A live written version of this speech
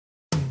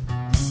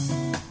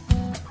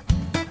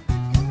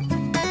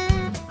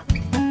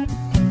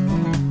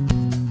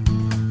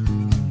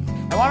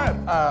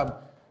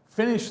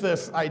finish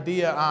this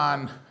idea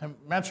on, I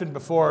mentioned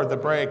before the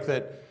break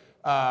that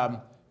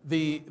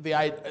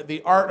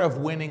the art of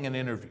winning an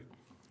interview.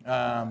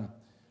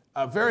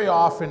 Very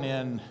often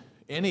in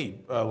any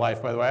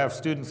life, by the way, I have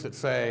students that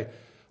say,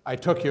 I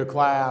took your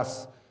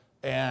class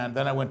and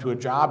then I went to a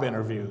job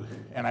interview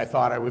and I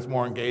thought I was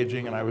more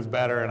engaging and I was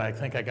better and I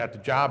think I got the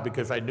job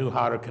because I knew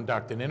how to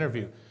conduct an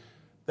interview.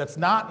 That's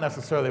not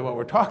necessarily what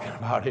we're talking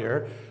about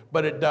here,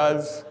 but it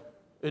does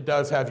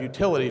have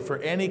utility for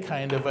any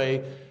kind of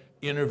a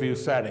interview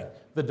setting.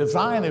 The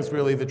design is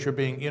really that you're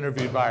being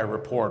interviewed by a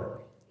reporter.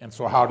 And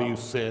so how do you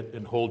sit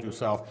and hold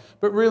yourself?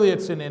 But really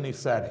it's in any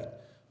setting,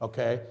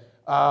 okay?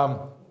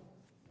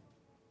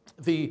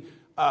 The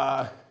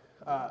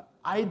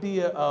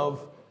idea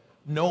of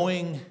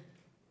knowing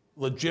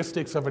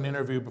logistics of an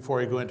interview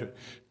before you go into it.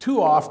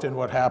 Too often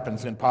what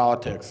happens in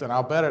politics, and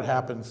I'll bet it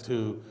happens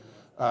to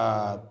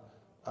a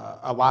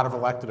lot of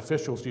elected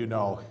officials you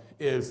know,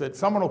 is that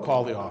someone will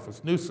call the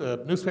office.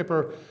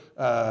 Newspaper,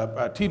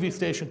 TV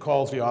station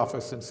calls the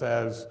office and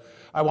says,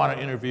 I want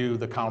to interview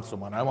the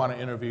councilman, I want to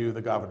interview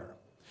the governor.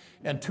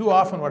 And too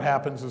often what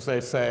happens is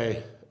they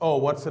say, oh,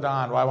 what's it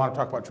on? Well, I want to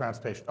talk about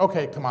transportation.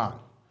 Okay, come on.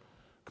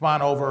 Come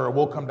on over, or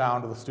we'll come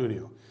down to the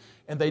studio.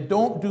 And they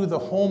don't do the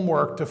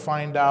homework to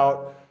find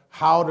out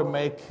how to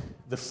make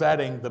the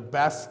setting the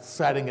best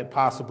setting it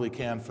possibly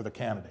can for the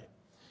candidate.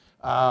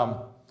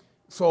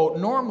 So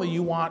normally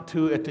you want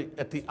to,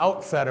 at the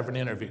outset of an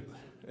interview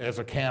as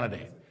a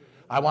candidate,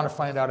 I want to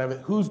find out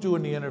who's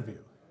doing the interview.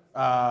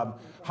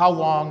 How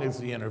long is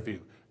the interview?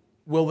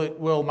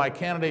 Will my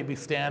candidate be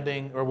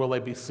standing or will they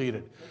be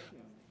seated?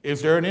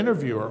 Is there an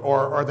interviewer,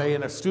 or are they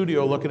in a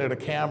studio looking at a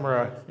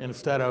camera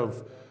instead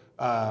of,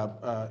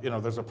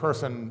 there's a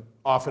person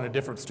off in a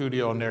different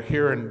studio and they're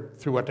hearing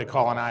through what they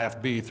call an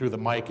IFB, through the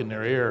mic in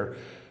their ear.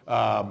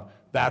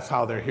 That's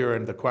how they're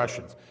hearing the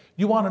questions.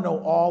 You want to know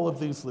all of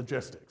these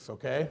logistics,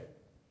 okay?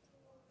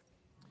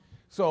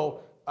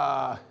 So,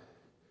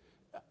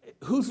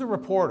 who's the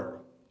reporter?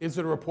 Is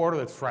it a reporter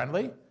that's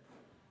friendly?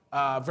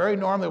 Very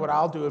normally what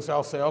I'll do is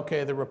I'll say,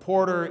 okay, the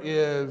reporter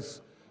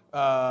is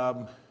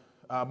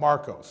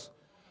Marcos.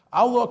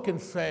 I'll look and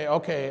say,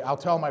 okay, I'll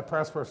tell my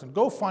press person,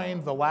 go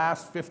find the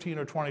last 15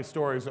 or 20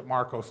 stories that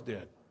Marcos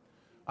did.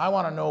 I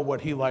want to know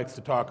what he likes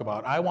to talk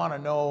about. I want to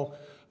know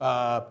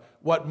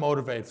what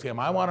motivates him.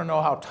 I want to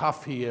know how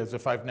tough he is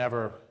if I've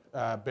never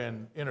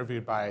been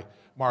interviewed by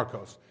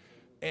Marcos.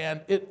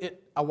 And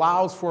it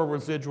allows for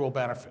residual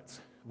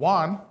benefits.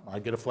 One, I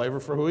get a flavor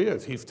for who he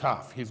is. He's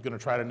tough. He's going to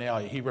try to nail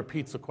you. He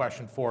repeats the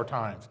question 4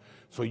 times.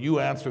 So you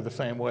answer the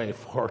same way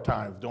 4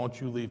 times.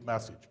 Don't you leave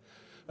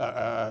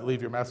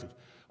your message.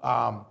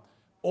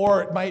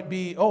 Or it might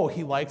be, oh,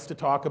 he likes to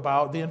talk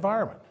about the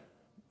environment.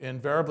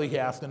 Invariably, he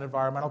asked an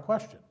environmental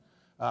question.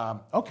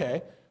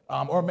 Okay.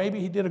 Or maybe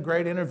he did a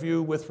great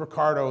interview with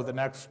Ricardo, the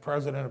next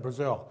president of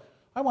Brazil.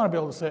 I want to be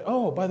able to say,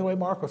 oh, by the way,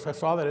 Marcos, I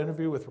saw that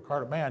interview with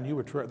Ricardo. Man,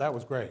 that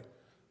was great.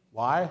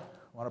 Why?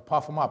 I want to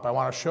puff him up. I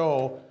want to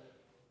show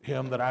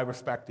him that I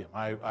respect him.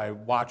 I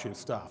watch his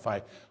stuff.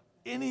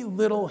 Any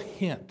little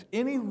hint,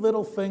 any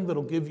little thing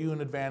that'll give you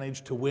an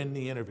advantage to win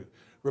the interview.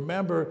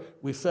 Remember,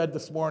 we said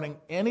this morning,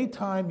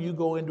 anytime you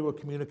go into a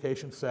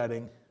communication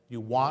setting,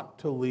 you want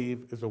to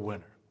leave as a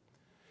winner.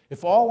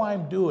 If all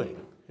I'm doing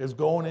is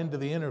going into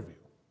the interview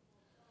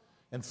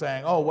and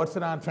saying, oh, what's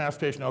it on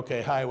transportation?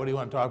 Okay, hi, what do you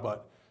want to talk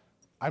about?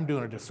 I'm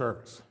doing a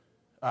disservice.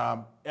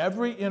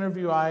 Every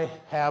interview I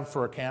have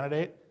for a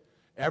candidate,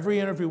 every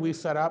interview we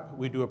set up,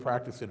 we do a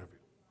practice interview.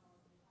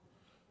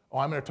 Oh,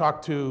 I'm going to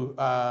talk to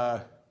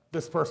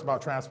this person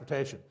about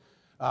transportation.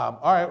 All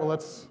right, well,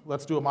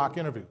 let's do a mock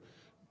interview.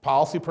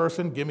 Policy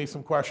person, give me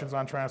some questions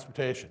on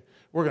transportation.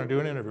 We're going to do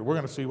an interview. We're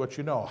going to see what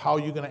you know. How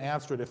are you going to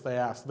answer it if they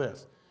ask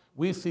this?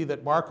 We see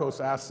that Marcos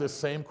asks this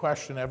same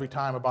question every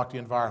time about the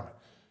environment.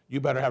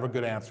 You better have a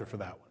good answer for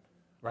that one,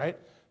 right?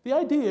 The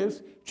idea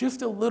is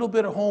just a little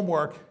bit of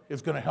homework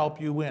is going to help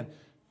you win.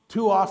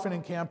 Too often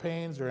in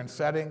campaigns or in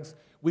settings,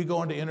 we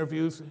go into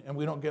interviews and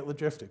we don't get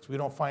logistics. We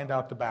don't find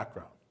out the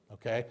background,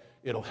 okay?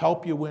 It'll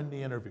help you win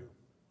the interview.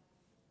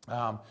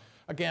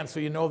 Again, so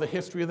you know the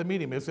history of the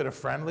medium. Is it a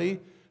friendly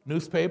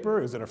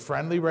newspaper? Is it a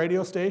friendly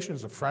radio station?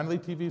 Is it a friendly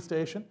TV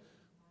station?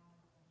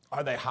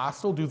 Are they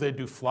hostile? Do they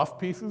do fluff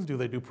pieces? Do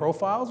they do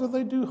profiles? Or do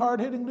they do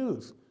hard-hitting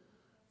news?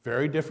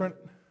 Very different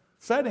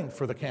setting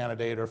for the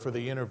candidate or for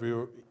the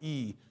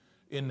interviewee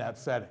in that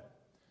setting.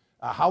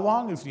 How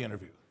long is the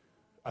interview?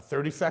 A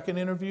 30-second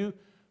interview?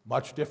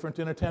 Much different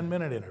than a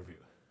 10-minute interview.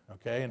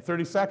 Okay? In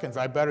 30 seconds,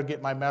 I better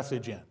get my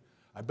message in.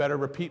 I better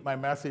repeat my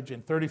message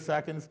in 30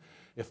 seconds.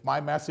 If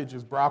my message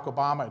is Barack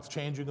Obama, it's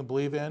change you can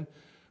believe in.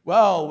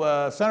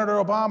 Well,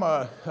 Senator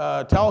Obama,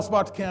 tell us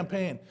about the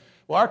campaign.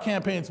 Well, our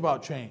campaign's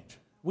about change.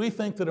 We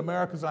think that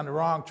America's on the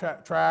wrong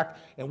track,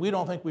 and we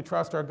don't think we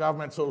trust our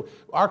government, so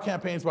our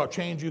campaign's about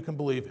change you can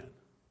believe in.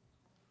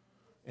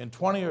 In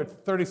 20 or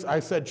 30, I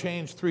said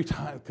change 3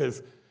 times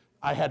because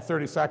I had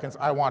 30 seconds.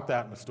 I want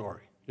that in the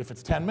story. If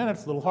it's 10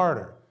 minutes, a little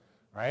harder,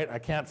 right? I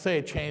can't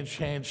say change,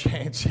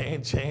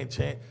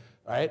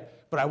 right?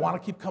 But I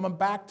want to keep coming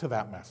back to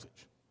that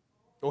message.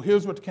 Oh,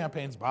 here's what the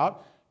campaign's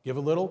about. Give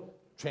a little,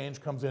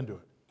 change comes into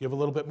it. Give a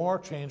little bit more,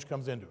 change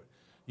comes into it.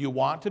 You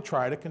want to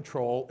try to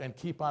control and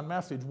keep on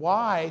message.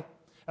 Why?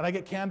 And I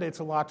get candidates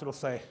a lot that'll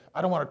say,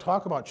 I don't want to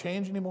talk about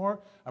change anymore.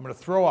 I'm going to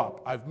throw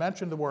up. I've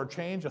mentioned the word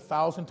change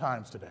 1,000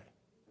 times today.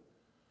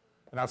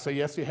 And I'll say,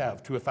 yes, you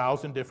have, to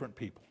 1,000 different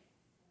people.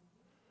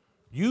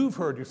 You've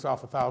heard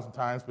yourself 1,000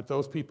 times, but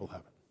those people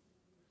haven't.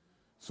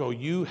 So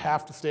you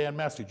have to stay on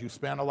message. You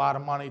spend a lot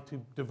of money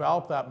to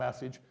develop that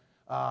message.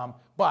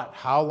 But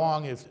how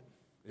long is it?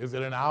 Is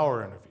it an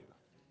hour interview?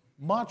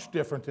 Much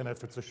different than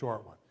if it's a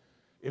short one.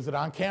 Is it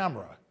on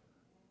camera?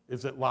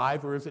 Is it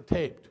live or is it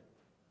taped?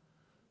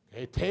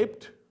 Okay,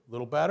 taped, a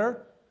little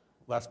better,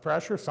 less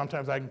pressure.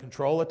 Sometimes I can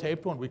control a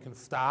taped one. We can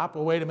stop.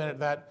 Oh, wait a minute,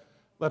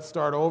 let's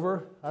start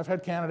over. I've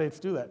had candidates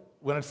do that.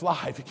 When it's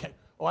live, you can't,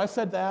 oh, I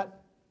said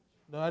that.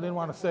 No, I didn't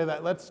want to say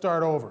that. Let's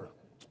start over.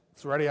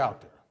 It's already out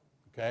there,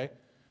 okay?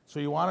 So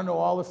you want to know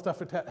all this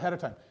stuff ahead of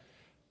time.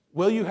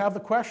 Will you have the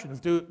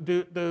questions? Do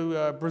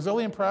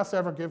Brazilian press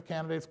ever give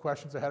candidates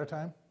questions ahead of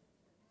time?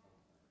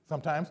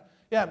 Sometimes?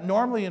 Yeah,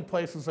 normally in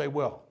places they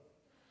will.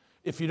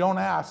 If you don't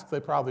ask, they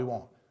probably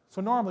won't.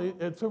 So normally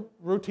it's a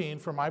routine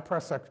for my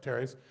press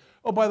secretaries.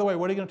 Oh, by the way,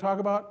 what are you going to talk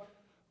about?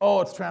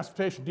 Oh, it's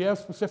transportation. Do you have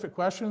specific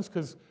questions?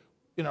 Because,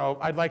 you know,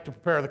 I'd like to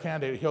prepare the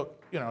candidate.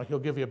 He'll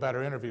give you a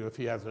better interview if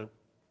he has a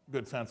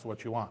good sense of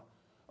what you want.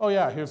 Oh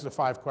yeah, here's the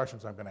 5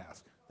 questions I'm going to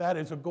ask. That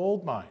is a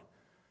gold mine.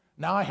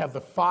 Now I have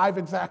the 5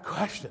 exact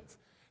questions.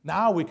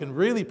 Now we can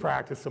really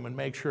practice them and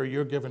make sure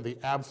you're given the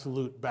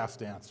absolute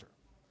best answer,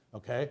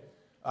 okay?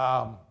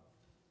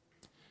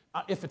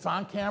 If it's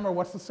on camera,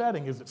 what's the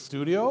setting? Is it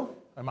studio?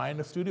 Am I in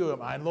the studio?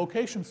 Am I in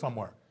location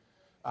somewhere?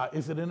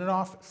 Is it in an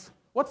office?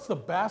 What's the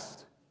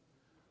best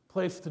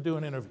place to do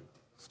an interview?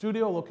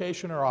 Studio,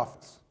 location, or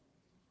office?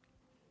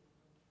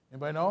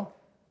 Anybody know?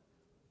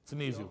 It's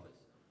an easy one.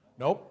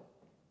 Nope,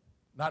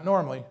 not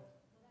normally.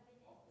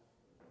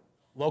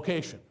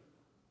 Location.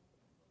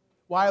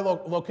 Why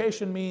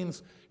location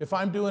means if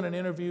I'm doing an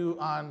interview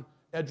on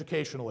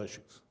educational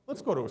issues.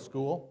 Let's go to a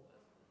school.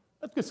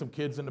 Let's get some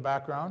kids in the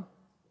background.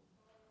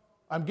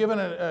 I'm giving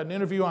an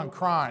interview on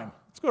crime.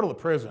 Let's go to the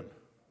prison.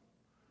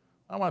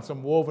 I want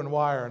some woven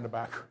wire in the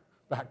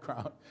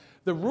background.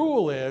 The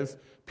rule is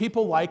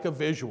people like a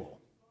visual,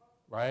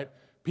 right?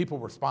 People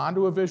respond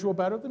to a visual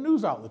better. The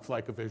news outlets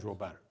like a visual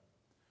better.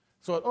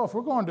 So,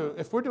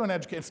 if we're doing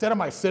education, instead of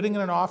my sitting in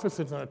an office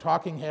and a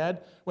talking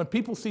head, when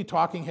people see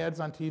talking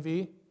heads on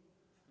TV,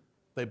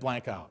 they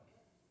blank out.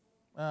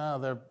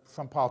 They're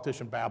some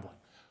politician babbling.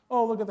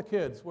 Oh, look at the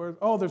kids.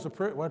 There's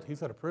what?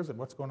 He's at a prison.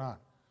 What's going on?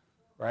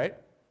 Right?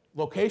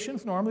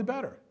 Location's normally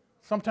better.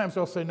 Sometimes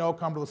they'll say, no,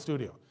 come to the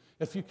studio.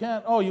 If you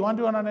can't, oh, you want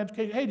to do it on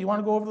education? Hey, do you want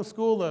to go over to the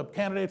school? The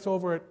candidates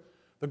over at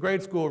the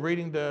grade school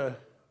reading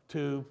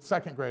to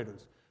second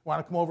graders.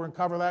 Want to come over and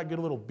cover that, get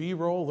a little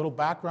B-roll, a little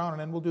background,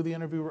 and then we'll do the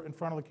interview in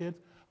front of the kids?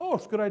 Oh,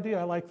 it's a good idea.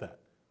 I like that.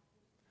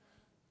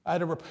 I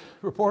had a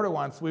reporter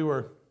once. We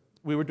were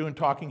doing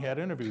talking head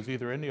interviews,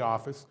 either in the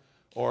office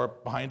or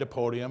behind a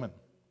podium. And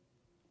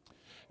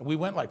we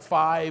went like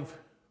 5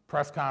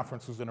 press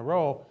conferences in a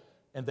row,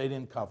 and they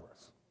didn't cover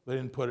us. They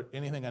didn't put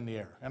anything on the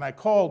air. And I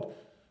called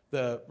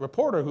the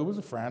reporter, who was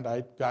a friend.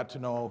 I got to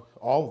know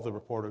all of the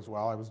reporters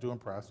while I was doing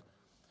press.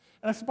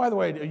 And I said, by the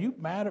way, are you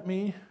mad at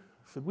me?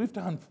 I said, we've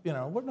done,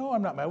 no,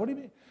 I'm not mad. What do you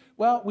mean?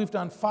 Well, we've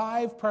done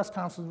 5 press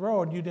conferences in a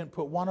row, and you didn't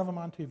put one of them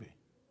on TV.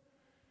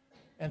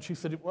 And she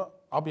said, well,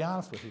 I'll be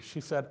honest with you.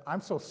 She said,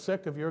 I'm so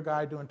sick of your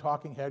guy doing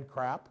talking head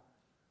crap.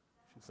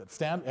 She said,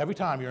 stand every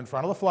time you're in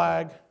front of the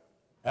flag,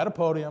 at a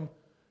podium.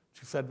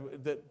 She said,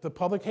 the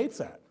public hates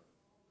that.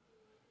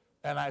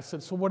 And I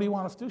said, so what do you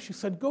want us to do? She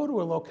said, go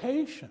to a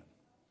location.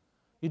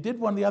 You did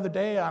one the other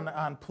day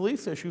on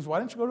police issues. Why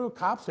don't you go to a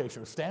cop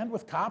station or stand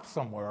with cops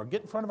somewhere or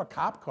get in front of a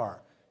cop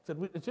car? I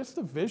said, it's just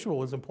the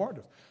visual is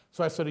important.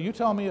 So I said, are you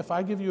telling me if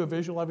I give you a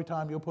visual every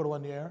time, you'll put it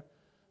in the air?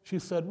 She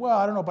said, well,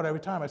 I don't know about every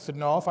time. I said,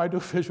 no, if I do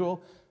a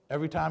visual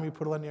every time you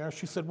put it in the air.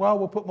 She said, well,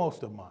 we'll put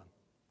most of them on.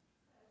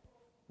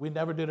 We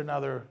never did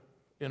another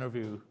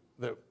interview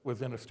that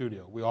was in a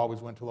studio. We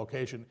always went to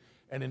location,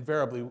 and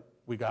invariably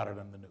we got it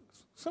in the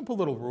news. Simple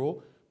little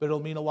rule, but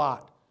it'll mean a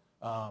lot.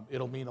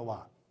 It'll mean a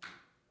lot.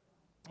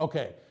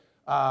 Okay.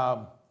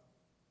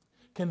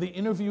 Can the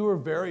interviewer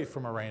vary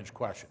from arranged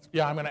questions?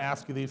 Yeah, I'm going to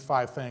ask you these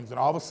 5 things, and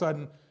all of a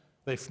sudden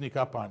they sneak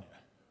up on you.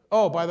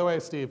 Oh, by the way,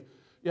 Steve,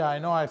 yeah, I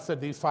know I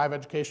said these 5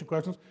 education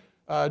questions.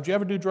 Did you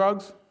ever do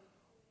drugs?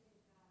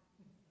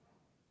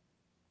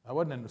 That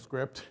wasn't in the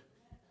script,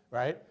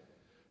 right?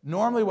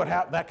 Normally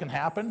that can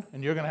happen,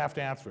 and you're going to have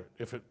to answer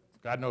it,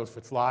 God knows if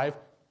it's live.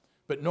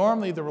 But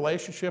normally the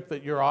relationship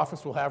that your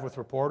office will have with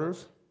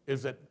reporters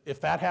is that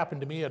if that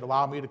happened to me, it'd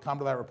allow me to come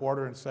to that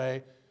reporter and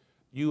say,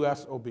 you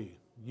SOB,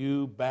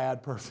 you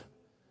bad person.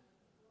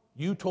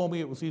 You told me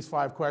it was these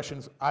 5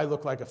 questions. I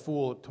look like a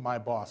fool to my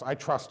boss. I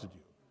trusted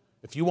you.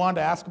 If you wanted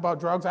to ask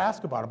about drugs,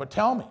 ask about it, but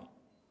tell me.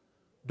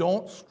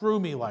 Don't screw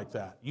me like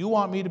that. You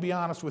want me to be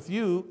honest with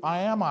you,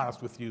 I am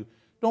honest with you.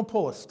 Don't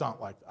pull a stunt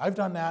like that. I've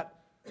done that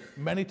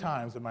many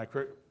times in my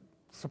career.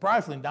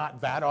 Surprisingly, not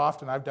that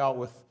often. I've dealt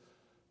with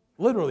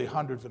literally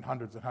hundreds and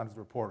hundreds and hundreds of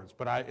reporters,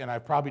 and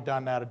I've probably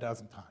done that a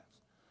dozen times.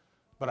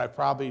 But I've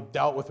probably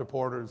dealt with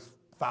reporters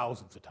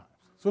thousands of times.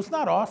 So it's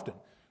not often,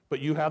 but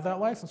you have that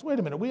license. Wait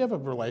a minute, we have a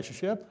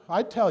relationship.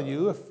 I'd tell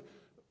you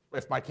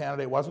if my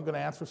candidate wasn't going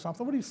to answer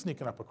something, what are you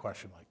sneaking up a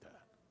question like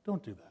that?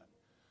 Don't do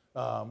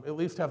that. At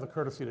least have the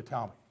courtesy to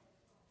tell me.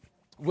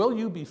 Will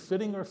you be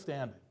sitting or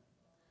standing?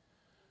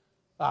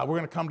 We're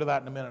going to come to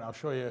that in a minute. I'll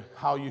show you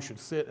how you should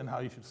sit and how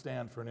you should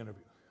stand for an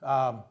interview.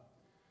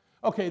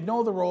 Okay,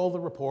 know the role of the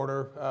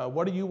reporter.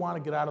 What do you want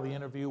to get out of the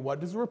interview? What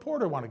does the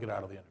reporter want to get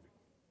out of the interview?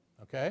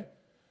 Okay?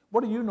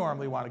 What do you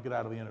normally want to get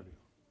out of the interview?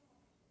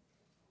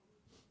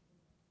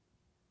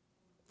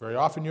 Very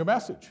often your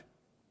message,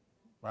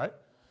 right?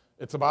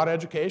 It's about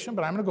education,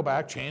 but I'm going to go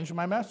back, change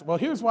my message. Well,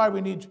 here's why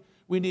we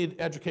need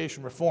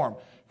education reform.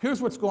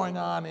 Here's what's going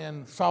on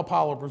in Sao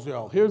Paulo,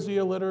 Brazil. Here's the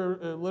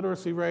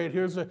illiteracy rate.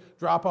 Here's the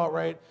dropout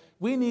rate.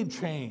 We need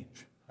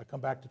change. I come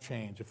back to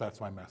change if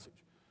that's my message.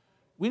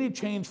 We need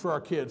change for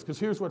our kids because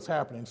here's what's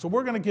happening. So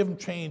we're going to give them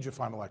change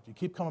if I'm elected. You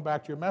keep coming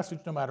back to your message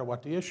no matter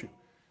what the issue.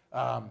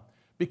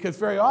 Because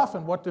very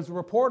often, what does the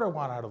reporter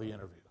want out of the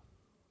interview?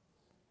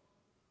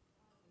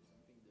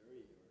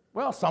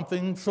 Well,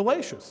 something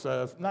salacious.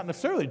 Not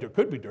necessarily,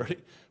 could be dirty,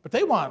 but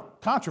they want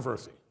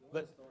controversy.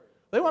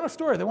 They want a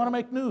story. They want to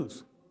make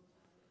news.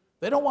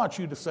 They don't want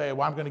you to say,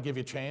 well, I'm going to give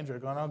you change. They're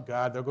going, oh,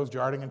 God, there goes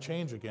Jarding and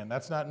change again.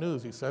 That's not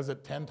news. He says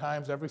it 10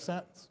 times every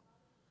sentence.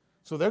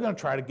 So they're going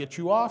to try to get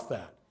you off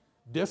that.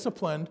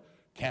 Disciplined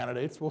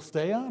candidates will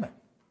stay on it.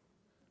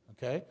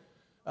 Okay?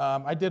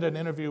 I did an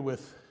interview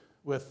with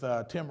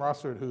Tim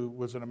Russert, who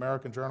was an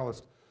American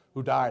journalist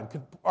who died.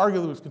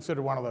 Arguably was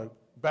considered one of the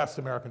best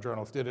American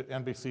journalists, did at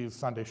NBC's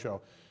Sunday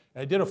show.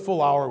 And I did a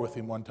full hour with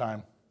him one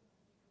time.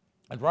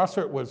 And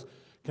Russert was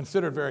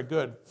considered very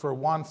good for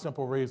one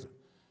simple reason.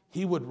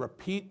 He would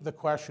repeat the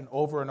question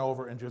over and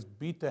over and just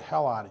beat the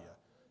hell out of you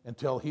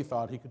until he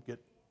thought he could get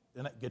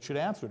you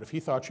to answer it if he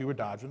thought you were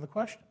dodging the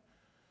question.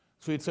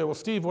 So he'd say, well,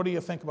 Steve, what do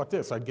you think about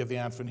this? I'd give the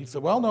answer. And he'd say,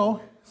 well, no.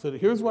 He said,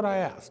 here's what I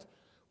asked.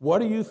 What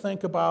do you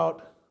think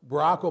about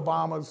Barack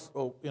Obama's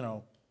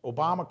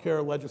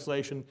Obamacare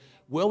legislation?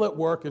 Will it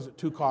work? Is it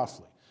too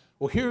costly?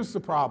 Well, here's the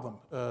problem,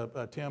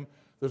 Tim.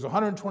 There's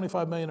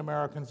 125 million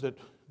Americans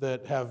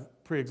that have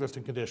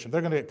pre-existing conditions.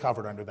 They're going to get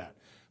covered under that.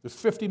 There's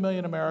 50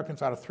 million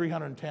Americans out of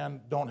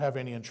 310 don't have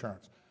any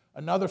insurance.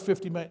 Another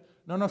 50 million.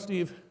 No,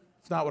 Steve,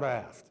 it's not what I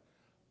asked.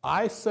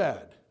 I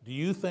said, do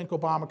you think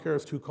Obamacare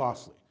is too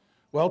costly?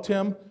 Well,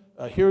 Tim,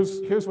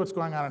 here's what's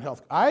going on in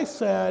health. I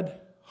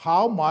said,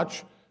 how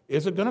much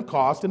is it going to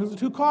cost and is it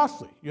too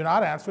costly? You're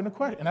not answering the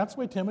question. And that's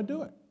the way Tim would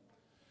do it.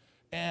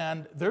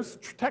 And there's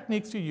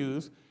techniques you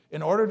use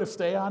in order to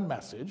stay on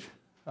message.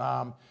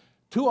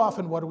 Too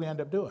often, what do we end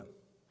up doing?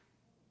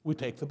 We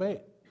take the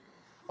bait.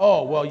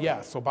 Oh, well,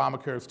 yes,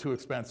 Obamacare is too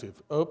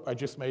expensive. Oh, I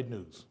just made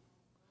news.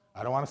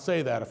 I don't want to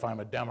say that if I'm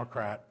a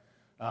Democrat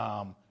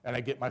and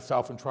I get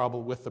myself in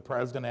trouble with the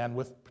president and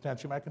with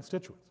potentially my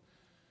constituents.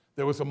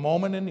 There was a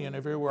moment in the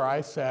interview where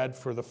I said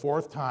for the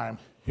fourth time,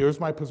 here's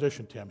my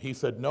position, Tim. He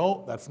said,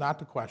 no, that's not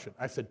the question.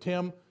 I said,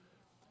 Tim,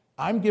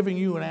 I'm giving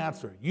you an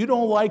answer. You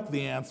don't like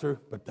the answer,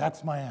 but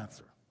that's my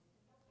answer.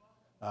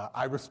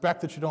 I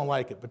respect that you don't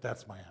like it, but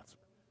that's my answer.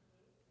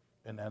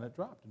 And then it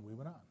dropped and we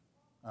went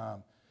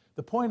on.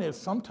 The point is,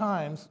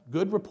 sometimes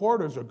good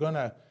reporters are going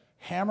to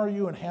hammer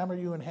you and hammer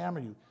you and hammer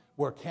you.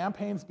 Where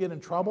campaigns get in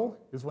trouble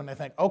is when they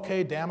think,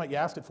 okay, damn it, you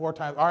asked it 4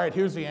 times. All right,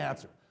 here's the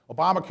answer.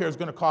 Obamacare is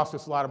going to cost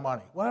us a lot of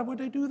money. Why would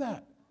they do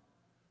that?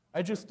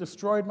 I just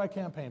destroyed my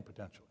campaign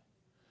potentially.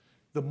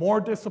 The more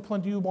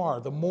disciplined you are,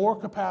 the more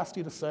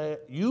capacity to say,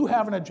 you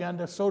have an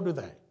agenda, so do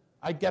they.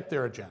 I get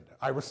their agenda.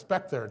 I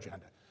respect their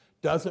agenda.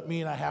 Doesn't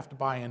mean I have to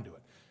buy into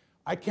it.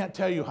 I can't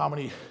tell you how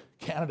many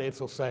candidates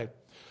will say,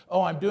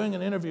 oh, I'm doing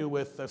an interview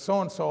with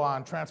so-and-so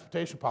on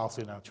transportation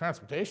policy. Now,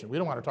 transportation, we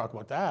don't want to talk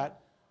about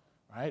that,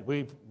 right?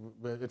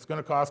 It's going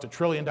to cost $1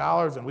 trillion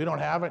and we don't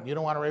have it and you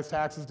don't want to raise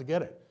taxes to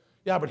get it.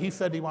 Yeah, but he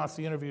said he wants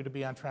the interview to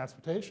be on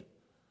transportation.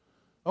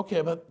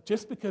 Okay, but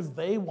just because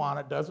they want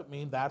it doesn't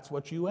mean that's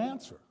what you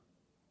answer.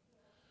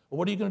 Well,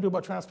 what are you going to do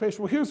about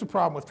transportation? Well, here's the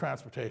problem with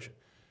transportation.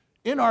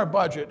 In our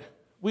budget,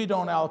 we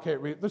don't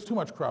allocate, there's too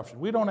much corruption.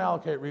 We don't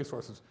allocate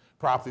resources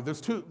properly.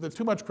 There's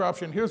too much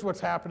corruption. Here's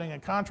what's happening,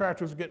 and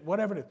contractors get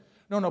whatever it is.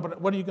 No,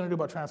 but what are you going to do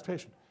about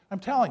transportation? I'm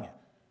telling you,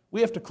 we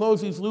have to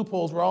close these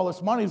loopholes where all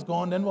this money's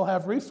going, then we'll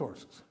have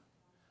resources.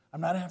 I'm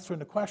not answering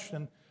the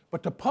question,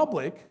 but the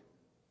public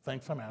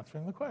thinks I'm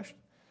answering the question.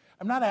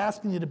 I'm not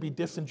asking you to be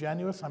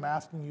disingenuous. I'm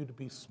asking you to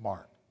be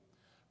smart.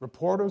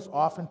 Reporters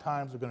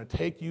oftentimes are going to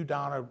take you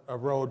down a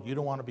road you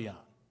don't want to be on.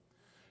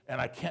 And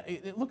I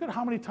can't, look at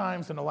how many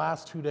times in the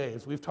last 2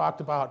 days we've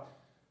talked about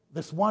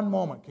this one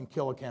moment can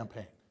kill a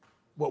campaign.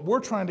 What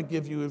we're trying to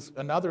give you is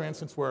another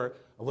instance where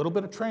a little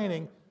bit of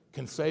training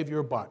can save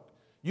your butt.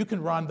 You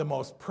can run the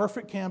most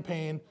perfect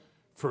campaign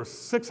for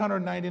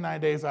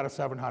 699 days out of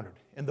 700.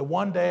 And the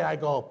one day I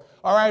go,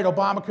 all right,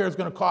 Obamacare is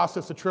going to cost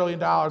us $1 trillion,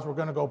 we're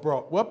going to go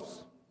broke.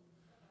 Whoops.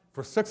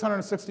 For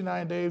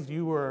 669 days,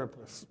 you were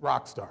a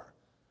rock star.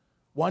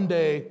 One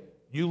day,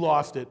 you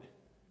lost it,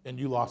 and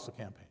you lost the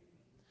campaign.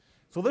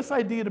 So this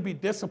idea to be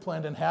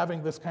disciplined and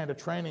having this kind of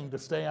training to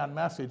stay on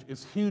message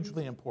is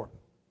hugely important.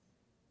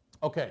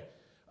 Okay.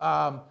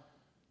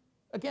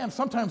 Again,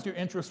 sometimes your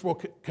interests will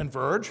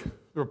converge.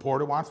 The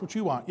reporter wants what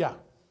you want. Yeah.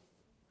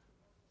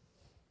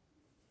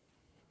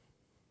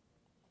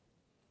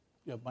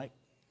 You have Mike?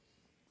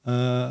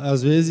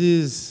 Às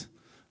vezes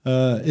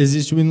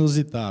existe o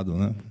inusitado,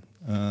 né?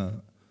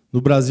 No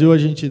Brasil,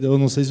 eu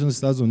não sei se nos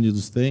Estados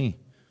Unidos tem,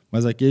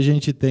 mas aqui a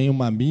gente tem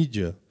uma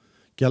mídia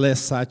que ela é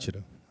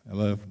sátira.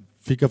 Ela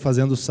fica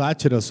fazendo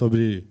sátira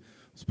sobre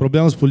os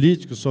problemas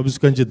políticos, sobre os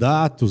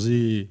candidatos,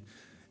 e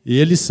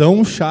eles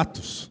são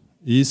chatos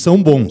e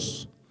são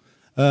bons.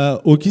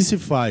 O que se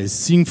faz?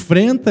 Se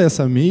enfrenta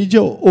essa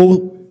mídia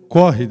ou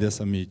corre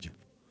dessa mídia?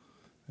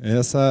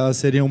 Essa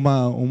seria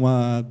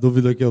uma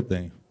dúvida que eu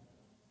tenho.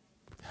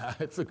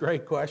 It's a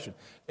great question.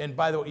 And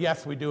by the way,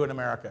 yes, we do in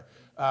America.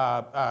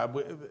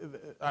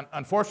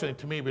 Unfortunately,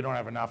 to me, we don't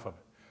have enough of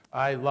it.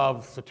 I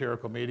love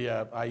satirical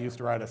media. I used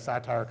to write a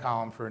satire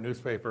column for a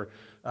newspaper.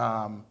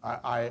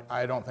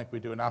 I don't think we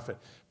do enough of it,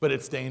 but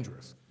it's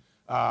dangerous.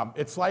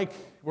 It's like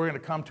we're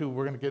going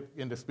to get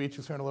into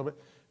speeches here in a little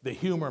bit, the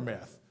humor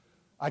myth.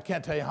 I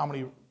can't tell you how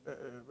many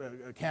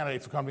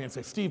candidates will come to me and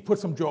say, Steve, put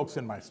some jokes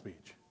in my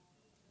speech.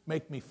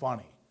 Make me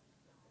funny.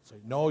 Say,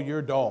 no,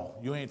 you're dull.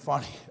 You ain't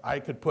funny. I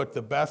could put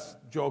the best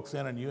jokes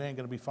in and you ain't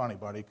going to be funny,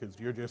 buddy, because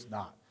you're just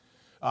not.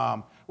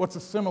 What's a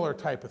similar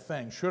type of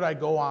thing? Should I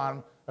go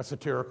on a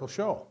satirical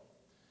show?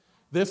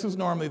 This is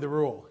normally the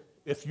rule.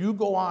 If you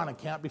go on and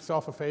can't be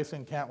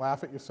self-effacing, can't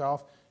laugh at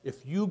yourself,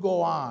 if you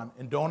go on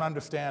and don't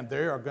understand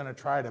they are going to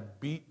try to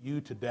beat you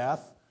to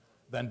death,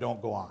 then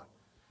don't go on.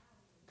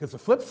 Because the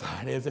flip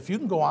side is if you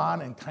can go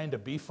on and kind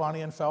of be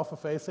funny and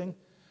self-effacing,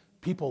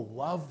 people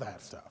love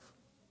that stuff.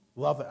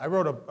 Love it. I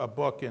wrote a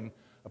book,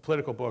 a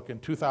political book in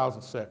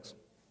 2006,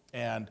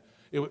 and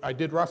I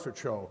did Russert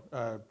Show.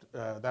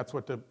 That's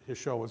what his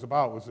show was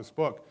about, was this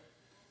book.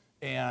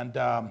 And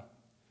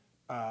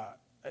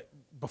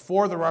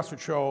before the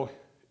Russert Show,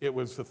 it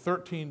was the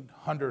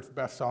 1,300th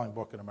best-selling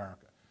book in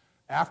America.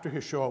 After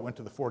his show, it went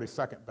to the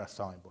 42nd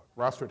best-selling book.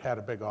 Russert had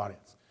a big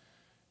audience.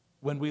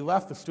 When we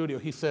left the studio,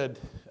 he said,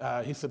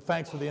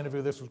 thanks for the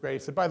interview, this was great. He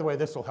said, by the way,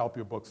 this will help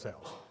your book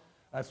sales.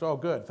 I said, oh,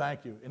 good,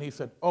 thank you. And he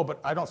said, oh,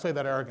 but I don't say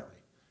that arrogantly.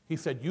 He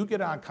said, you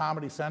get on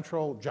Comedy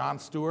Central, Jon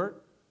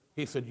Stewart,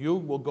 he said, you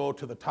will go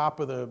to the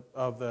top of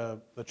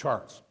the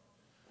charts.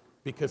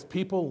 Because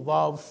people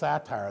love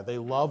satire. They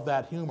love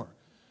that humor.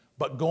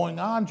 But going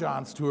on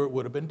Jon Stewart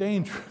would have been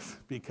dangerous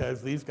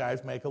because these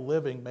guys make a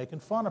living making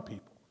fun of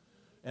people.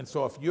 And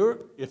so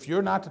if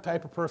you're not the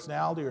type of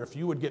personality, or if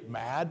you would get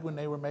mad when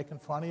they were making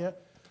fun of you,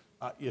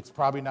 it's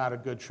probably not a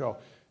good show.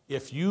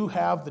 If you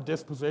have the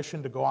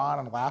disposition to go on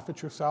and laugh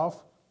at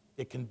yourself,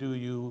 it can do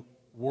you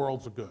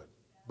worlds of good,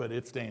 but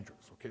it's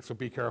dangerous, okay, so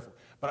be careful.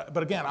 But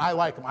again, I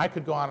like them. I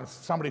could go on and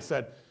somebody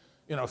said,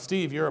 you know,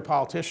 Steve, you're a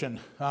politician,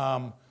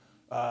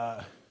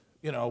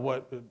 you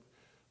know,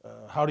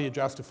 how do you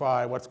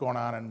justify what's going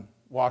on in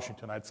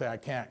Washington? I'd say I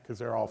can't because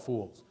they're all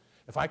fools.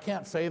 If I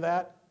can't say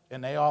that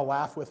and they all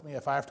laugh with me,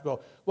 if I have to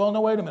go, well,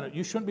 no, wait a minute,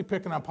 you shouldn't be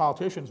picking on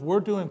politicians. We're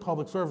doing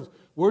public service.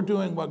 We're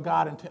doing what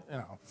God intended, you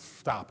know,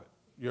 stop it.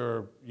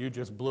 You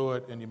just blew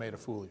it and you made a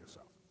fool of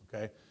yourself,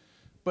 okay?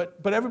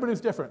 But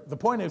everybody's different. The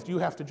point is you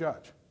have to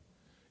judge.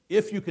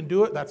 If you can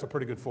do it, that's a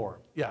pretty good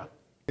forum. Yeah.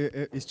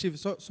 Steve,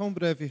 só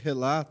breve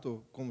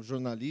relato como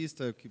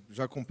jornalista que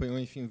já acompanhou,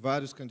 enfim,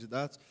 vários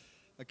candidatos.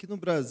 Aqui no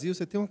Brasil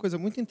você tem uma coisa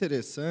muito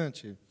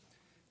interessante,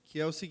 que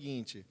é o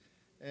seguinte,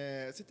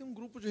 você tem um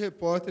grupo de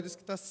repórteres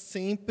que está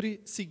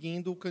sempre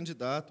seguindo o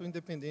candidato,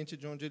 independente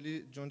de onde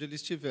ele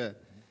estiver.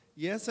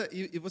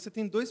 E você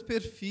tem dois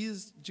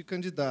perfis de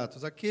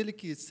candidatos. Aquele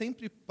que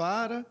sempre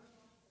para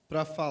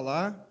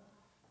falar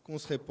com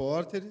os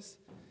repórteres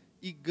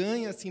e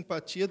ganha a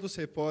simpatia dos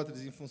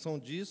repórteres em função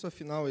disso,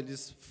 afinal,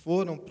 eles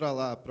foram para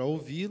lá para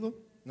ouvi-lo,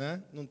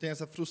 né? Não tem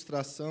essa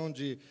frustração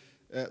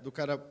do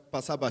cara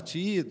passar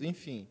batido,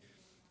 enfim.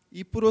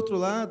 E, por outro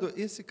lado,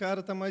 esse cara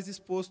está mais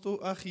exposto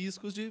a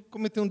riscos de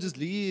cometer um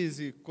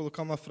deslize,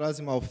 colocar uma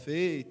frase mal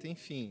feita,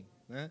 enfim,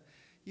 né?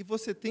 E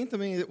você tem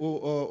também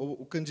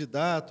o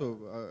candidato,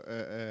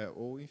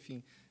 ou,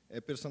 enfim,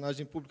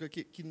 personagem pública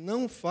que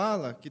não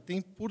fala, que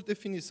tem, por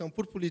definição,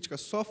 por política,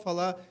 só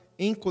falar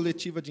em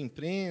coletiva de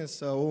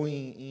imprensa ou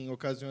em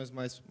ocasiões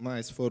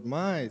mais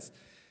formais,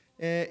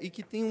 e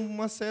que tem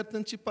uma certa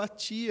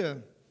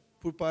antipatia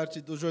por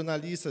parte dos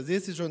jornalistas,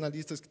 esses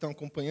jornalistas que estão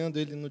acompanhando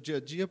ele no dia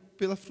a dia,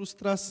 pela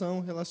frustração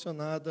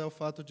relacionada ao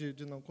fato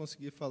de não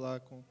conseguir falar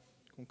com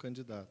o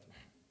candidato.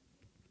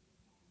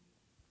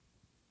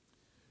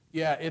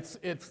 Yeah,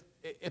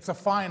 it's a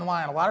fine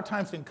line. A lot of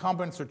times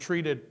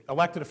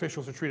elected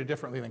officials are treated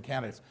differently than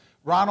candidates.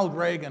 Ronald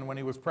Reagan, when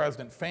he was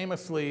president,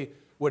 famously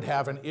would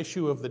have an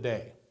issue of the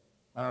day.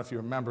 I don't know if you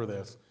remember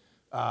this.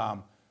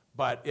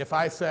 But if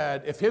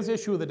his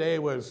issue of the day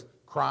was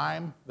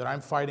crime, that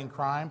I'm fighting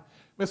crime,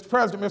 Mr.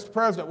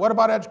 President, what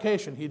about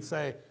education? He'd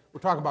say,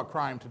 we're talking about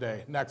crime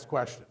today. Next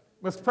question.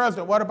 Mr.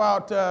 President, what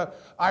about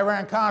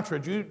Iran-Contra?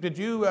 Did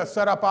you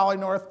set up Ollie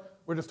North?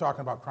 We're just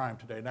talking about crime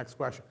today. Next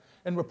question.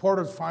 And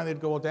reporters finally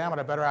go, well, damn it,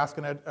 I better ask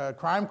a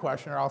crime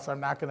question or else I'm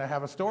not going to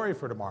have a story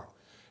for tomorrow.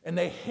 And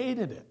they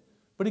hated it.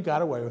 But he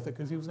got away with it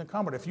because he was an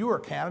incumbent. If you were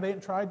a candidate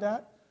and tried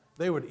that,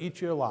 they would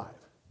eat you alive.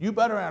 You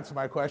better answer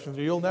my questions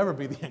or you'll never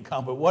be the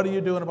incumbent. What are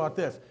you doing about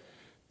this?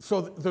 So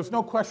there's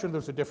no question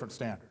there's a different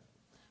standard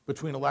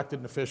between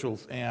elected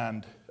officials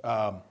and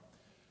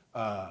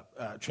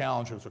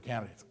challengers or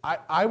candidates.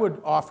 I would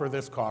offer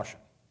this caution.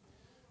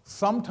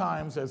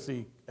 Sometimes as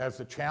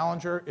the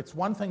challenger, it's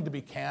one thing to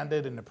be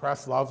candid and the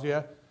press loves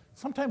you.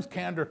 Sometimes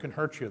candor can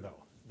hurt you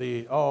though.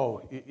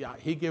 Yeah,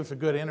 he gives a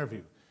good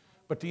interview.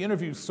 But the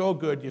interview's so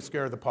good you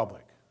scare the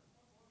public.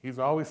 He's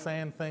always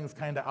saying things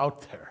kind of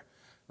out there,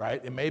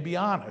 right? It may be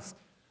honest.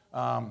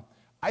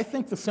 I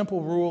think the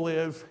simple rule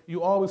is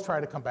you always try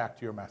to come back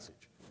to your message.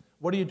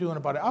 What are you doing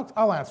about it?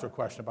 I'll answer a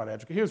question about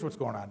education. Here's what's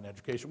going on in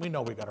education. We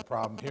know we got a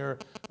problem here.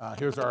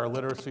 Here's our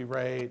literacy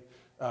rate.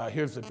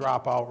 Here's the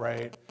dropout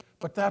rate.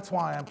 But that's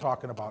why I'm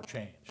talking about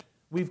change.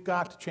 We've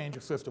got to change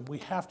the system. We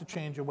have to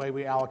change the way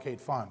we allocate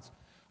funds.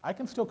 I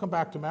can still come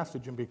back to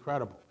message and be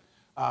credible.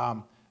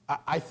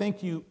 I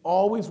think you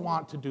always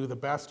want to do the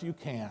best you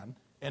can,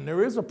 and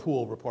there is a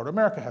pool report.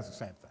 America has the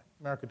same thing.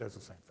 America does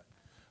the same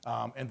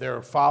thing. And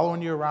they're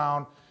following you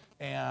around,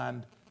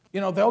 and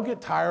they'll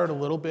get tired a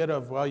little bit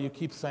of, well, you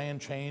keep saying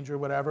change or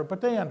whatever, but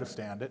they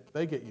understand it.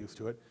 They get used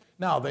to it.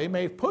 Now, they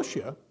may push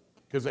you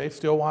because they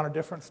still want a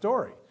different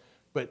story,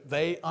 but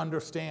they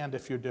understand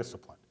if you're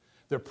disciplined.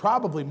 They're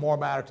probably more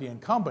mad at the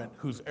incumbent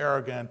who's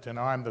arrogant and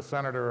I'm the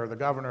senator or the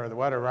governor or the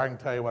whatever, I can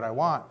tell you what I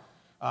want,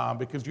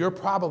 because you're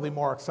probably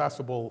more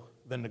accessible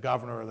than the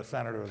governor or the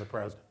senator or the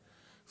president.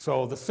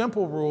 So the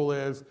simple rule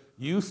is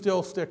you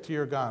still stick to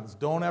your guns.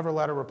 Don't ever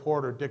let a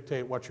reporter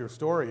dictate what your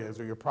story is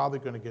or you're probably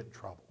going to get in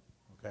trouble.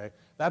 Okay?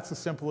 That's the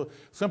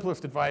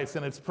simplest advice,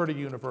 and it's pretty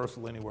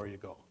universal anywhere you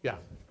go. Yeah?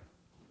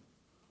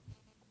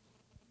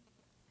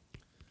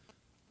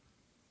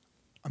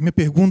 A minha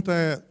pergunta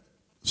é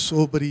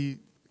sobre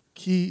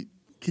que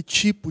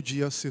tipo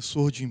de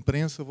assessor de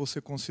imprensa você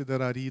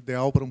consideraria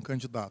ideal para um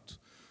candidato.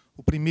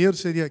 O primeiro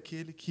seria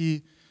aquele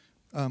que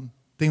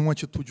tem uma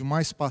atitude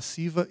mais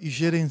passiva e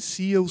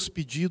gerencia os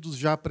pedidos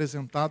já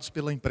apresentados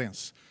pela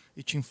imprensa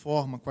e te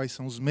informa quais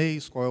são os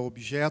meios, qual é o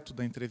objeto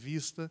da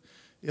entrevista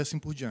e assim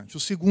por diante. O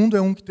segundo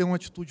é um que tem uma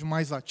atitude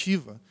mais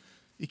ativa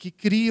e que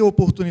cria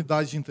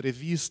oportunidades de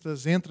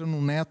entrevistas, entra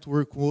no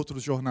network com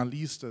outros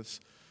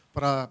jornalistas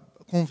para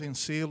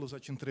convencê-los a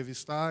te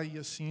entrevistar e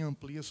assim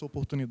amplia sua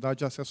oportunidade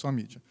de acesso à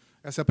mídia.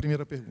 Essa é a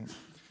primeira pergunta.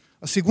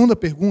 A segunda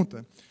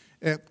pergunta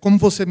é, como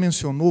você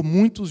mencionou,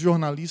 muitos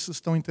jornalistas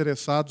estão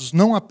interessados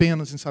não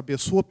apenas em saber a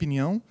sua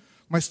opinião,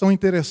 mas estão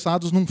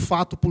interessados num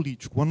fato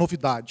político, uma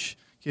novidade,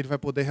 que ele vai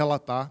poder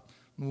relatar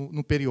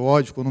no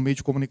periódico ou no meio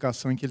de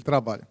comunicação em que ele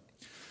trabalha.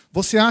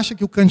 Você acha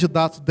que o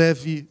candidato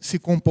deve se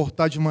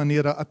comportar de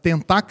maneira a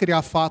tentar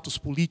criar fatos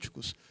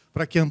políticos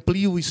para que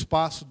amplie o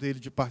espaço dele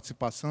de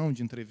participação,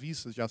 de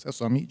entrevistas, de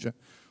acesso à mídia,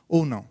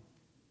 ou não?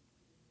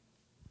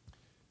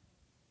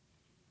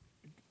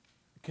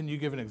 Can you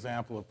give an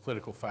example of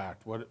political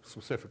fact? What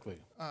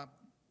specifically?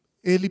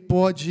 Ele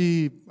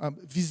pode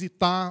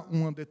visitar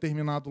um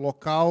determinado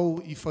local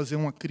e fazer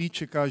uma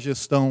crítica à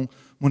gestão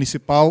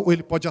municipal, ou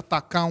ele pode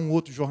atacar um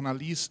outro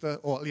jornalista,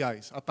 ou,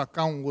 aliás,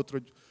 atacar um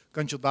outro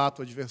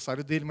candidato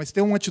adversário dele, mas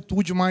ter uma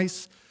atitude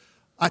mais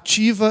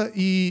ativa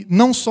e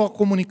não só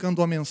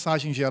comunicando a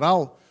mensagem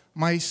geral,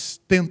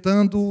 mas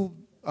tentando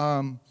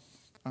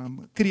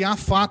criar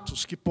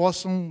fatos que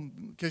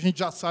que a gente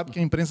já sabe que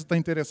a imprensa está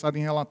interessada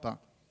em relatar.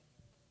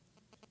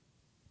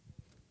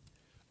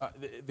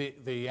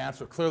 The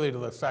answer clearly to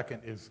the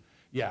second is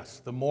yes.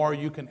 The more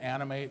you can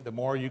animate, the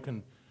more you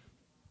can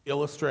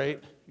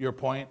illustrate your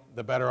point,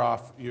 the better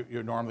off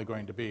you're normally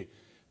going to be.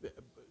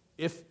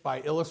 If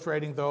by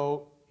illustrating,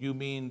 though, you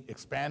mean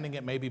expanding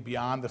it maybe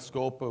beyond the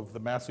scope of the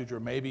message, or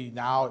maybe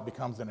now it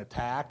becomes an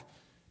attack,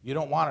 you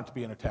don't want it to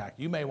be an attack.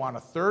 You may want a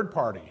third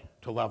party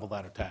to level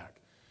that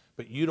attack,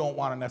 but you don't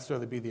want to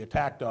necessarily be the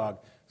attack dog,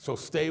 so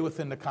stay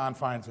within the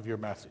confines of your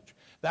message.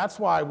 That's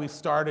why we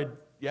started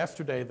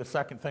yesterday, the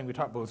second thing we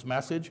talked about was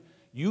message.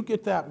 You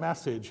get that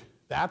message,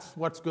 that's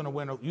what's going to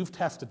win. You've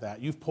tested that,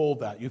 you've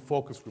polled that, you've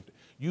focus grouped it.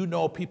 You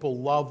know people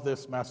love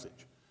this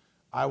message.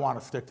 I want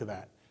to stick to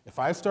that. If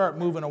I start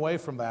moving away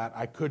from that,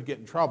 I could get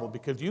in trouble,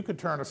 because you could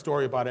turn a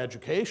story about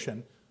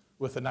education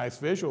with a nice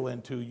visual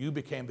into you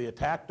became the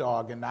attack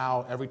dog, and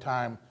now every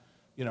time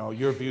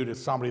you're viewed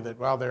as somebody that,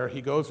 well, there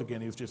he goes again,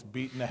 he's just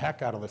beating the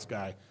heck out of this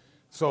guy.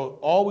 So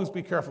always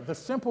be careful. The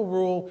simple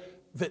rule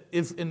that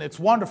is, and it's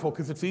wonderful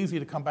because it's easy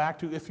to come back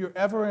to, if you're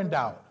ever in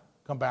doubt,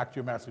 come back to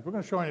your message. We're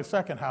going to show you in a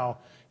second how,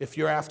 if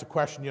you're asked a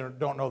question you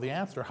don't know the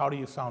answer, how do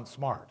you sound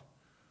smart?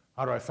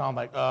 How do I sound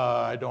like,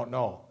 I don't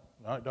know?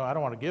 I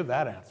don't want to give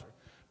that answer.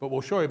 But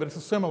we'll show you, but it's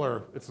a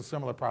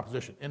similar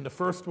proposition. And the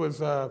first was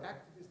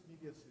Activist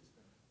media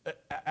system.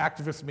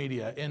 Activist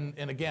media,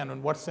 and again,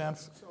 in what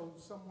sense? So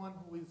someone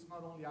who is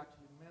not only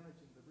actually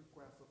managing the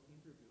request of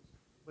interviews,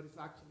 but is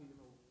actually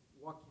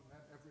walking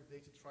every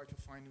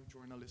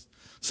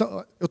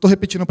Eu estou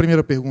repetindo a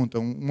primeira pergunta.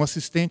 Um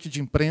assistente de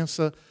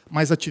imprensa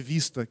mais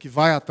ativista, que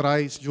vai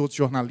atrás de outros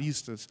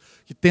jornalistas,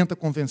 que tenta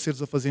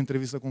convencê-los a fazer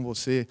entrevista com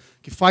você,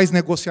 que faz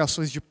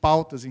negociações de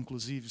pautas,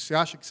 inclusive. Você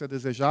acha que isso é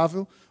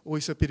desejável ou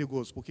isso é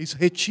perigoso? Porque isso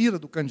retira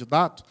do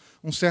candidato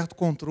um certo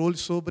controle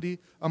sobre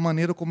a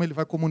maneira como ele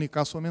vai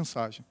comunicar a sua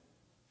mensagem.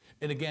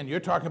 And again, you're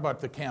talking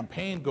about the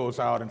campaign goes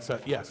out and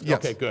says, yes, Yes.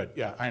 okay, good,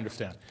 yeah, I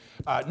understand.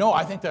 No,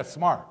 I think that's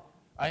smart.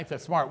 I think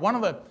that's smart. One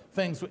of the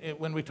things,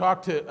 when we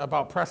talk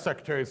about press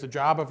secretaries, the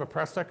job of a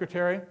press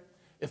secretary,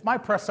 if my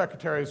press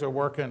secretaries are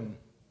working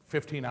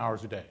 15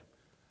 hours a day,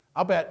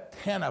 I'll bet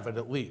 10 of it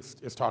at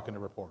least is talking to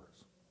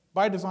reporters,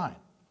 by design.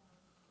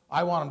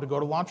 I want them to go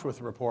to lunch with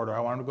the reporter. I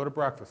want them to go to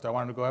breakfast. I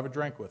want them to go have a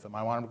drink with them.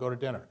 I want them to go to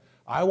dinner.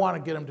 I want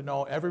to get them to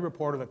know every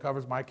reporter that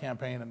covers my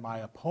campaign and my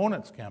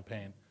opponent's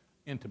campaign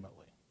intimately.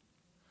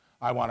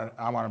 I want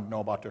them to know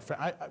about their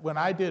when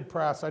I did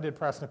press in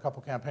a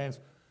couple campaigns,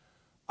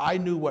 I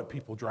knew what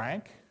people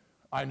drank.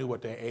 I knew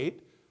what they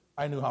ate.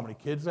 I knew how many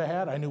kids they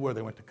had. I knew where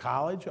they went to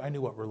college. I knew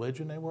what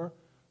religion they were.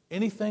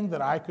 Anything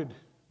that I could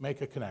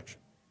make a connection,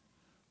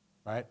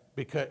 right?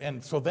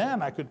 And so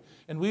then I could,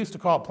 and we used to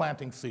call it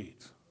planting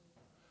seeds.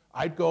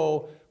 I'd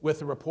go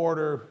with a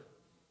reporter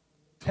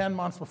 10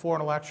 months before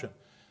an election.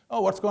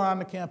 Oh, what's going on in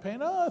the campaign?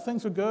 Oh,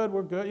 things are good.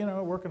 We're good,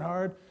 working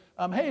hard.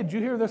 Hey, did you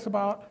hear this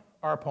about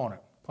our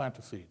opponent? Plant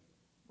a seed.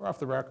 We're off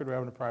the record. We're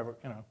having a private,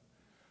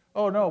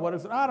 Oh, no, what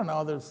is it? I don't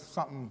know. There's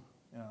something,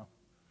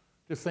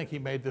 just think he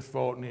made this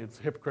vote and he's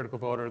a hypocritical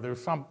voter.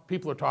 There's some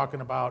people are talking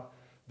about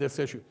this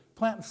issue.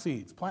 Planting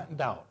seeds, planting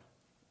doubt.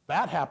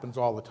 That happens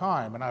all the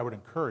time, and I would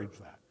encourage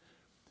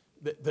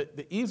that.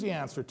 The easy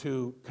answer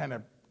to kind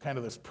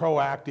of this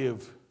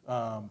proactive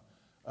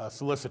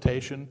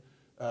solicitation,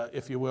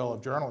 if you will,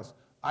 of journalists,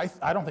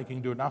 I don't think you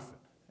can do enough of it.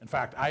 In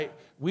fact,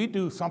 we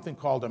do something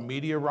called a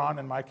media run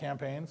in my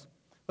campaigns.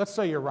 Let's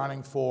say you're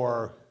running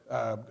for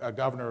a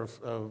governor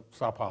of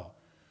Sao Paulo,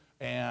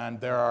 and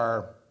there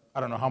are, I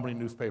don't know how many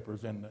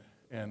newspapers in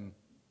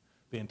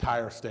the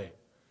entire state.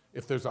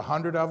 If there's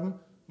 100 of them,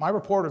 my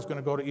reporter is going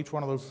to go to each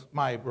one of those,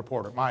 my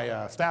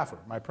staffer,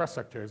 my press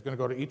secretary is going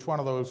to go to each one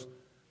of those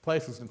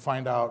places and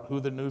find out who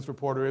the news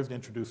reporter is and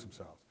introduce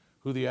themselves,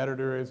 who the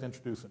editor is,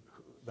 introduce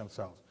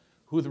themselves,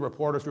 who the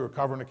reporters who are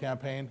covering the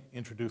campaign,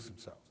 introduce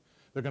themselves.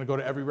 They're going to go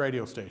to every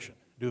radio station,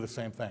 do the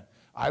same thing.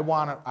 I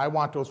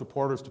want those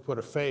reporters to put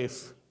a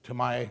face to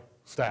my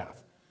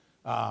staff.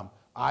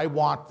 I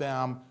want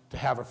them to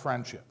have a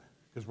friendship,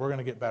 because we're going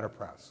to get better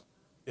press.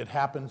 It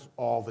happens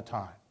all the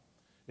time.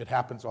 It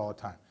happens all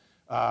the time.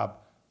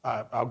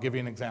 I'll give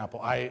you an example.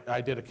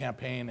 I did a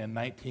campaign in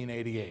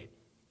 1988,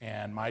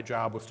 and my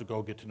job was to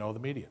go get to know the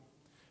media.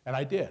 And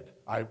I did.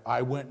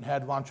 I went and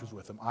had lunches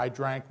with them. I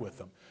drank with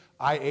them.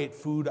 I ate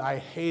food I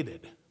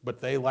hated, but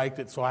they liked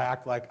it, so I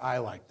act like I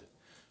liked it.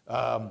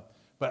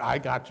 But I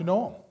got to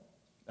know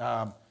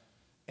them.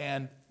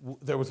 And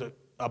there was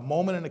a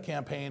moment in the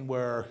campaign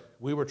where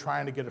we were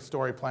trying to get a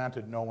story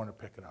planted, no one would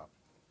pick it up.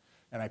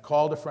 And I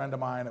called a friend of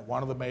mine at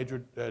one of the major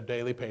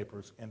daily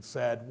papers and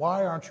said,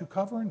 why aren't you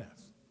covering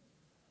this?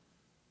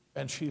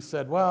 And she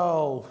said,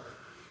 well,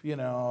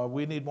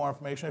 we need more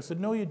information. I said,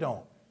 no, you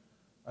don't.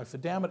 I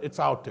said, damn it, it's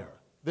out there.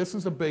 This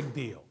is a big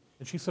deal.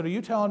 And she said, are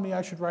you telling me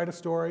I should write a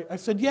story? I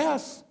said,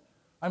 yes,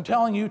 I'm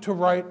telling you to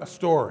write a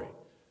story.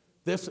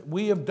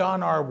 We have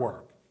done our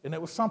work. And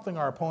it was something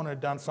our opponent had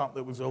done something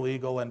that was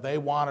illegal, and they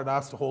wanted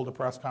us to hold a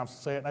press conference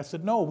and say it. And I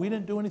said, no, we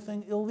didn't do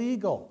anything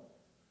illegal.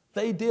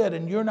 They did,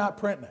 and you're not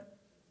printing it.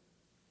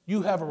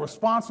 You have a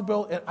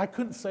responsibility. And I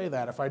couldn't say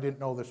that if I didn't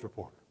know this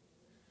reporter.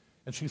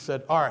 And she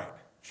said, all right.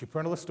 She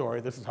printed a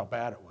story. This is how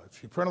bad it was.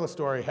 She printed a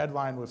story.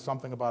 Headline was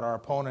something about our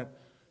opponent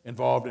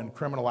involved in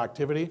criminal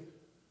activity.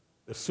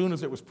 As soon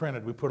as it was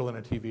printed, we put it in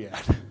a TV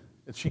ad.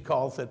 And she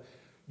called and said,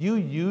 you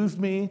used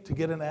me to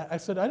get an ad? I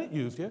said, I didn't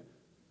use you.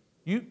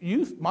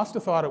 You must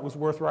have thought it was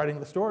worth writing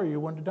the story.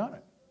 You wouldn't have done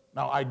it.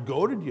 Now, I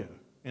goaded you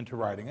into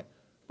writing it,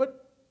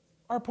 but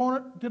our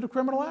opponent did a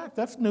criminal act.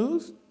 That's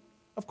news.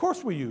 Of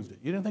course we used it.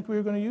 You didn't think we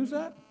were going to use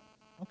that?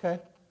 Okay.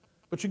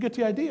 But you get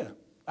the idea.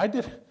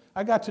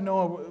 I got to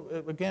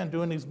know, again,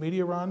 doing these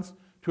media runs,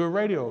 to a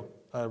radio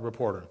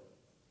reporter.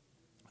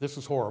 This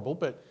is horrible,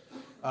 but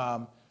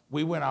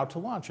we went out to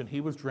lunch, and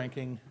he was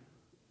drinking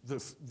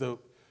the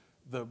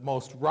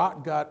most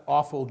rot-gut,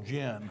 awful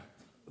gin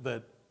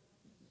that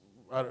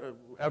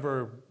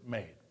ever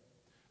made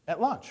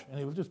at lunch. And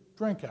he was just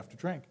drink after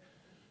drink.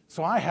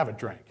 So I have a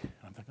drink. And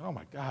I'm thinking, oh,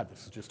 my God,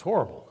 this is just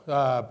horrible.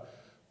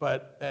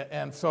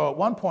 And so at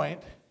one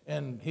point,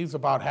 and he's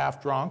about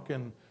half drunk,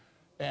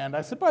 and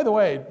I said, by the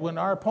way, when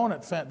our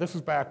opponent sent, this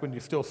was back when you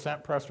still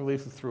sent press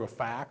releases through a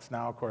fax.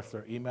 Now, of course,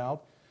 they're emailed.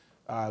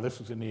 This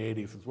was in the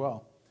 80s as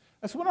well.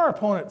 I said, when our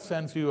opponent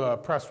sends you a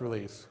press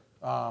release,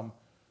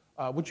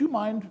 would you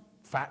mind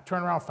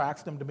turn around,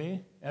 fax them to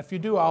me? And if you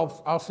do,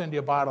 I'll send you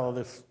a bottle of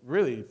this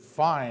really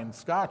fine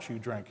scotch you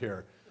drink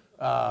here.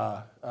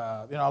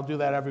 I'll do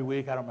that every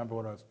week. I don't remember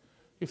what it was.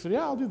 He said,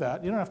 yeah, I'll do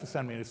that. You don't have to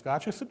send me any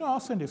scotch. I said, no, I'll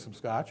send you some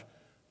scotch.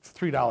 It's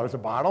 $3 a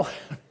bottle.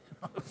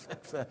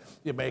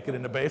 You make it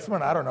in the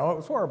basement, I don't know, it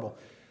was horrible.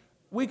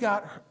 We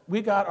got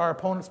our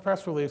opponents'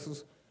 press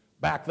releases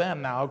back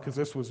then now, because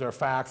this was their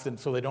fax, and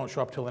so they don't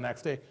show up till the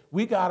next day.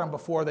 We got them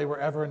before they were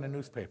ever in the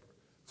newspaper.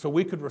 So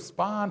we could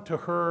respond to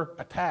her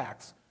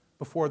attacks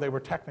before they were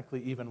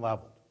technically even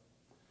leveled.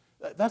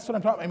 That's what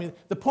I'm talking about. I mean,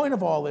 the point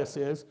of all this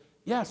is,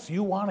 yes,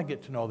 you want to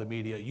get to know the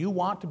media. You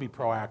want to be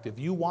proactive.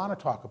 You want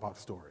to talk about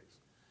stories.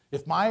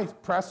 If my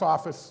press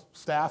office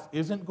staff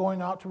isn't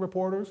going out to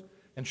reporters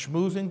and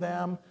schmoozing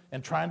them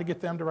and trying to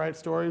get them to write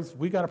stories,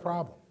 we got a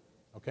problem,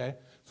 okay?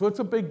 So it's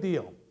a big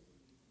deal.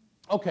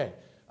 Okay,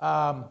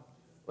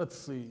 let's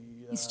see.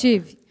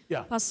 Steve,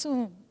 yeah.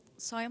 Posso,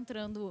 só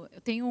entrando,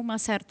 eu tenho uma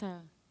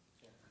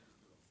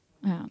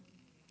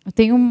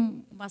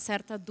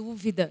certa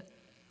dúvida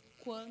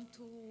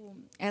quanto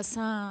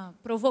essa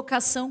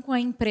provocação com a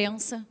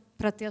imprensa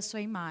para ter a sua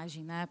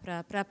imagem, né,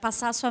 para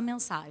passar a sua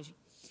mensagem.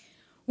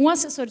 Um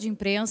assessor de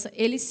imprensa,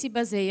 ele se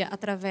baseia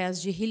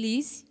através de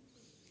release,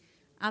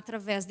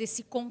 através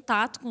desse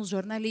contato com os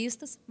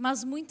jornalistas,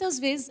 mas muitas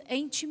vezes é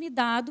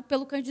intimidado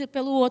pelo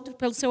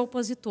seu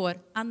opositor,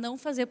 a não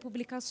fazer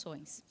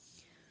publicações.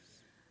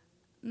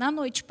 Na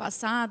noite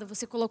passada,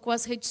 você colocou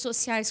as redes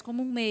sociais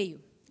como um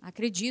meio.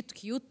 Acredito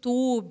que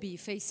YouTube,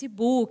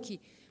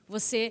 Facebook,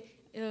 você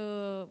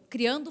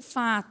criando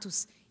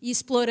fatos e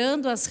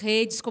explorando as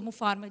redes como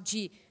forma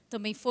de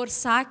também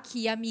forçar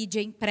que a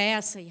mídia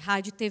impressa e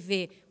rádio e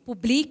TV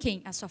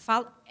publiquem a sua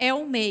fala, é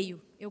um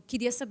meio. Eu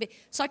queria saber.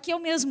 Só que, ao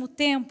mesmo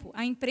tempo,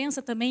 a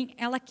imprensa também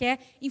ela quer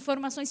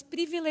informações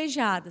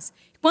privilegiadas.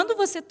 Quando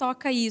você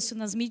toca isso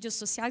nas mídias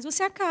sociais,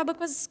 você acaba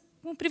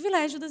com o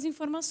privilégio das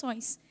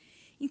informações.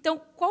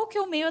 Então, qual que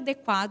é o meio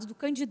adequado do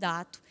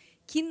candidato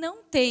que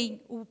não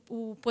tem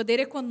o poder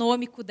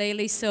econômico da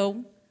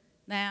eleição,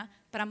 né,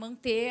 para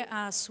manter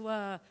a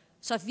sua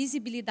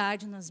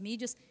visibilidade nas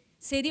mídias?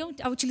 Seria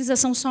a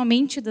utilização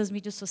somente das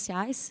mídias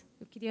sociais?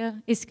 Eu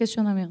queria esse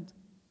questionamento.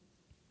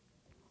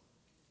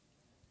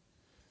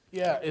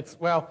 Yeah,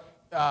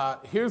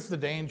 here's the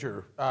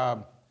danger.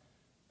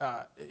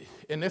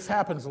 And this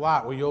happens a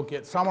lot,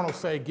 where someone will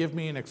say, give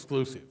me an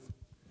exclusive.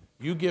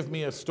 You give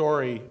me a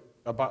story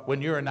about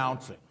when you're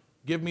announcing.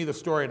 Give me the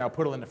story and I'll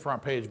put it in the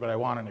front page, but I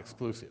want an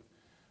exclusive.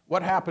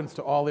 What happens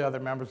to all the other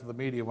members of the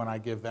media when I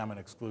give them an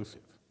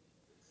exclusive?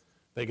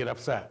 They get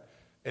upset.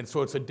 And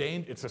so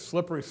it's a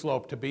slippery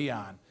slope to be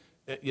on.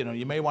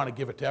 You may want to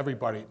give it to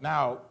everybody.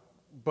 Now,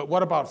 but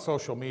what about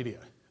social media?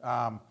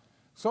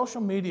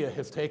 Social media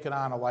has taken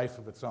on a life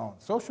of its own.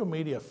 Social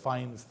media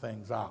finds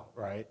things out,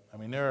 right? I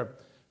mean, there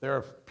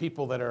are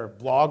people that are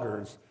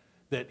bloggers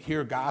that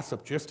hear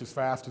gossip just as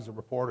fast as a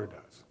reporter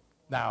does.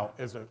 Now,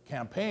 as a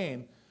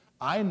campaign,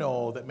 I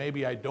know that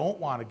maybe I don't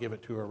want to give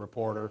it to a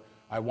reporter.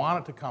 I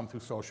want it to come through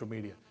social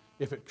media.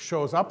 If it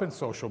shows up in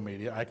social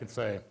media, I can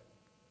say,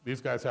 these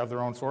guys have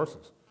their own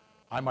sources.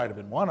 I might have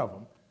been one of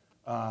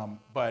them,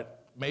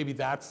 but maybe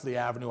that's the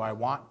avenue I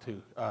want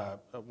to.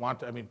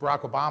 I mean,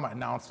 Barack Obama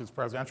announced his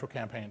presidential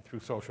campaign through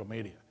social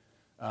media.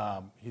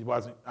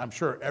 I'm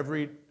sure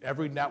every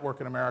network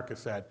in America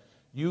said,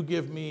 you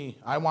give me,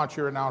 I want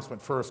your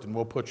announcement first, and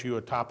we'll put you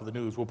at top of the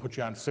news. We'll put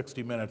you on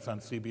 60 Minutes on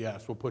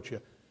CBS. We'll put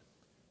you.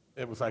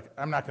 It was like,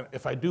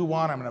 if I do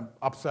one, I'm going to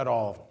upset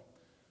all of them.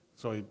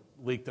 So he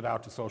leaked it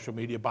out to social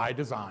media by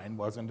design,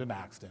 wasn't an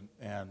accident,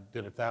 and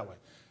did it that way.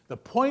 The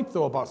point,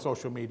 though, about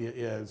social media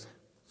is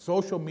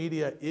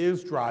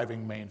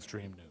driving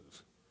mainstream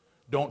news.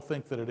 Don't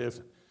think that it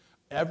isn't.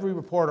 Every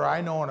reporter I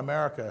know in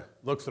America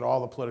looks at all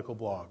the political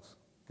blogs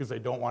because they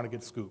don't want to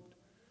get scooped.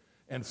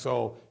 And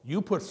so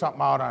you put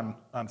something out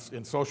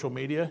in social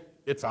media,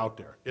 it's out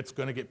there. It's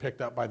going to get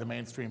picked up by the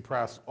mainstream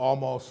press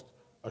almost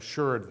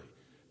assuredly.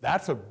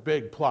 That's a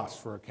big plus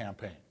for a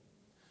campaign.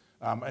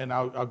 And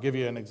I'll give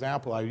you an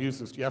example. I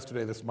used this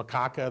yesterday, this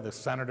Macaca, the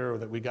senator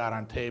that we got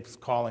on tapes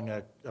calling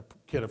a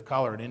kid of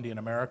color, an Indian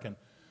American,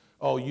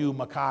 oh, you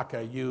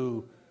Macaca,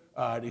 you,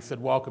 and he said,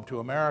 welcome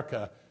to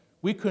America.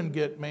 We couldn't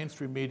get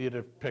mainstream media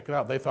to pick it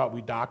up. They thought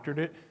we doctored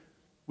it.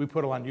 We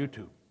put it on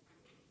YouTube.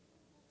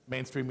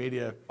 Mainstream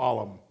media, all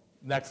of them.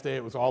 Next day,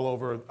 it was all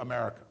over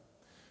America.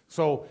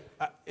 So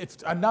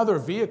it's another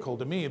vehicle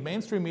to me.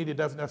 Mainstream media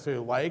doesn't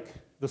necessarily like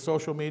the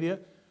social media,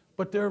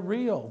 but they're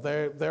real.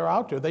 They're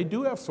out there. They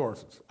do have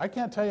sources. I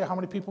can't tell you how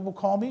many people will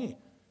call me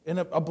in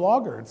a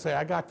blogger and say,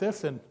 I got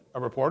this, and a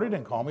reporter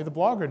didn't call me. The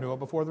blogger knew it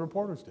before the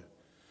reporters did.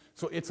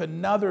 So it's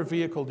another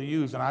vehicle to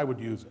use, and I would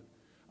use it.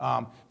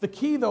 The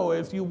key, though,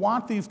 is you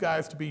want these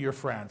guys to be your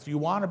friends. You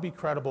want to be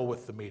credible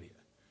with the media.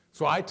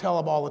 So I tell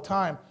them all the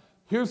time,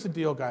 here's the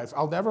deal, guys.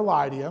 I'll never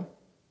lie to you.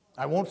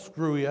 I won't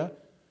screw you.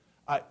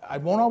 I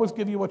won't always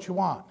give you what you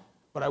want,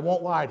 but I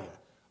won't lie to you.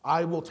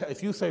 I will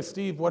if you say,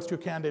 Steve, what's your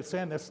candidate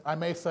saying this? I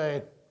may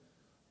say,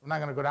 I'm not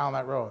going to go down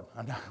that road.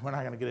 We're not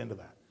going to get into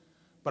that.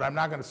 But I'm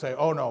not going to say,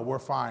 oh, no, we're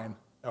fine,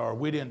 or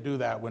we didn't do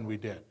that when we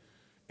did.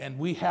 And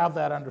we have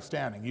that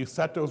understanding. You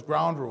set those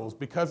ground rules.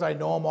 Because I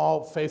know them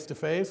all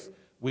face-to-face,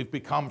 we've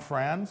become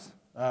friends.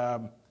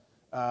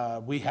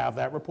 We have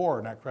that rapport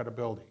and that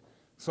credibility.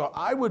 So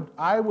I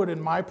would in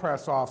my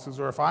press offices,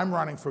 or if I'm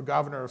running for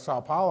governor of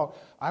Sao Paulo,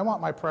 I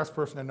want my press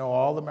person to know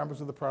all the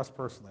members of the press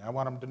personally. I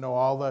want them to know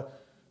all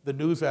the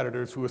news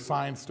editors who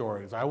assign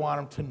stories. I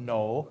want them to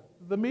know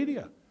the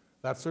media.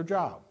 That's their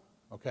job,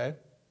 okay?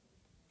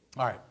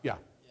 All right, yeah.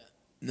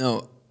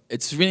 No,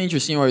 it's really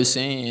interesting what you're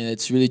saying, and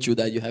it's really true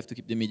that you have to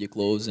keep the media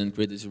close and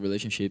create this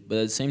relationship. But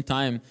at the same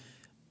time,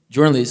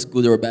 journalists,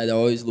 good or bad, are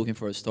always looking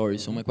for a story.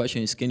 So my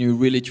question is, can you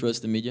really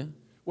trust the media?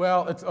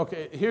 Well, it's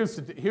okay. Here's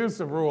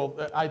the rule.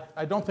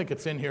 I don't think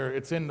it's in here.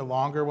 It's in the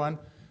longer one.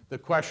 The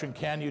question,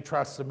 can you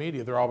trust the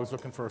media? They're always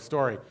looking for a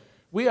story.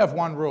 We have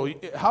one rule.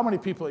 How many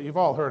people, you've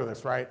all heard of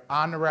this, right?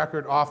 On the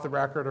record, off the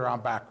record, or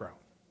on background.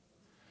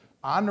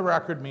 On the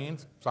record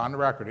means it's on the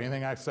record.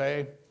 Anything I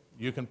say,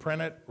 you can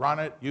print it, run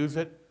it, use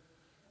it.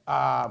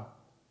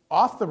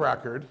 Off the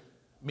record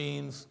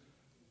means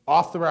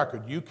off the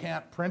record. You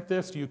can't print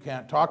this, you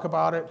can't talk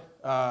about it,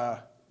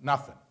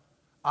 nothing.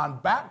 On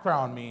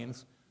background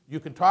means you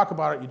can talk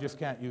about it, you just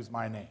can't use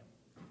my name.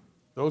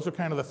 Those are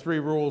kind of the three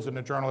rules in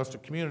the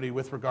journalistic community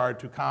with regard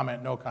to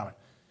comment, no comment.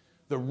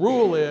 The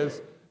rule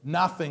is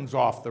nothing's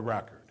off the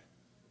record,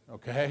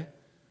 okay?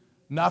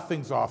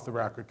 Nothing's off the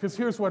record. Because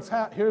here's what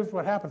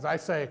happens. I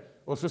say,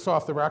 well, is this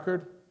off the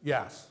record?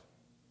 Yes.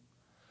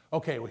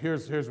 Okay, well,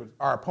 here's what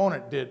our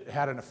opponent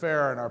had an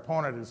affair, and our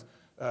opponent is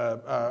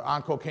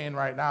on cocaine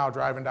right now,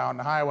 driving down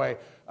the highway.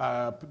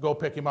 Go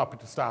pick him up at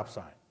the stop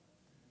sign.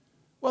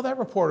 Well, that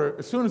reporter,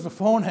 as soon as the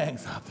phone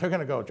hangs up, they're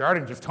going to go,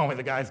 Jardine just told me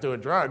the guy's doing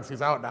drugs.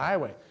 He's out on the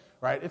highway,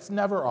 right? It's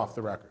never off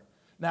the record.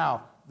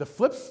 Now, the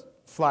flip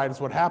side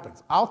is what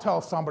happens. I'll tell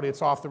somebody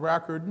it's off the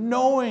record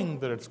knowing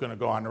that it's going to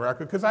go on the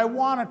record because I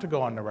want it to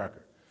go on the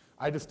record.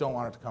 I just don't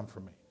want it to come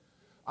from me.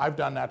 I've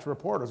done that to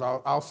reporters.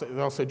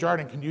 They'll say,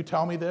 Jardine, can you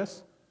tell me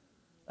this?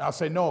 And I'll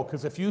say, no,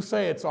 because if you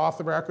say it's off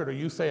the record or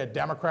you say a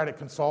Democratic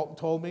consultant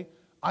told me,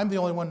 I'm the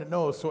only one that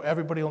knows, so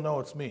everybody will know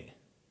it's me.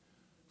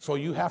 So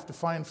you have to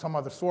find some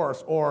other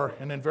source,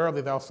 and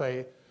invariably they'll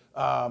say,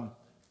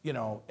 you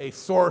know, a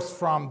source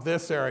from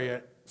this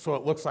area so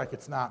it looks like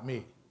it's not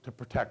me to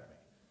protect me.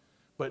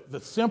 But the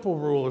simple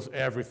rule is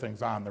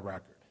everything's on the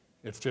record.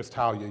 It's just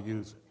how you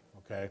use it,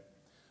 okay?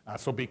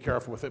 So be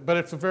careful with it. But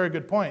it's a very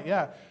good point,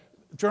 yeah.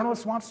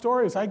 Journalists want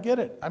stories, I get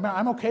it. I mean,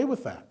 I'm okay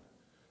with that.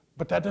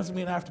 But that doesn't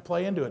mean I have to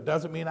play into it.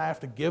 Doesn't mean I have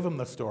to give them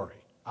the story.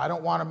 I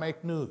don't want to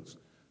make news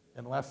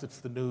unless it's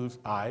the news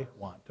I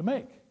want to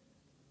make.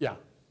 Yeah.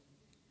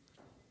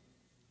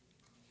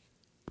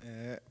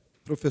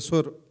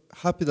 Professor,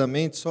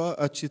 rapidamente, só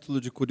a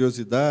título de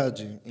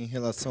curiosidade, em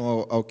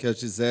relação ao que a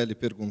Gisele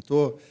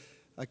perguntou,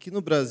 aqui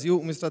no Brasil,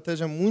 uma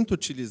estratégia muito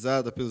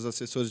utilizada pelos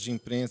assessores de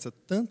imprensa,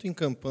 tanto em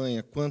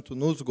campanha quanto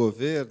nos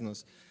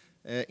governos,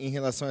 em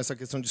relação a essa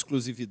questão de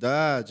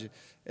exclusividade,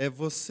 é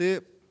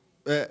você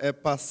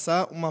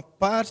passar uma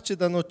parte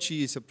da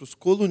notícia para os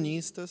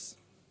colunistas.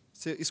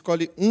 Você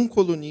escolhe um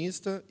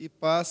colunista e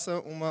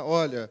passa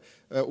olha,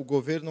 o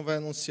governo vai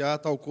anunciar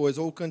tal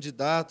coisa, ou o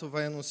candidato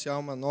vai anunciar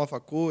uma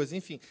nova coisa,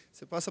 enfim,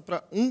 você passa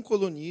para um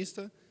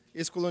colunista,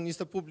 esse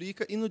colunista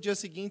publica, e no dia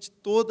seguinte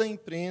toda a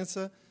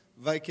imprensa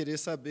vai querer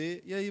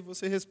saber, e aí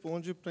você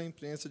responde para a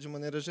imprensa de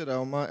maneira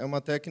geral. É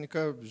uma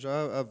técnica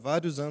já há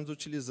vários anos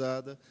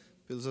utilizada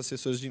pelos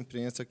assessores de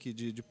imprensa aqui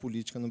de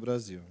política no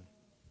Brasil.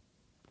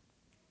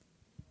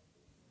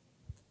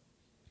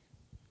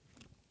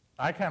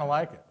 I kind of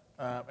like it.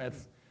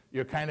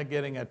 You're kind of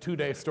getting a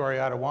two-day story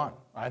out of one.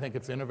 I think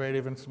it's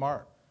innovative and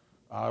smart.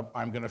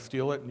 I'm going to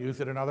steal it and use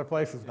it in other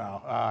places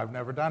now. I've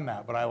never done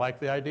that, but I like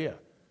the idea.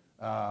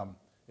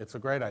 It's a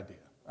great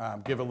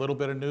idea. Give a little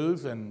bit of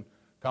news and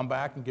come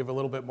back and give a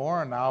little bit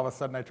more, and now all of a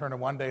sudden I turn a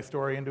one-day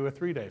story into a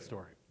three-day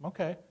story.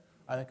 Okay,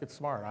 I think it's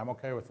smart. I'm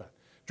okay with that.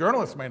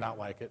 Journalists may not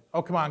like it.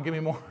 Oh, come on, give me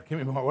more. Give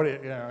me more. What do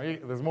you know,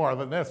 there's more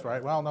than this,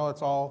 right? Well, no,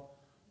 it's all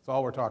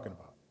we're talking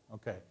about.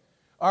 Okay.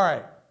 All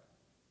right.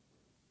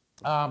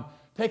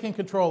 Taking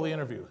control of the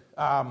interview.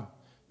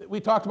 We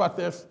talked about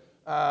this.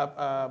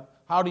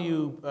 How do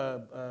you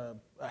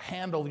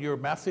handle your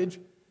message?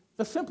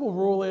 The simple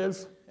rule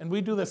is, and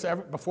we do this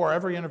before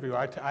every interview,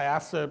 I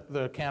ask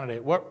the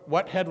candidate,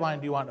 what headline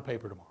do you want in the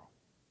paper tomorrow?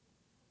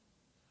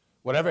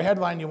 Whatever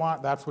headline you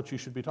want, that's what you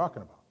should be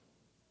talking about.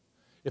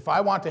 If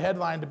I want the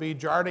headline to be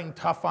Jardine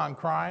tough on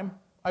crime,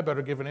 I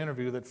better give an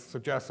interview that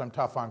suggests I'm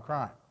tough on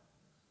crime,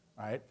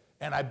 right?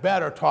 And I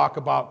better talk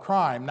about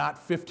crime, not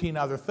 15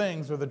 other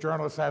things, or the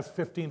journalist has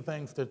 15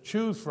 things to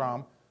choose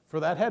from for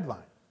that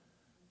headline.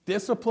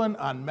 Discipline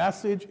on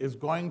message is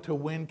going to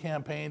win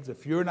campaigns.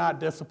 If you're not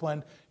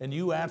disciplined and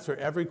you answer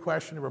every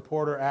question a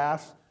reporter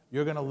asks,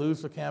 you're going to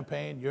lose the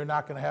campaign. You're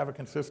not going to have a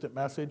consistent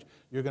message.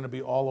 You're going to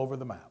be all over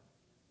the map.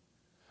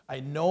 I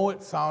know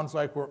it sounds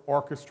like we're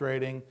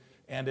orchestrating,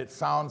 and it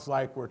sounds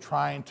like we're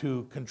trying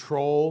to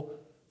control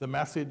the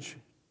message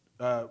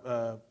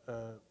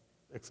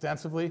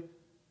extensively.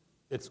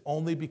 It's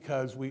only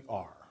because we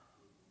are,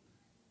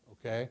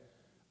 okay?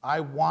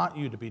 I want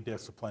you to be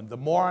disciplined. The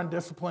more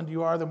undisciplined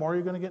you are, the more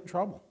you're going to get in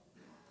trouble.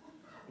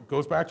 It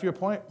goes back to your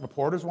point.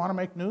 Reporters want to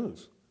make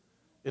news.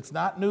 It's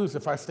not news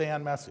if I stay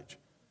on message.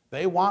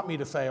 They want me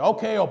to say,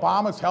 okay,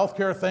 Obama's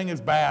healthcare thing is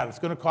bad. It's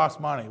going to cost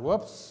money.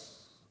 Whoops.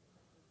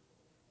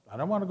 I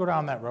don't want to go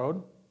down that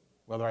road,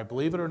 whether I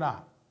believe it or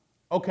not.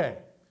 Okay.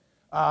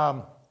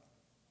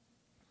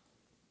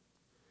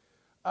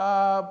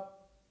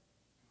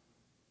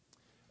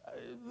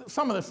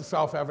 Some of this is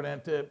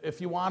self-evident. If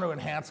you want to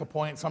enhance a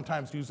point,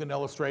 sometimes use an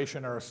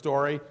illustration or a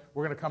story.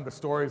 We're going to come to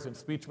stories and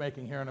speech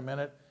making here in a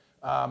minute.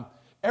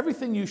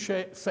 Everything you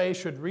say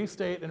should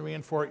restate and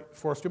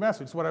reinforce your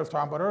message. It's what I was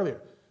talking about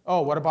earlier.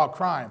 Oh, what about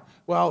crime?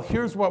 Well,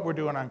 here's what we're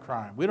doing on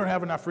crime. We don't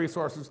have enough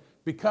resources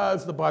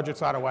because the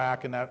budget's out of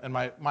whack, and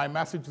my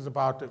message is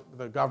about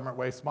the government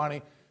wastes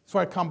money. So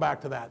I come back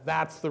to that.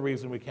 That's the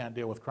reason we can't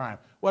deal with crime.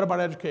 What about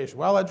education?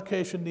 Well,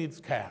 education needs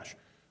cash.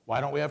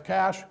 Why don't we have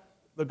cash?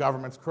 The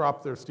government's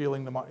corrupt. They're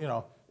stealing the money. You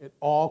know, it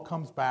all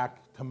comes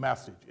back to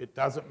message. It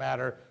doesn't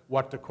matter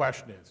what the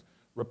question is.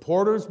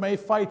 Reporters may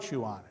fight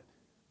you on it,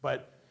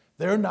 but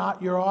they're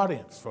not your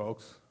audience,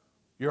 folks.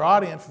 Your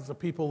audience is the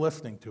people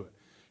listening to it.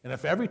 And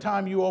if every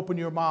time you open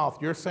your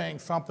mouth, you're saying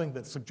something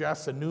that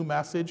suggests a new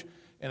message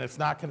and it's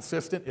not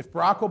consistent, if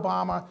Barack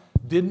Obama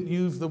didn't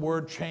use the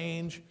word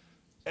change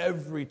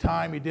every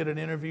time he did an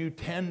interview,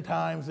 10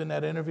 times in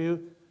that interview,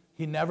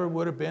 he never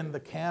would have been the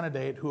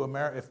candidate who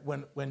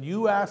when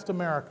you asked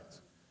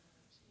Americans,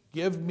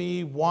 give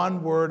me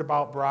one word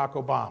about Barack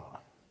Obama,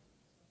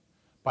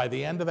 by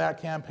the end of that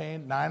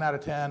campaign, 9 out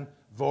of 10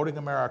 voting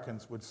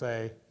Americans would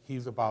say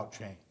he's about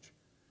change.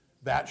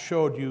 That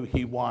showed you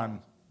he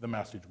won the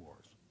message wars.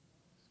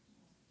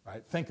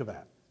 Right? Think of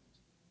that.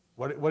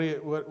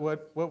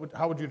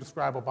 How would you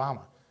describe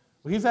Obama?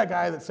 Well, he's that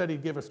guy that said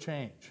he'd give us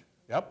change.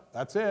 Yep,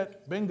 that's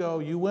it. Bingo,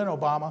 you win,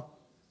 Obama.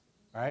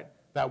 Right?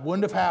 That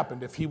wouldn't have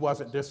happened if he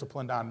wasn't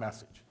disciplined on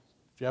message.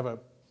 Do you have a...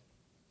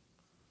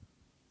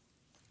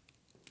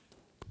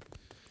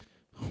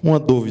 Uma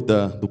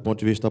dúvida do ponto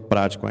de vista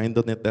prático,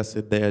 ainda dentro dessa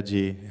ideia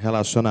de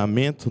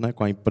relacionamento, né,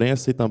 com a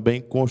imprensa e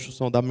também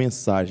construção da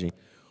mensagem.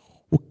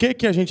 O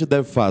que a gente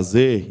deve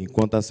fazer,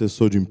 enquanto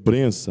assessor de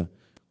imprensa,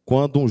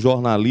 quando um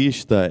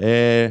jornalista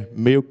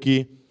meio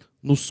que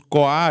nos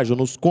coage,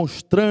 nos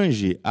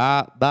constrange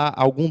a dar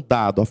algum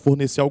dado, a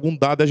fornecer algum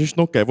dado e a gente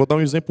não quer? Vou dar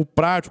um exemplo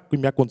prático que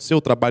me aconteceu,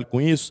 eu trabalho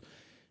com isso.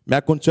 Me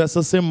aconteceu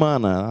essa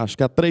semana, acho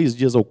que há 3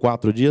 dias ou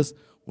 4 dias,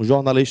 um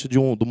jornalista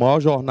do maior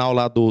jornal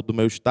lá do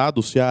meu estado,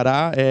 o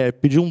Ceará,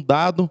 pediu um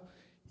dado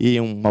e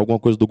alguma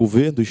coisa do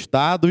governo, do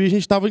estado, e a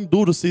gente estava em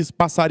duro se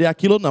passaria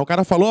aquilo ou não. O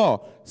cara falou, ó,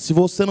 se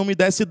você não me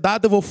der esse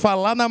dado, eu vou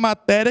falar na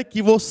matéria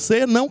que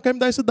você não quer me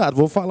dar esse dado.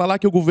 Vou falar lá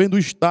que o governo do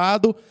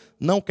estado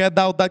não quer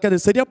dar o dado. Quer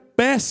dizer, seria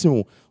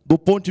péssimo do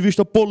ponto de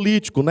vista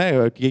político,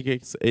 né? Que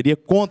iria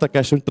contra a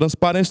questão de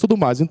transparência e tudo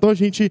mais. Então a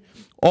gente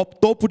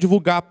optou por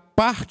divulgar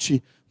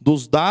parte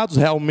dos dados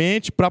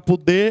realmente para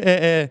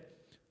poder...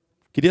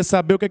 queria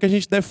saber o que a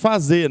gente deve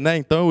fazer, né?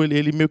 Então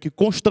ele meio que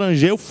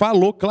constrangeu,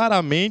 falou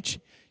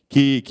claramente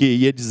que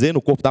ia dizer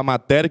no corpo da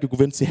matéria que o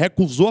governo se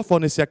recusou a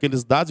fornecer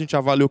aqueles dados, a gente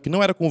avaliou que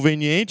não era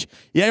conveniente,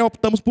 e aí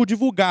optamos por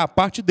divulgar a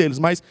parte deles.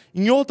 Mas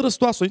em outras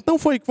situações, então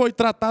foi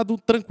tratado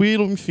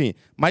tranquilo, enfim.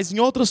 Mas em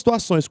outras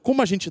situações,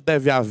 como a gente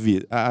deve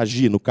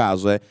agir no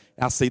caso?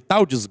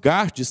 Aceitar o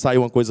desgaste de sair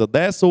uma coisa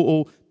dessa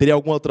ou teria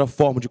alguma outra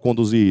forma de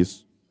conduzir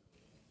isso?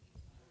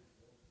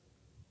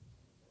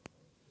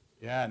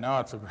 Yeah, no,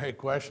 it's a great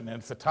question, and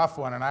it's a tough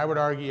one, and I would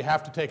argue you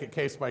have to take it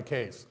case by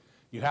case.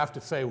 You have to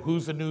say,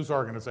 who's the news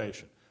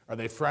organization? Are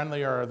they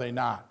friendly or are they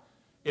not?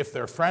 If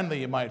they're friendly,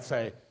 you might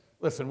say,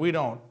 listen,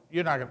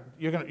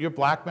 you're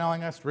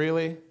blackmailing us,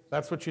 really?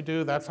 That's what you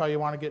do? That's how you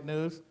want to get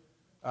news?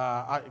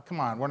 Come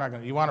on, we're not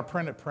going to, you want to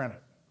print it, print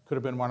it. Could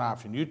have been one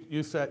option.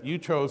 You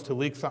chose to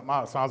leak something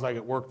out. It sounds like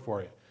it worked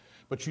for you.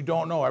 But you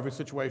don't know, every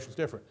situation is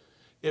different.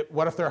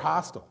 What if they're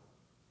hostile?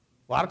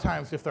 A lot of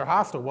times, if they're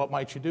hostile, what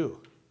might you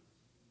do?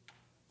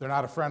 They're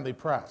not a friendly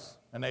press.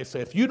 And they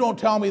say, if you don't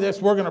tell me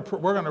this, we're going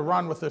to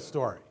run with this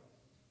story.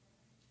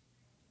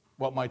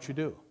 What might you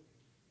do?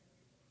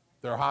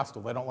 They're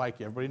hostile. They don't like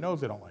you. Everybody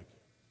knows they don't like you.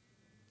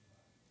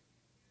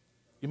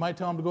 You might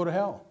tell them to go to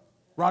hell.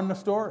 Run the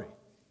story.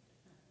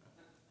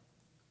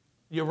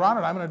 You run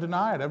it, I'm going to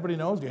deny it. Everybody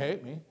knows you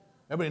hate me.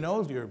 Everybody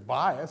knows you're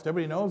biased.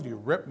 Everybody knows you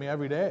rip me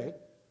every day.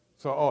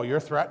 So, oh, you're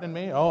threatening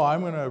me? Oh,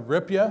 I'm going to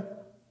rip you?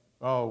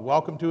 Oh,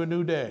 welcome to a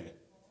new day.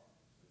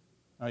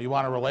 You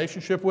want a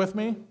relationship with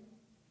me?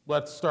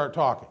 Let's start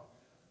talking.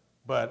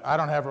 But I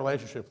don't have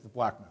relationships with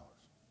blackmailers.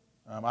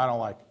 I don't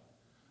like it.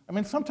 I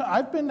mean, sometimes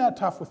I've been that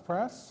tough with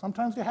press.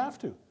 Sometimes you have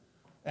to.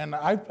 And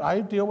I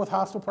deal with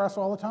hostile press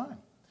all the time.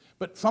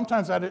 But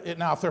sometimes,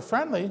 now if they're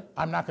friendly,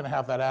 I'm not going to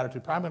have that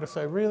attitude. I'm going to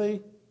say,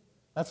 really?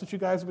 That's what you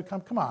guys have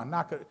become? Come on,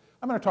 I'm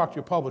going to talk to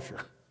your publisher.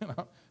 Is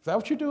that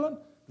what you're doing?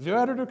 Does your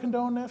editor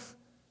condone this?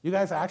 You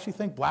guys actually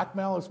think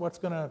blackmail is what's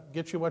going to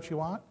get you what you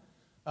want?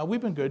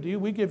 We've been good to you.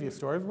 We give you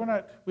stories.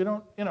 We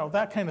don't,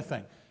 that kind of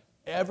thing.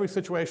 Every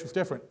situation is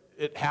different.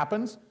 It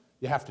happens.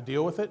 You have to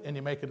deal with it, and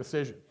you make a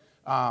decision.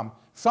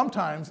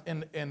 Sometimes,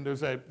 and in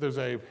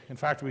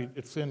fact,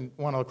 it's in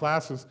one of the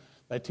classes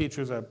I teach.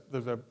 There's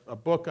a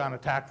book on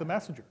Attack the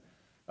Messenger.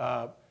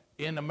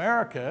 In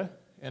America,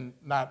 and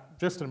not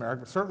just in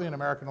America, but certainly in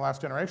America in the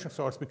last generation,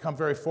 so it's become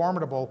very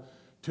formidable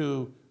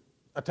to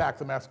attack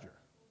the messenger.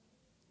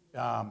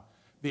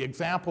 The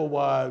example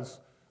was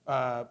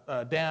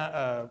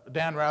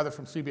Dan Rather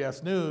from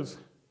CBS News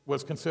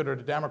was considered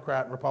a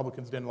Democrat, and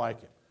Republicans didn't like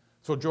him.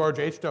 So George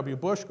H.W.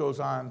 Bush goes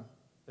on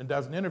and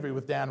does an interview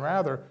with Dan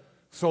Rather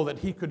so that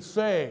he could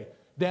say,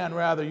 Dan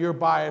Rather, you're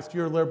biased,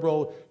 you're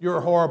liberal,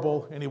 you're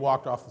horrible, and he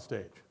walked off the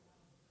stage.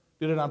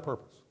 Did it on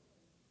purpose.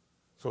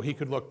 So he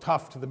could look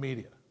tough to the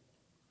media.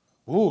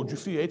 Ooh, did you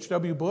see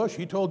H.W. Bush?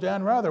 He told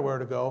Dan Rather where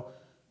to go,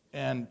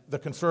 and the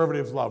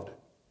conservatives loved it.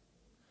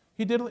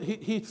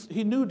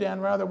 He knew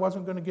Dan Rather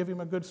wasn't going to give him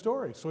a good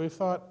story, so he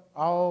thought,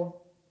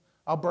 I'll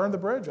burn the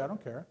bridge, I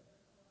don't care.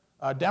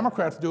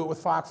 Democrats do it with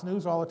Fox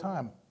News all the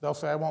time. They'll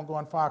say, I won't go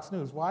on Fox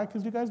News. Why?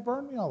 Because you guys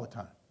burn me all the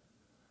time.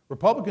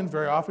 Republicans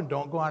very often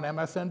don't go on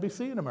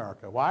MSNBC in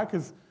America. Why?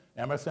 Because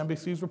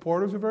MSNBC's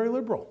reporters are very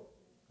liberal.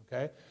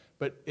 Okay?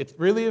 But it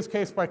really is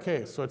case by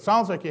case. So it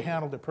sounds like you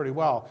handled it pretty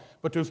well,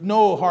 but there's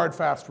no hard,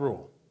 fast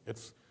rule.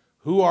 It's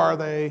who are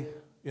they?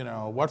 You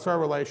know, what's our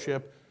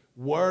relationship?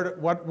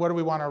 What do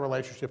we want our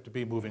relationship to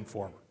be moving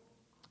forward?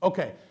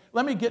 Okay,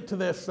 let me get to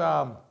this.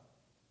 You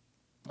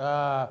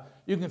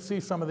can see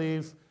some of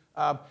these.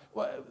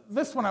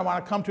 This one I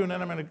want to come to, and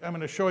then I'm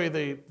going to show you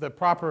the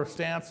proper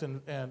stance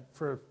and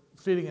for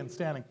seating and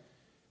standing.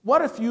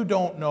 What if you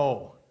don't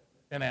know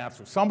an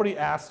answer? Somebody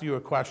asks you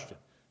a question.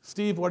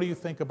 Steve, what do you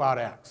think about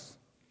X?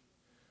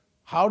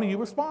 How do you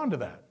respond to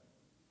that?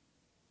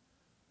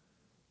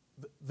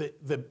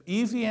 The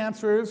easy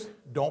answer is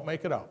don't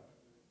make it up.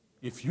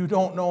 If you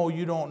don't know,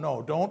 you don't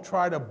know. Don't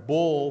try to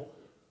bull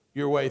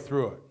your way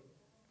through it.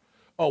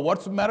 Oh,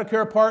 what's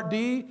Medicare Part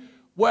D?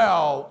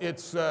 Well,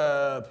 it's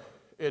Medicare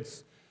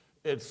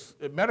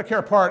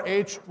Part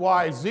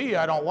HYZ.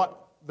 I don't like.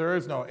 There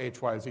is no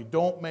HYZ.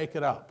 Don't make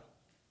it up.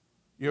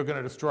 You're going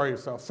to destroy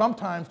yourself.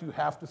 Sometimes you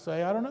have to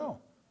say, I don't know.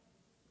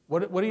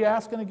 What are you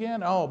asking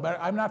again? Oh, but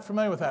I'm not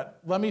familiar with that.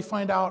 Let me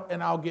find out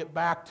and I'll get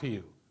back to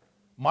you.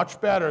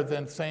 Much better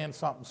than saying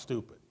something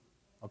stupid.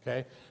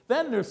 Okay?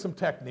 Then there's some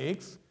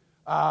techniques.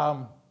 I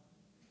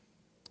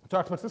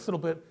talked about this a little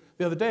bit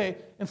the other day.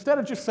 Instead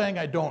of just saying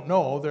I don't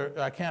know,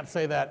 I can't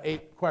say that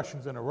 8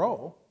 questions in a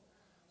row.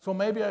 So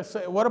maybe I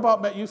say, what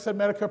about, you said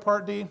Medicare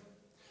Part D?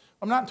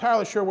 I'm not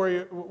entirely sure what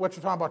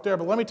you're talking about there,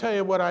 but let me tell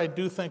you what I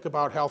do think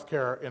about health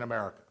care in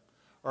America.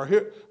 Or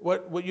here,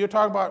 what you're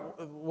talking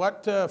about,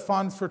 what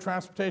funds for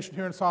transportation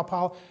here in Sao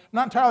Paulo? I'm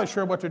not entirely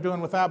sure what they're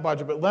doing with that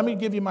budget, but let me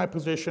give you my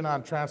position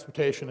on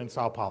transportation in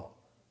Sao Paulo.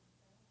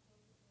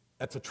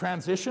 That's a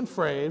transition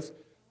phrase.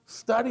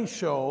 Studies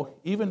show,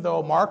 even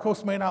though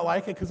Marcos may not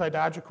like it because I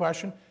dodge a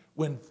question,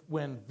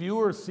 when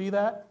viewers see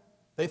that,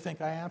 they think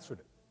I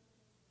answered it.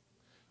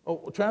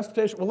 Oh,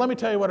 transportation, well, let me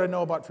tell you what I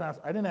know about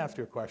transportation. I didn't answer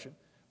your question,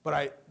 but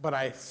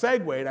I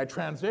segued, I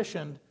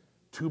transitioned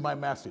to my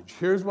message.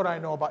 Here's what I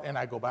know about, and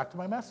I go back to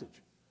my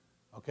message,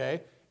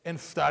 okay? And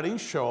studies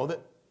show that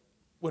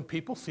when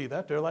people see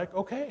that, they're like,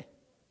 okay,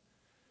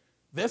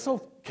 this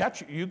will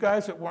catch you. You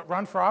guys that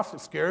run for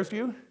office, it scares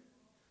you.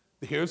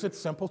 Here's its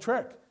simple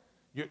trick.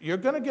 You're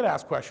going to get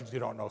asked questions you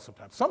don't know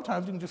sometimes.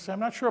 Sometimes you can just say, I'm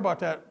not sure about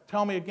that.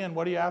 Tell me again,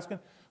 what are you asking?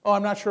 Oh,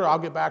 I'm not sure. I'll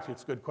get back to you.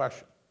 It's a good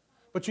question.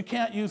 But you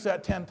can't use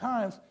that 10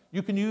 times.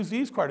 You can use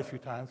these quite a few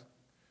times.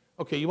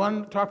 Okay, you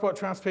want to talk about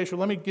transportation?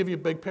 Let me give you a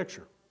big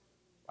picture.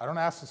 I don't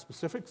ask the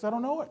specifics because I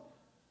don't know it.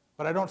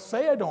 But I don't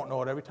say I don't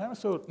know it every time.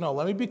 So, no,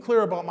 let me be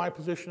clear about my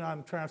position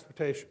on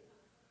transportation.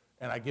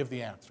 And I give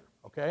the answer,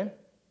 okay?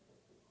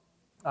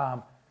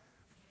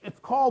 It's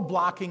called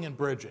blocking and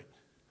bridging.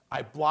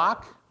 I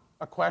block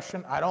a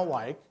question I don't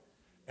like,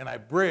 and I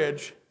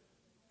bridge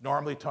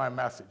normally to my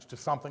message, to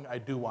something I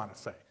do want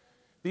to say.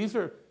 These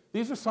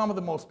are some of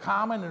the most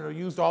common and are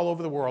used all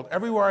over the world.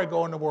 Everywhere I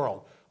go in the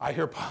world, I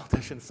hear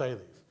politicians say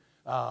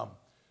these.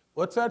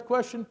 What's that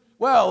question?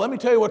 Well, let me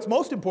tell you what's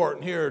most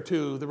important here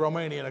to the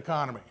Romanian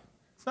economy.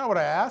 It's not what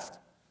I asked.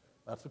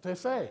 That's what they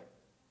say.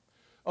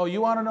 Oh,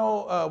 you want to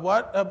know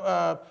what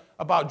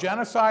about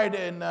genocide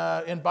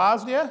in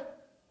Bosnia?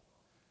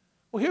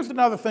 Well, here's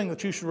another thing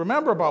that you should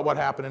remember about what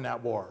happened in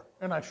that war.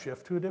 And I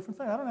shift to a different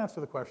thing. I don't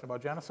answer the question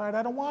about genocide.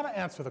 I don't want to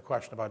answer the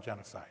question about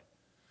genocide.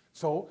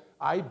 So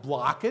I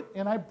block it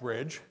and I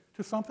bridge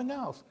to something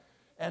else.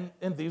 And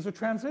these are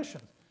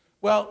transitions.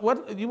 Well,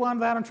 what you want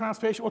that on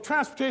transportation? Well,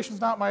 transportation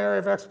is not my area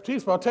of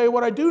expertise, but I'll tell you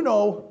what I do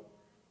know.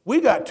 We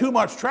got too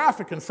much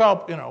traffic in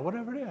South,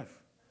 whatever it is.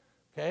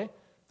 Okay?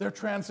 They're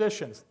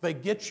transitions. They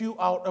get you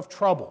out of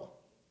trouble.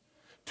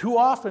 Too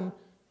often,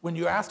 when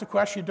you ask a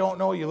question you don't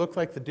know, you look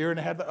like the deer in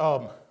the headlights.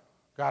 Oh,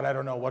 God, I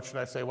don't know. What should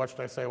I say? What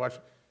should I say?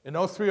 In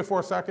those 3 or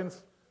 4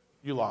 seconds,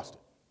 you lost it.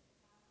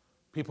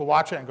 People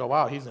watch it and go,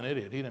 wow, he's an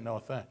idiot. He didn't know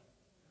a thing.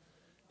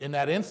 In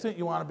that instant,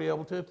 you want to be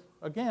able to,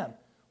 again.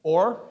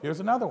 Or, here's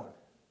another one.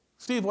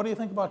 Steve, what do you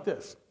think about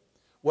this?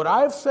 What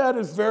I've said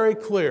is very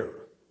clear.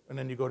 And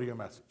then you go to your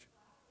message.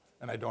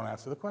 And I don't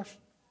answer the question.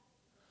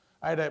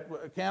 I had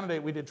a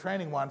candidate, we did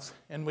training once,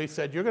 and we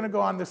said, you're going to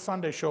go on this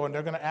Sunday show, and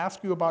they're going to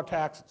ask you about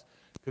taxes.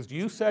 Because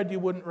you said you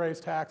wouldn't raise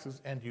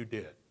taxes, and you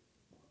did.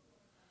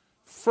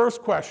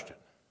 First question,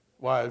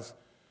 was,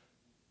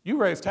 you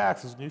raised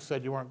taxes and you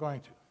said you weren't going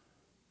to.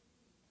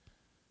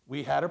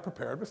 We had a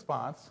prepared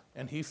response,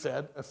 and he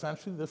said,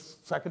 essentially this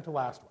second to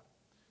last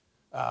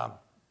one.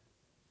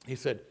 He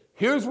said,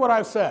 here's what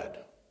I've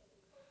said.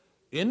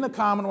 In the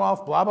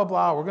Commonwealth, blah, blah,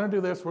 blah, we're going to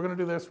do this, we're going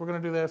to do this, we're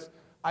going to do this.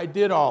 I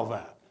did all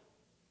that.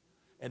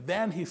 And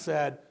then he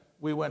said,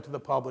 we went to the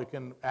public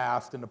and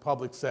asked, and the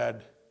public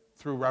said,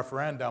 through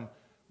referendum,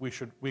 we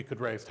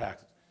could raise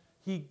taxes.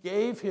 He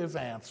gave his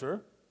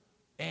answer,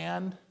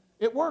 and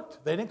it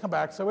worked. They didn't come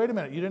back and say, wait a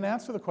minute, you didn't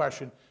answer the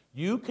question.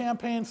 You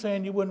campaigned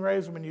saying you wouldn't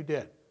raise them, and you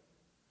did.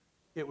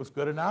 It was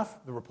good enough.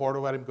 The reporter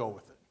let him go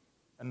with it.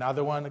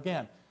 Another one,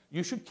 again.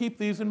 You should keep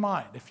these in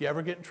mind. If you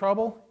ever get in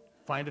trouble,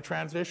 find a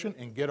transition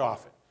and get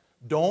off it.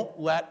 Don't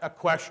let a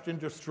question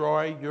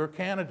destroy your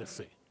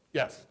candidacy.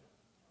 Yes?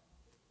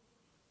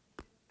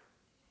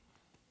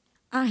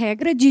 A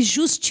regra de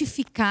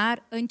justificar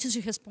antes de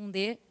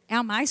responder é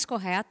a mais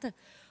correta,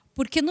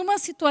 porque numa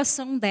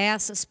situação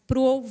dessas, para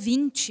o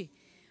ouvinte,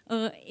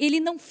 ele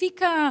não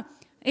fica...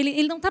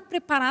 Ele não está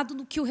preparado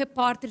no que o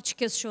repórter te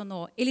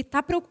questionou. Ele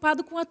está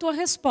preocupado com a tua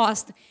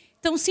resposta.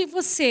 Então, se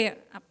você...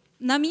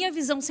 Na minha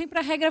visão, sempre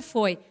a regra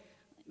foi,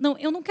 não,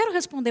 eu não quero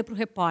responder para o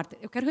repórter,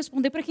 eu quero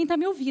responder para quem está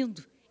me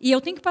ouvindo. E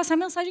eu tenho que passar a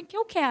mensagem que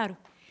eu quero.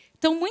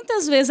 Então,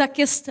 muitas vezes,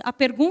 a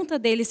pergunta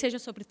dele seja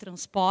sobre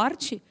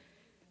transporte,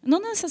 não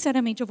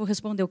necessariamente eu vou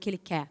responder o que ele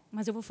quer,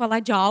 mas eu vou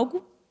falar de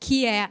algo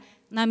que é,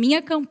 na minha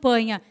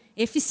campanha,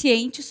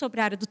 eficiente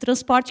sobre a área do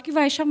transporte, que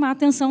vai chamar a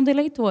atenção do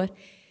eleitor.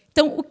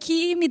 Então, o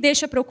que me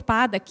deixa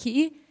preocupada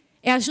aqui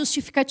é a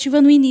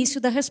justificativa no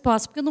início da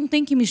resposta, porque eu não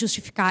tenho que me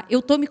justificar, eu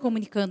estou me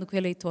comunicando com o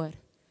eleitor.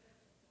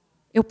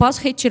 Eu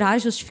posso retirar a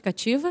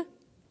justificativa?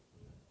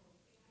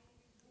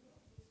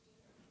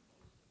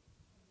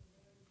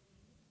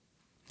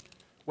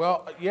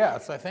 Well,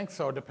 yes, I think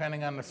so,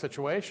 depending on the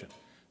situation.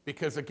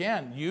 Because,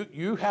 again,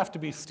 you have to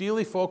be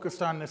steely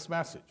focused on this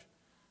message.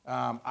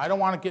 I don't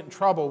want to get in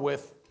trouble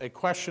with a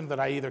question that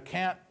I either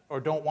can't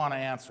or don't want to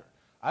answer.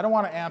 I don't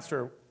want to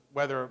answer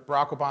whether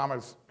Barack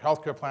Obama's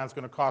health care plan is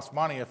going to cost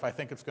money if I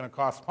think it's going to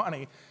cost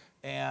money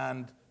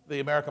and the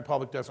American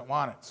public doesn't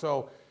want it.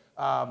 So,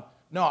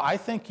 no, I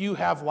think you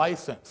have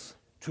license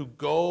to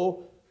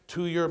go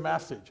to your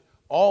message.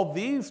 All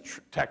these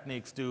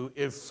techniques do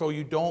is so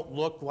you don't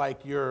look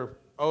like you're,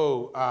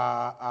 and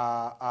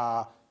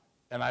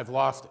I've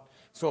lost it.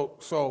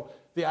 So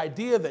the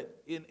idea that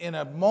in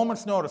a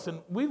moment's notice, and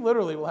we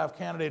literally will have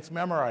candidates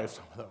memorize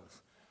some of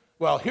those.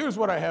 Well, here's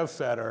what I have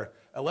said, or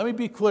let me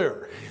be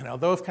clear,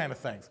 those kind of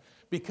things.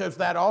 Because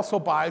that also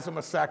buys them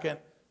a second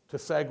to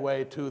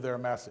segue to their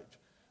message.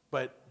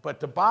 But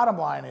the bottom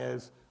line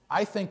is,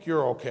 I think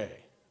you're okay.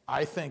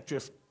 I think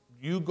just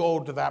you go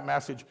to that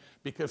message,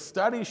 because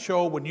studies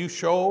show when you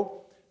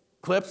show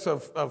clips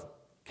of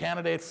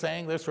candidates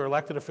saying this or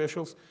elected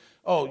officials,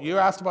 oh, you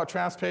asked about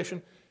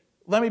transportation?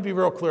 Let me be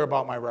real clear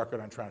about my record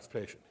on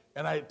transportation.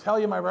 And I tell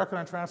you my record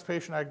on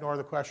transportation, I ignore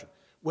the question.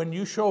 When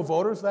you show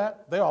voters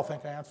that, they all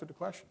think I answered the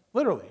question.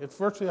 Literally, it's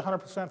virtually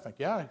 100% think,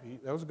 yeah,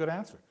 that was a good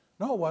answer.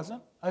 No, it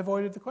wasn't. I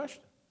avoided the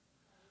question.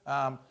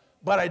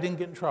 But I didn't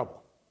get in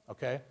trouble,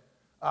 okay?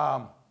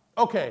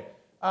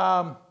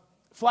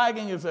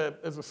 Flagging is a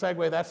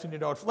segue. That's in your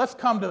notes. Let's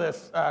come to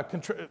this,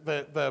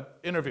 the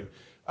interview.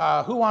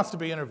 Who wants to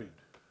be interviewed?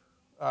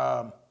 You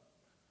want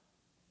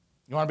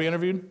to be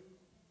interviewed?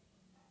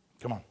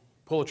 Come on,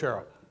 pull a chair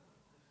up.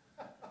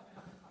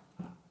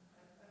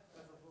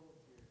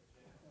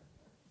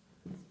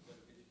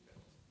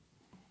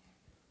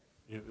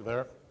 You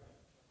there?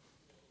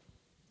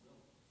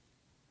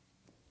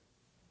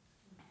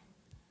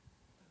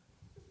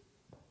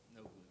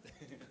 No.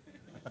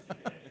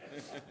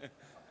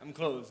 I'm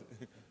closed.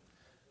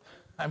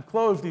 I'm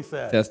closed, he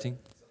said. Testing.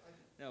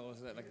 No,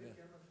 was that like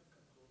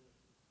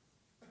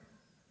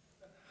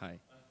that? Hi.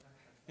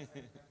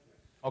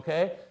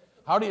 Okay.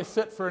 How do you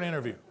sit for an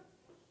interview?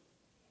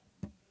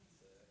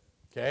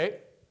 Okay.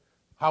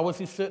 How was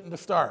he sitting to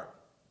start?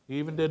 He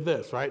even did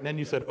this, right? And then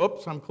you said,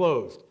 oops, I'm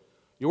closed.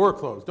 You were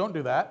closed. Don't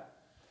do that.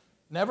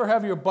 Never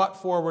have your butt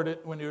forward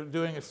when you're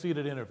doing a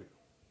seated interview.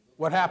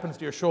 What happens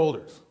to your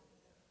shoulders?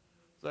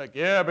 It's like,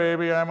 yeah,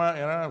 baby,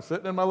 I'm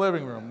sitting in my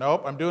living room.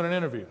 Nope, I'm doing an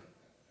interview.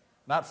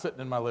 Not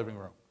sitting in my living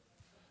room.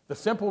 The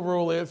simple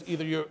rule is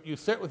either you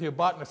sit with your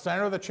butt in the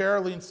center of the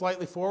chair, lean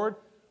slightly forward,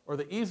 or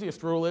the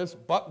easiest rule is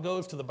butt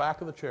goes to the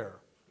back of the chair.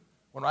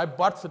 When my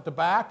butt's at the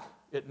back,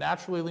 it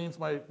naturally leans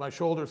my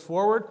shoulders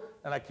forward,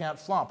 and I can't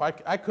slump.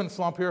 I couldn't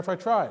slump here if I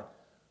tried.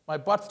 My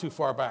butt's too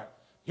far back.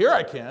 Here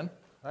I can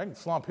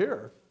slump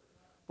here.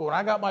 But when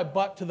I got my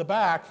butt to the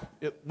back,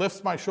 it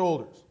lifts my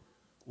shoulders.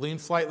 Lean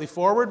slightly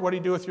forward. What do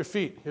you do with your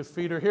feet? His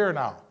feet are here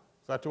now.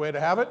 Is that the way to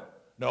have it?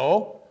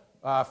 No.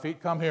 Feet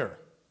come here.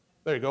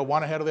 There you go,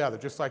 one ahead of the other,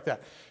 just like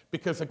that.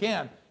 Because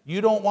again,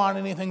 you don't want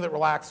anything that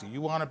relaxes you.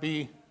 You want to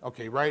be,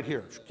 okay, right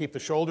here. Keep the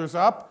shoulders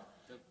up.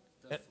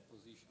 That's the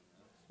position.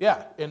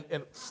 Yeah,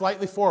 and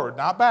slightly forward,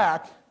 not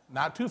back,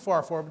 not too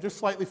far forward, but just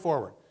slightly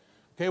forward.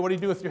 Okay, what do you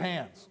do with your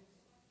hands?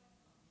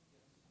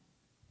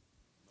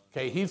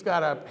 Okay, he's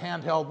got a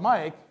handheld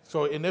mic,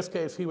 so in this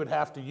case, he would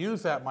have to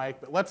use that mic,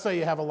 but let's say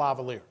you have a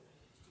lavalier.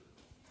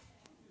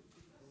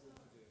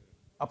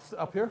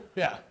 Up here?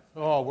 Yeah.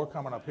 Oh, we're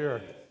coming up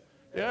here.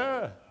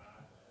 Yeah.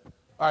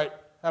 All right,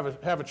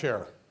 have a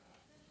chair.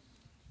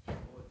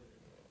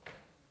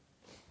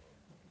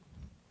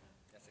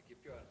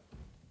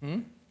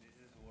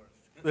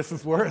 This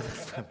is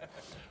worse.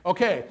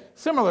 Okay,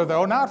 similar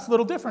though, now it's a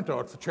little different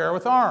though. It's a chair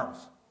with arms,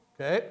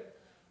 okay?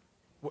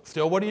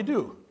 Still, what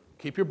do?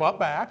 Keep your butt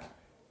back,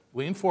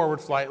 lean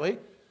forward slightly,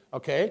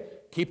 okay?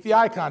 Keep the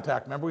eye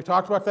contact. Remember we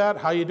talked about that?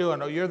 How you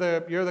doing? Oh, you're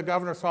the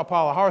governor of Sao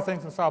Paulo. How are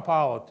things in Sao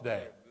Paulo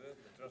today? Good.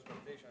 The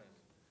transportation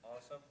is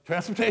awesome.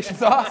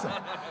 Transportation's awesome.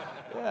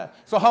 Yeah.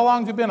 So how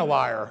long have you been a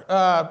liar?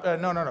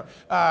 No.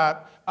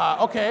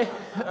 Okay.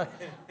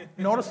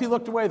 Notice he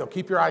looked away though.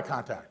 Keep your eye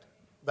contact.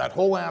 That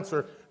whole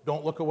answer,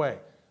 don't look away.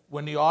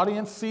 When the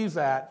audience sees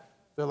that,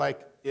 they're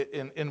like,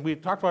 and we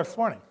talked about it this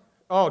morning.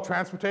 Oh,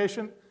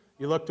 transportation,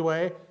 you looked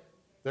away.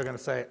 They're going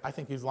to say, I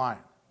think he's lying.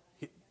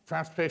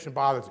 Transportation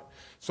bothers you.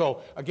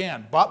 So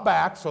again, butt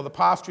back, so the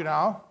posture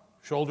now,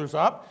 shoulders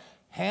up,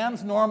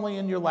 hands normally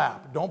in your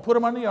lap. Don't put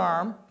them on the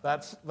arm,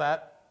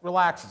 that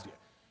relaxes you.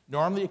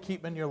 Normally you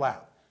keep them in your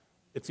lap.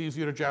 It's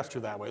easier to gesture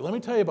that way. Let me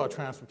tell you about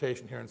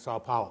transportation here in Sao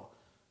Paulo,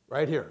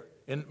 right here.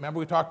 And remember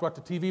we talked about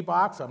the TV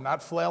box? I'm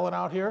not flailing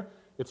out here.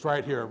 It's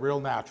right here,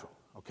 real natural,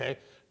 okay?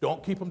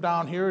 Don't keep them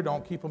down here,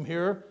 don't keep them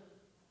here.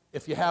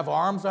 If you have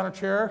arms on a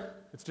chair,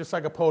 it's just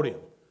like a podium.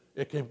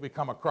 It can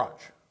become a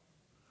crutch.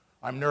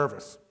 I'm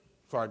nervous,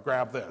 so I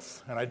grab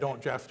this, and I don't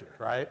gesture,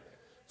 right?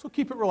 So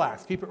keep it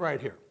relaxed, keep it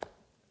right here.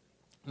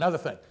 Another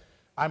thing,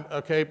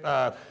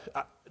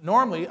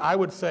 normally I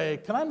would say,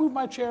 can I move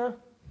my chair?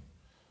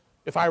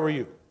 If I were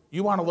you.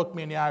 You want to look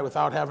me in the eye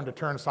without having to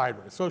turn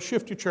sideways. So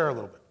shift your chair a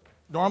little bit.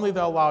 Normally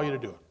they'll allow you to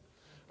do it.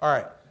 All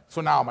right,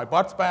 so now my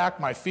butt's back,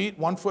 my feet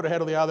 1 foot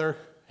ahead of the other,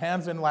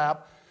 hands in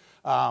lap.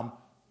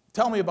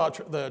 Tell me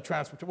about the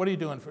transportation. What are you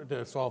doing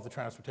to solve the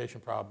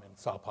transportation problem in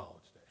Sao Paulo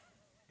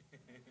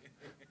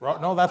today?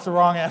 No, that's the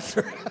wrong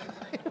answer.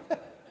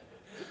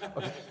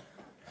 Okay.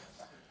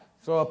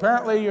 So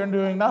apparently you're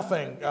doing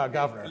nothing,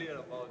 Governor. Clear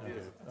about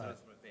this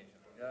transportation.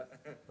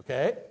 Yeah.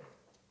 Okay.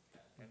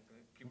 And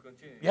keep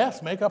continuing.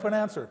 Yes, make up an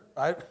answer.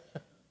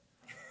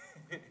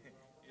 You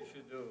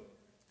should do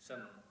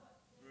some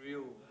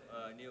real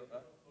new.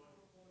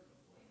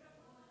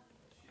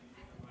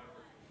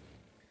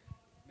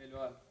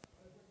 Melhor.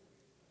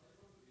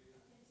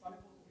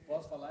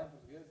 Posso falar em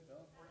português, então?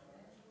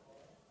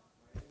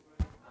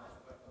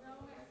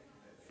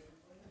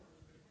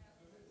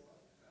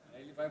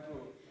 Aí ele vai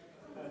pro.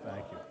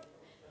 Thank you.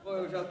 Pô,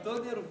 eu já tô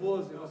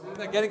nervoso, vocês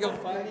ainda querem que eu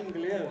fale em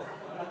inglês?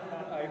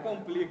 Aí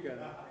complica,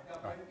 né?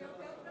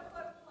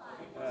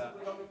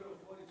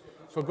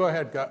 So go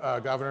ahead,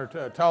 Governor.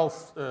 Tell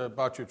us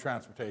about your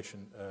transportation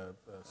O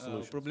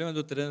solution. problema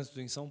do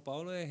trânsito em São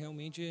Paulo é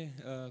realmente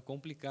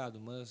complicado,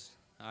 mas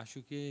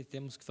acho que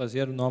temos que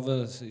fazer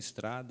novas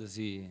estradas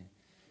e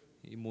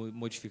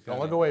modificar.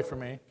 Don't look away from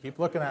me. Keep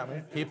looking at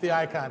me. Keep the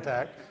eye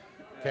contact.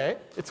 Okay?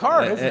 It's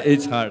hard, isn't it?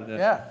 It's hard.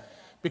 Yeah.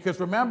 Because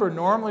remember,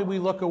 normally we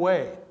look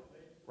away,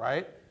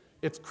 right?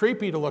 It's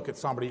creepy to look at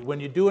somebody. When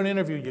you do an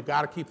interview, you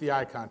got to keep the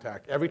eye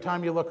contact. Every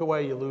time you look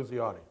away, you lose the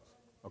audience.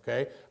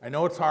 Okay? I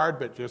know it's hard,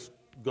 but just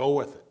go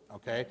with it.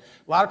 Okay?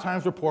 A lot of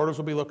times reporters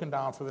will be looking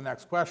down for the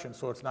next question,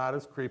 so it's not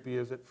as creepy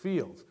as it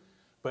feels.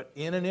 But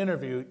in an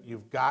interview,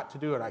 you've got to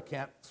do it. I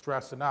can't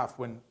stress enough.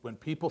 When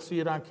people see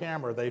it on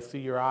camera, they see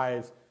your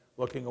eyes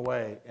looking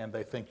away, and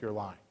they think you're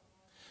lying.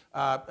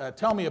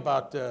 Tell me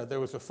about, there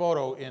was a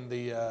photo in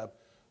the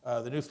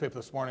newspaper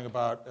this morning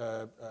about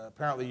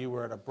apparently you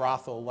were at a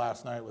brothel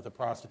last night with a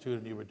prostitute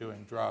and you were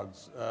doing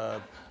drugs.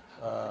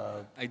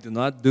 I do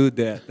not do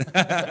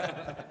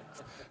that.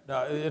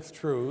 No, it's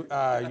true.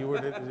 You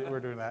were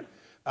doing that.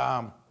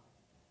 All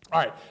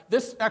right,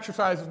 this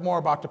exercise is more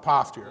about the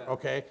posture,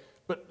 okay?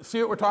 But see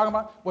what we're talking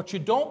about? What you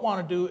don't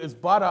want to do is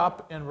butt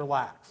up and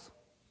relax.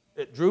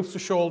 It droops the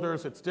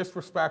shoulders, it's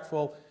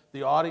disrespectful,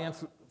 the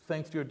audience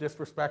thinks you're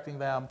disrespecting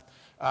them.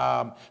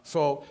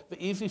 So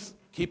the easy,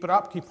 keep it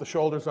up, keep the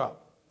shoulders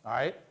up, all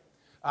right?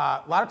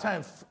 A lot of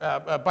times,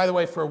 by the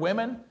way, for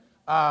women,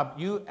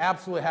 you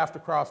absolutely have to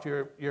cross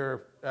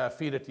your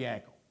feet at the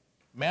ankle.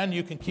 Men,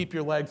 you can keep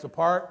your legs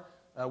apart.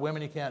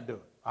 Women, you can't do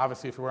it.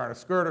 Obviously, if you're wearing a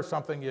skirt or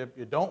something, you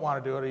don't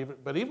want to do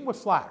it, but even with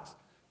slacks,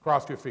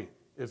 cross your feet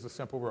is the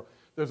simple rule.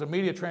 There's a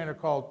media trainer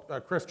called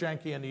Chris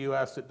Jenke in the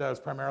U.S. that does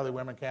primarily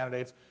women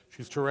candidates.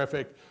 She's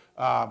terrific.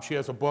 She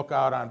has a book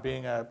out on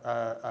being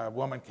a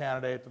woman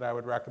candidate that I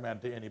would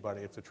recommend to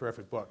anybody. It's a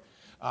terrific book.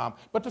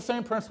 But the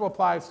same principle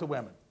applies to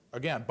women.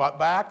 Again, butt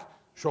back,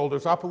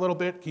 shoulders up a little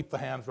bit, keep the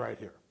hands right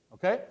here,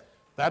 okay?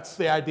 That's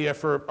the idea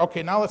for,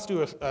 okay, now let's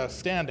do a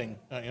standing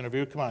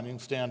interview. Come on, you can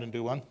stand and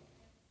do one.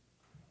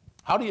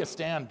 How do you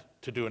stand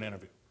to do an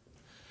interview?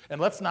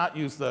 And let's not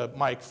use the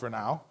mic for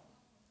now.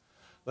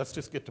 Let's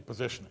just get to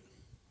positioning.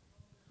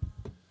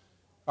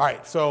 All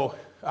right, so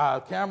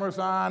camera's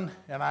on,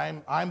 and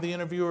I'm the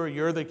interviewer,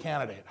 you're the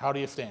candidate. How do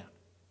you stand?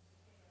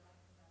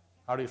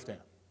 How do you stand?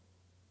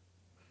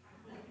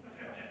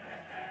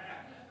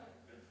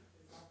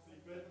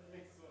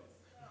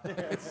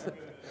 That's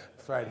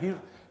right.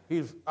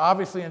 He's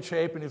obviously in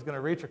shape, and he's going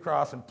to reach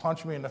across and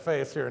punch me in the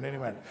face here in any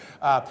minute.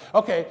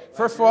 Okay,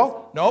 first of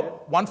all,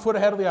 nope, 1 foot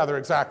ahead of the other,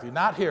 exactly.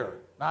 Not here,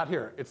 not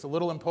here. It's a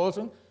little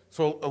imposing,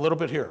 so a little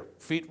bit here.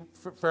 Feet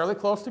fairly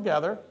close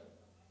together,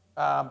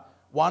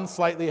 one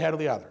slightly ahead of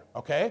the other,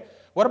 okay?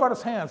 What about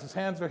his hands? His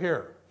hands are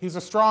here. He's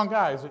a strong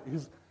guy.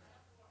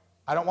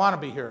 I don't want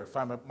to be here if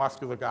I'm a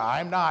muscular guy.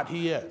 I'm not,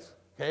 he is.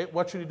 Okay,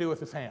 what should he do with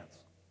his hands?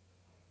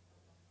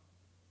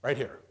 Right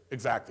here,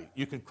 exactly.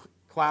 You can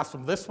clasp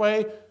them this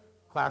way,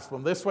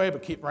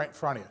 but keep them right in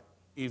front of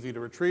you. Easy to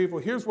retrieve.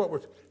 Well, here's what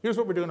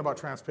we're doing about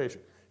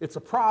transportation. It's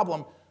a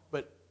problem,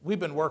 but we've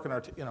been working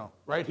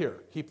right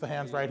here. Keep the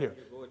hands right here.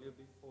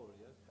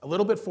 A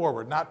little bit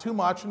forward, not too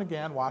much, and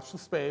again, watch the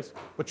space,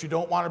 but you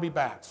don't want to be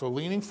back. So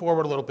leaning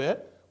forward a little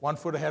bit, 1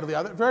 foot ahead of the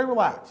other, very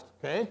relaxed,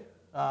 okay?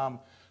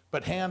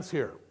 But hands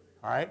here,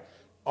 all right?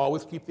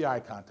 Always keep the eye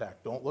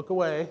contact. Don't look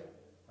away,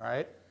 all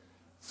right?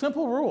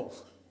 Simple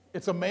rules.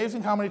 It's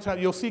amazing how many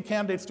times you'll see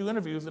candidates do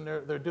interviews and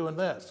they're doing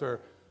this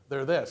or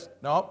they're this.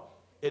 Nope,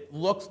 it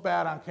looks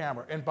bad on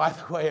camera. And by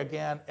the way,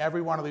 again,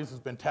 every one of these has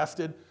been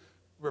tested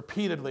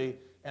repeatedly,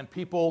 and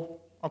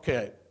people,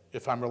 okay,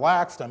 if I'm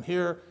relaxed, I'm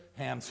here,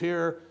 hands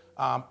here.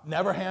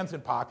 Never hands in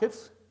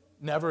pockets,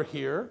 never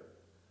here.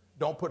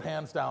 Don't put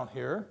hands down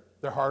here.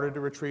 They're harder to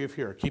retrieve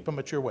here. Keep them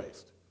at your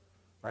waist.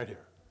 Right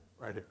here,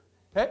 right here.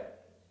 Okay?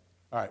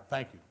 All right,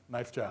 thank you.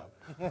 Nice job.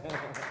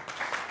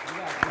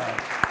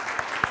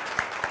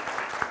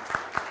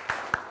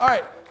 All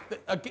right,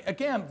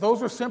 again,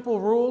 those are simple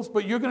rules,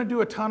 but you're going to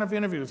do a ton of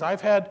interviews.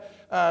 I've had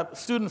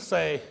students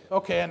say,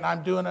 okay, and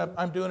I'm doing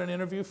an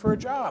interview for a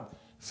job.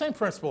 Same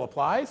principle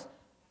applies.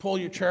 Pull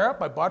your chair up,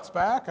 my butt's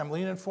back, I'm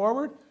leaning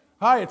forward.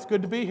 Hi, it's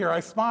good to be here. I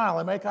smile,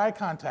 I make eye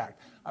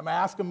contact. I'm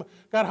asking,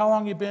 God, how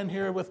long you been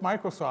here with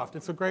Microsoft?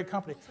 It's a great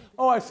company.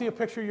 Oh, I see a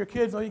picture of your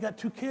kids. Oh, you got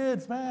 2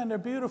 kids, man, they're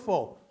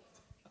beautiful,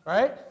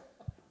 right?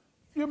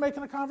 You're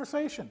making a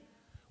conversation.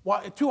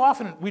 Well, too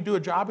often we do a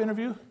job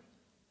interview.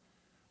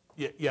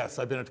 Yes,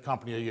 I've been at the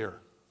company a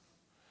year.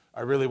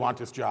 I really want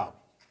this job.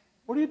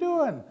 What are you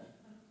doing?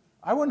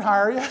 I wouldn't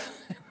hire you.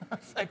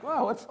 It's like,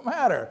 wow, what's the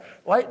matter?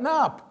 Lighten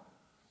up,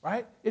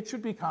 right? It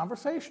should be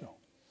conversational.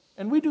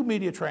 And we do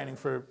media training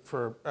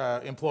for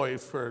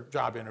employees for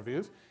job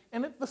interviews,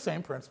 and the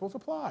same principles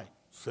apply.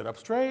 Sit up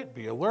straight,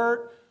 be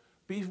alert,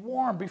 be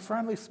warm, be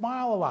friendly,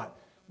 smile a lot.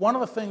 One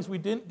of the things we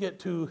didn't get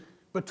to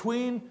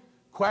between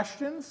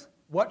questions,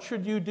 what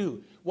should you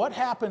do? What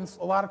happens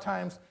a lot of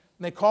times,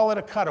 and they call it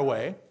a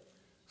cutaway.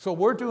 So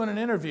we're doing an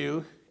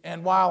interview,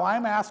 and while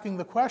I'm asking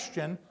the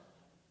question,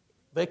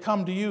 they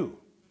come to you,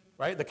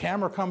 right? The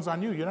camera comes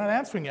on you. You're not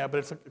answering yet, but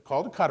it's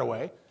called a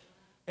cutaway.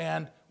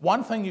 And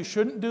one thing you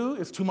shouldn't do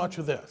is too much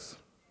of this,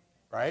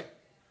 right?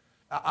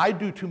 I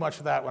do too much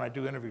of that when I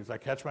do interviews. I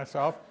catch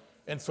myself.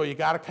 And so you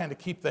got to kind of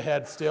keep the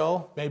head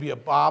still, maybe a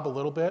bob a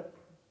little bit,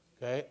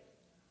 okay?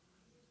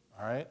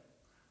 All right?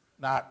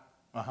 Not,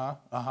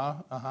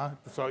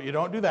 So you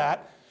don't do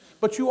that.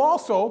 But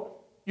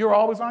you're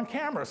always on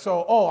camera.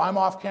 So, oh, I'm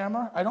off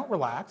camera. I don't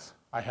relax.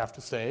 I have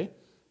to stay.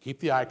 Keep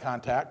the eye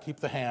contact. Keep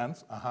the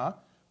hands.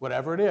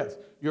 Whatever it is.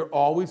 You're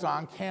always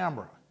on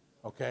camera,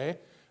 okay?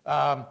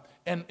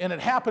 And it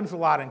happens a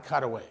lot in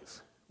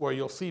cutaways, where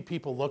you'll see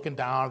people looking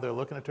down, they're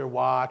looking at their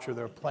watch, or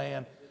they're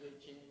playing.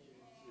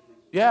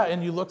 Yeah,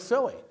 and you look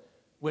silly.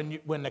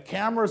 When the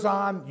camera's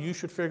on, you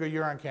should figure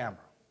you're on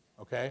camera,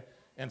 okay?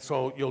 And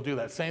so you'll do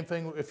that. Same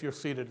thing if you're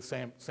seated,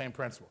 the same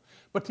principle.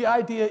 But the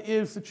idea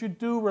is that you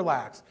do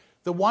relax.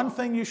 The one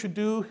thing you should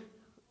do,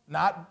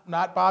 not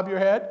bob your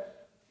head.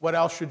 What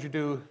else should you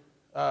do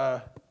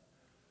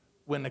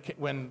when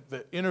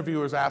the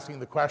interviewer is asking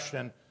the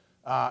question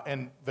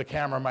and the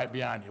camera might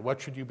be on you? What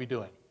should you be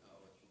doing?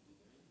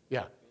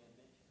 Yeah.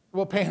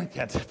 Well, paying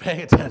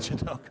attention.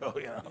 Don't go,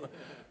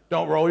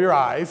 don't roll your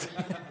eyes.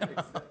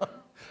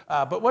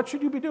 But what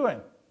should you be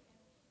doing?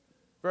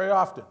 Very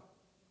often.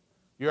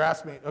 You're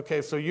asking me,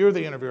 okay, so you're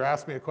the interviewer.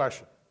 Ask me a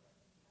question.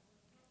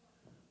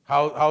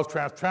 How's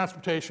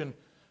transportation?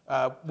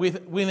 We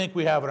think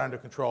we have it under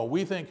control.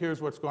 We think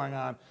here's what's going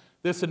on.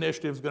 This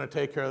initiative is going to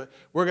take care of it.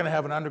 We're going to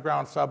have an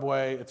underground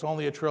subway. It's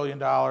only $1 trillion.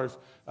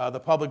 The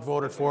public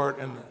voted for it,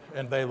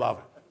 and they love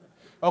it.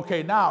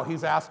 Okay, now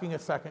he's asking a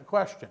second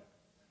question.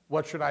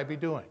 What should I be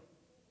doing?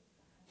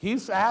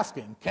 He's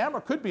asking.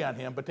 Camera could be on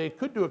him, but they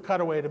could do a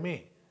cutaway to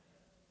me.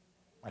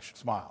 I should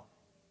smile.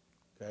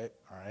 Okay,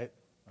 all right,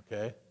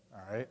 okay,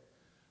 all right,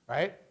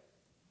 right?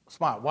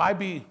 Smile. Why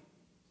be,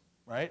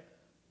 right?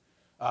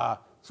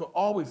 So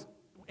always,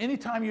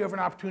 anytime you have an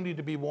opportunity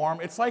to be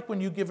warm, it's like when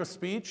you give a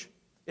speech.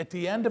 At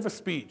the end of a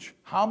speech,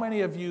 how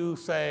many of you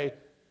say,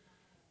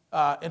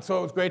 and so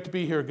it was great to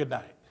be here, good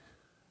night,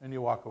 and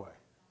you walk away?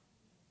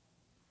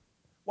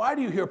 Why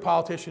do you hear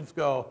politicians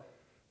go,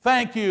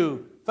 thank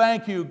you,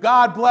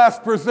 God bless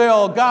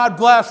Brazil, God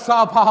bless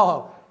Sao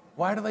Paulo?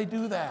 Why do they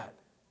do that?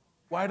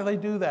 Why do they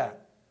do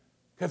that?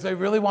 Because they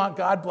really want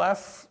God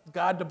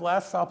to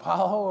bless Sao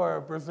Paulo or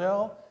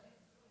Brazil?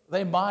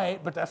 They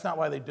might, but that's not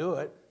why they do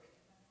it.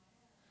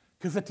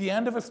 Because at the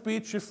end of a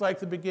speech, just like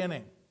the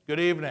beginning, Good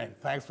evening.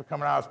 Thanks for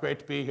coming out. It's great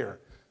to be here.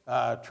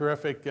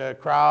 Terrific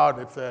crowd.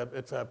 It's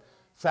a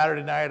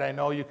Saturday night. I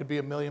know you could be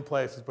a million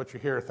places, but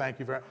you're here. Thank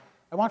you very much.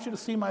 I want you to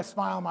see my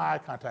smile, my eye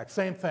contact.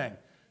 Same thing.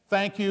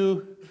 Thank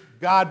you.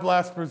 God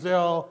bless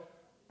Brazil.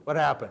 What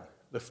happened?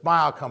 The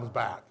smile comes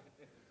back.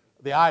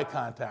 The eye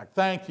contact.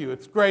 Thank you.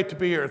 It's great to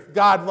be here.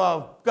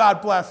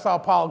 God bless Sao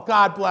Paulo.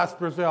 God bless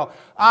Brazil.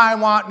 I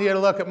want you to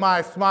look at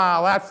my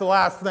smile. That's the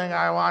last thing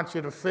I want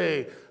you to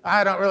see.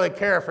 I don't really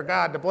care for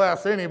God to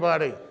bless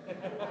anybody.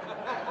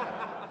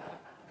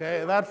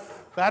 Okay,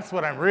 that's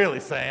what I'm really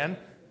saying,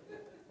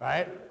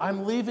 right?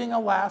 I'm leaving a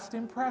last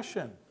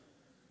impression,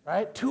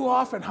 right? Too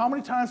often, how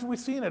many times have we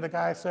seen it? A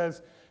guy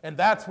says, and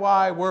that's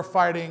why we're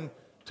fighting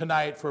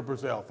tonight for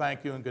Brazil.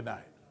 Thank you and good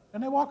night.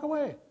 And they walk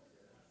away.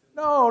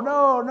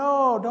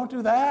 No, don't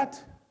do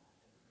that.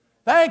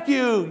 Thank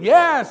you,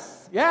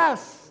 yes.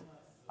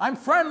 I'm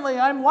friendly,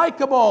 I'm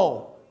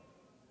likable,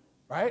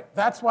 right?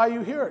 That's why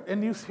you hear it,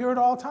 and you hear it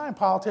all the time,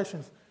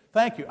 politicians.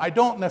 Thank you. I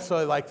don't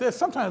necessarily like this.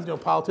 Sometimes,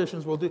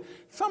 politicians will do,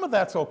 some of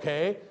that's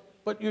okay,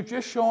 but you're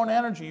just showing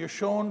energy. You're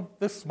showing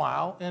this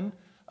smile and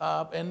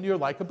your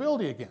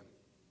likability again.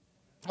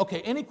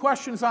 Okay, any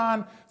questions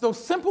on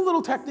those simple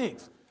little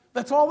techniques?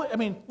 That's all,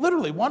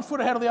 literally, 1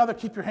 foot ahead of the other,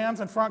 keep your hands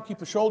in front, keep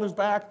the shoulders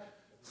back,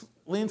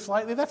 lean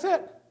slightly, that's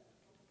it.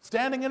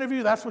 Standing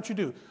interview, that's what you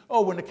do.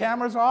 Oh, when the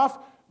camera's off,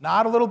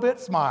 nod a little bit,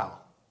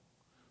 smile.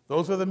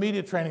 Those are the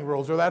media training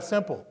rules. They're that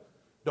simple.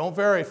 Don't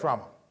vary from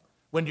them.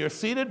 When you're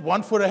seated,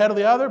 1 foot ahead of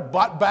the other,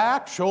 butt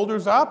back,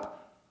 shoulders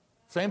up,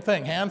 same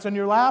thing, hands in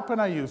your lap, and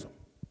I use them.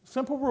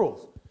 Simple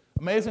rules.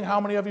 Amazing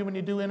how many of you, when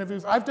you do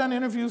interviews, I've done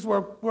interviews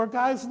where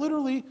guys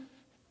literally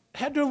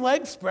had their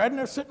legs spread and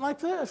they're sitting like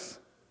this.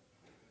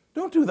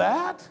 Don't do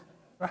that,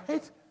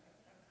 right?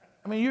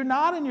 You're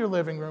not in your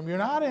living room. You're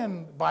not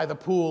by the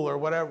pool or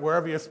whatever,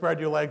 wherever you spread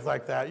your legs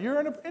like that. You're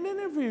in an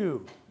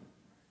interview.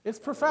 It's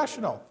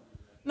professional.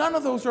 None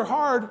of those are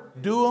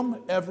hard. Do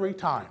them every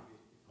time,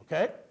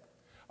 okay?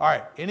 All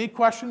right, any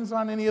questions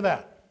on any of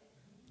that?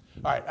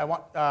 All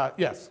right,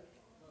 yes.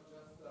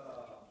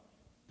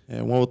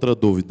 Uma outra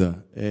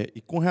dúvida. E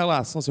com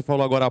relação, você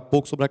falou agora há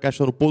pouco sobre a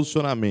questão do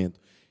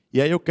posicionamento.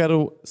 E aí eu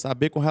quero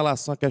saber com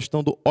relação à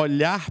questão do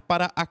olhar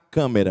para a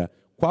câmera.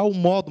 Qual o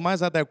modo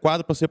mais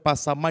adequado para você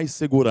passar mais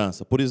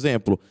segurança? Por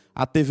exemplo,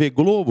 a TV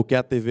Globo, que é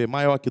a TV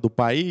maior aqui do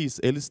país,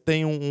 eles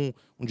têm um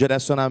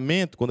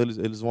direcionamento, quando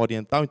eles vão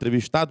orientar o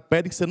entrevistado,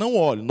 pedem que você não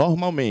olhe,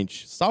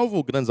 normalmente,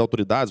 salvo grandes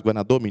autoridades,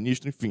 governador,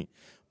 ministro, enfim.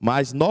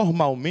 Mas,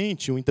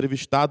 normalmente, o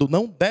entrevistado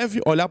não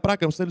deve olhar para a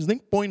câmera, senão eles nem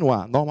põem no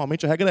ar.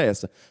 Normalmente, a regra é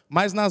essa.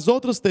 Mas, nas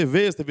outras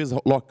TVs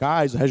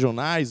locais,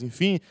 regionais,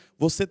 enfim,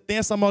 você tem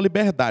essa maior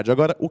liberdade.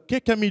 Agora, o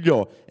que é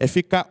melhor? É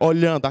ficar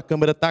olhando, a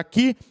câmera está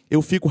aqui,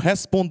 eu fico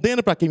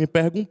respondendo para quem me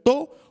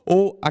perguntou,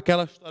 ou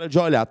aquela história de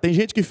olhar? Tem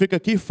gente que fica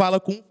aqui e fala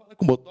com um, fala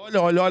com o outro.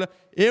 Olha.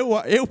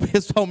 Eu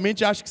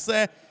pessoalmente, acho que isso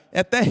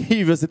é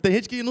terrível. Assim. Tem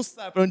gente que não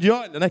sabe para onde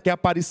olha, né? Quer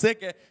aparecer,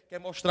 quer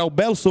mostrar o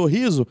belo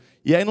sorriso,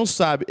 e aí não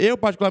sabe. Eu,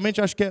 particularmente,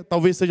 acho que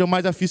talvez seja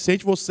mais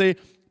eficiente você,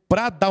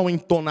 para dar uma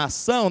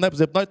entonação, né? Por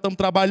exemplo, nós estamos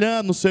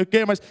trabalhando, não sei o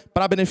quê, mas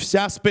para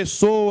beneficiar as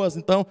pessoas.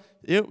 Então,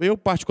 eu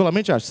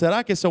particularmente acho,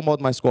 será que esse é o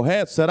modo mais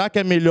correto? Será que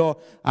é melhor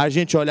a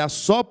gente olhar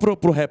só para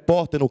o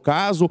repórter, no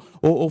caso,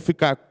 ou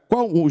ficar...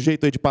 Qual o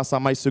jeito aí de passar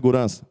mais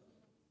segurança?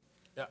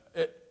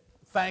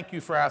 Thank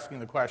you for asking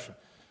the question.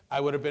 I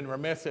would have been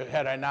remiss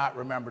had I not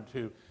remembered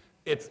to.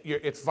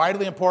 It's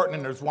vitally important,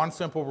 and there's one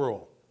simple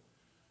rule.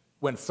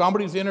 When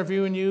somebody's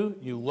interviewing you,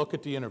 you look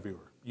at the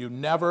interviewer. You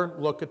never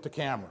look at the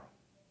camera.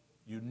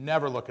 You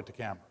never look at the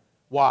camera.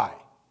 Why?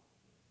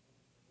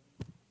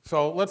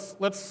 So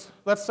let's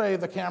say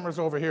the camera's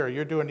over here.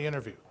 You're doing the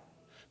interview.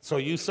 So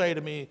you say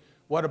to me,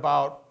 what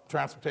about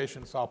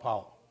transportation in Sao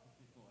Paulo?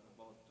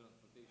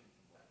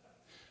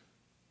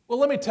 Well,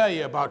 let me tell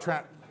you about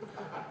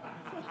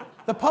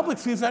the public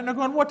sees that and they're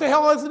going, what the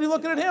hell is he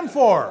looking at him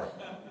for?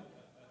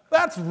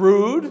 That's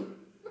rude,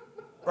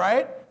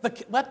 right?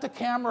 Let the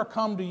camera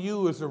come to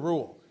you is the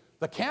rule.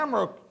 The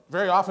camera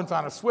very often is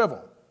on a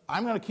swivel.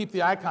 I'm going to keep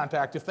the eye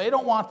contact. If they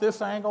don't want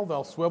this angle,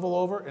 they'll swivel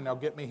over and they'll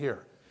get me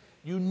here.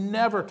 You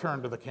never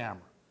turn to the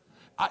camera.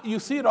 You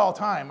see it all the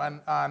time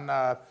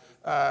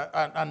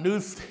on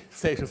news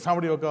stations.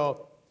 Somebody will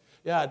go,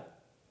 yeah,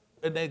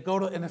 and they go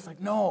to, and it's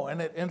like, no,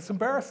 and it's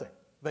embarrassing.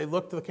 They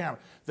look to the camera.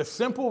 The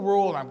simple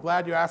rule, and I'm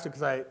glad you asked it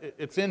because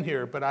it's in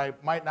here, but I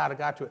might not have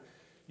got to it.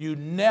 You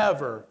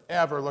never,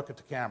 ever look at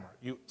the camera.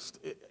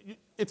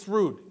 It's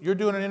rude. You're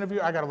doing an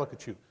interview, I got to look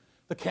at you.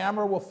 The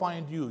camera will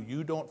find you.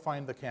 You don't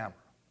find the camera,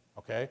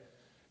 okay?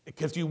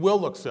 Because you will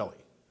look silly.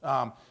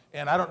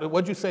 And I don't,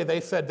 what'd you say?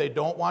 They said they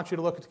don't want you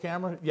to look at the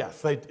camera?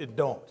 Yes, they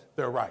don't.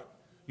 They're right.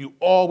 You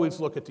always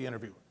look at the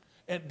interviewer.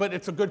 But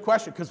it's a good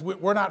question because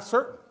we're not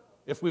certain.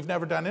 If we've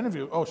never done an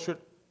interview, oh, should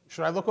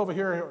I look over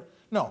here or here?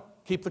 No,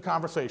 keep the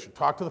conversation.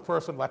 Talk to the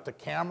person. Let the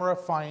camera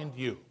find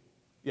you.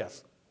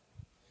 Yes.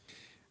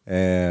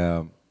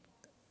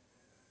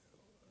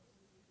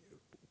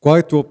 Qual é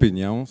a tua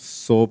opinião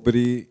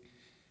sobre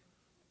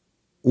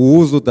o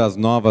uso das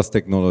novas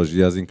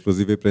tecnologias,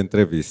 inclusive para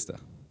entrevista?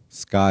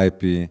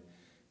 Skype,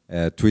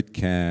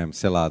 Tweetcam,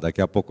 sei lá,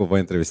 daqui a pouco eu vou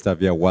entrevistar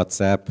via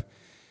WhatsApp.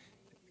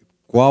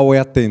 Qual é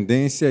a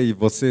tendência e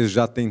você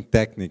já tem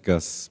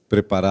técnicas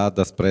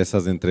preparadas para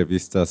essas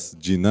entrevistas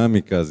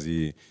dinâmicas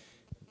e,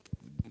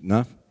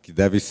 né, que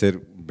deve ser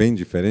bem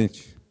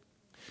diferente?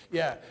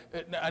 Yeah,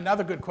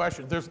 another good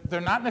question. They're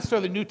not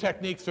necessarily new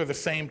techniques, they're the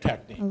same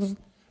techniques.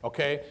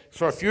 Okay,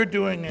 so if you're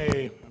doing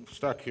I'm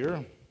stuck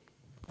here.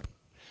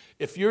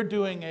 If you're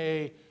doing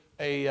a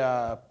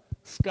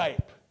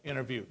Skype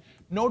interview,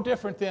 no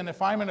different than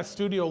if I'm in a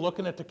studio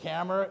looking at the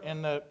camera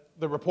and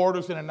the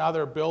reporter's in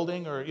another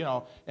building, or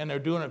and they're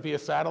doing it via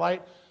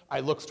satellite, I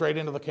look straight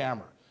into the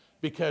camera,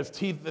 because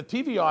the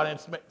TV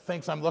audience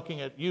thinks I'm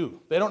looking at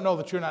you. They don't know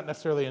that you're not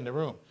necessarily in the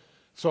room.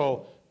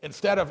 So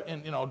instead of,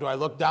 do I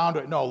look down to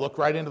it? No, look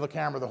right into the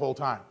camera the whole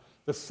time.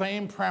 The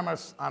same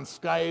premise on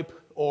Skype,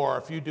 or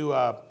if you do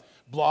a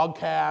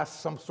blogcast,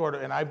 some sort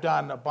of, and I've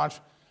done a bunch.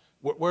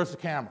 Where's the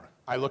camera?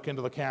 I look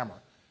into the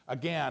camera.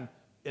 Again,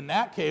 in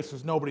that case,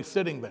 there's nobody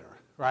sitting there,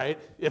 right?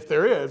 If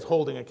there is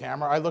holding a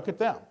camera, I look at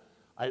them.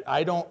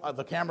 I don't,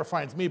 the camera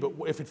finds me, but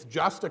if it's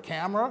just a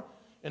camera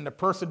and the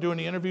person doing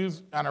the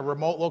interviews on a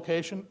remote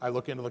location, I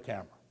look into the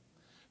camera.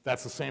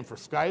 That's the same for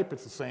Skype,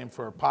 it's the same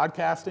for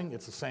podcasting,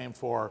 it's the same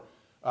for,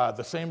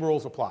 the same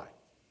rules apply,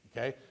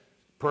 okay?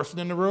 Person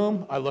in the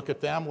room, I look at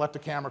them, let the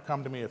camera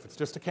come to me. If it's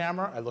just a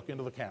camera, I look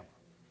into the camera,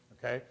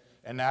 okay?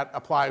 And that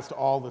applies to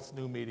all this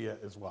new media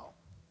as well.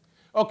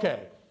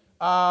 Okay,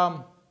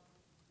 I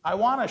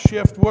want to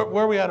shift, where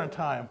are we at on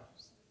time?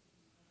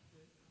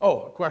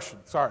 Oh, a question,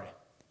 sorry.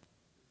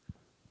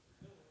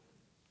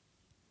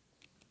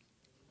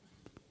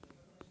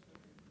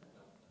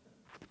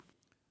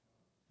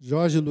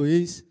 Jorge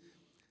Luiz,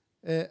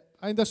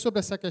 ainda sobre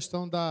essa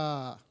questão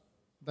da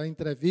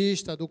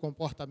entrevista, do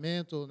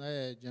comportamento,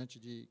 né, diante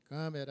de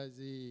câmeras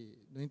e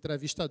do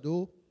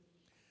entrevistador,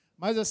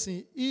 mas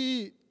assim,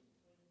 e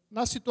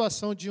na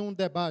situação de um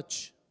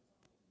debate,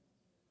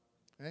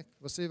 né,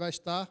 você vai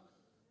estar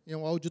em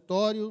um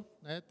auditório,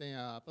 né, tem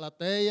a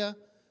plateia,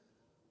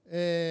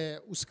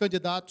 os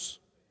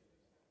candidatos,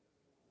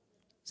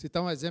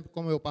 citar um exemplo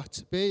como eu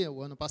participei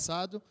o ano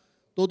passado,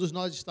 todos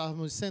nós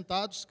estávamos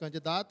sentados,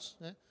 candidatos,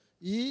 né,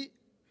 e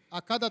a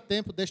cada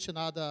tempo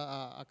destinado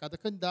a cada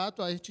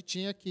candidato, a gente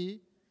tinha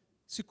que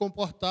se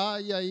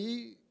comportar, e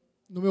aí,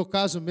 no meu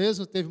caso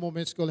mesmo, teve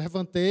momentos que eu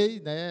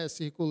levantei, né,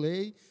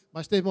 circulei,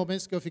 mas teve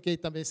momentos que eu fiquei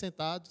também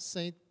sentado,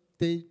 sem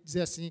ter,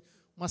 dizer assim,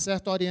 uma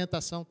certa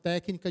orientação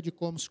técnica de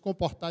como se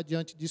comportar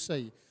diante disso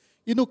aí.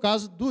 E, no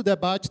caso do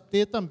debate,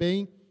 ter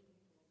também,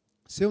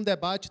 ser um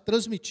debate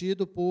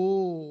transmitido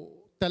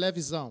por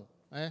televisão,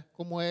 né,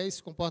 como é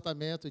esse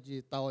comportamento de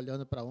estar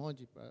olhando para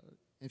onde,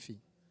 enfim.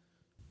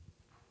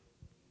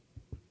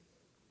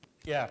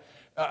 Yeah,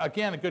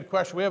 again, a good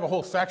question. We have a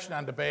whole section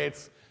on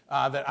debates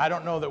that I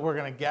don't know that we're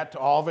going to get to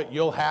all of it.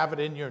 You'll have it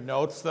in your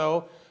notes,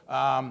 though.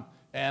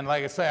 And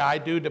like I say, I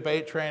do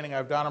debate training.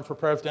 I've done them for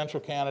presidential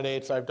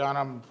candidates. I've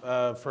done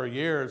them for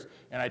years,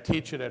 and I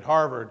teach it at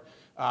Harvard.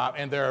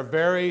 And there are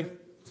very,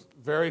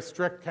 very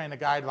strict kind of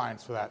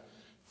guidelines for that.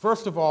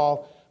 First of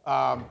all,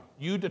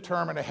 you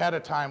determine ahead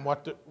of time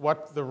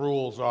what the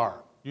rules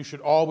are. You should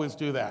always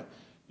do that.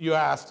 You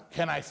asked,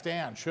 can I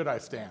stand? Should I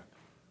stand?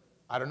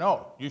 I don't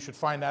know. You should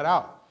find that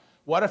out.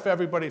 What if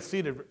everybody's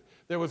seated?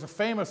 There was a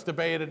famous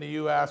debate in the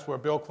U.S. where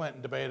Bill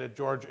Clinton debated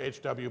George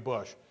H.W.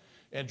 Bush.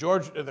 And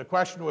the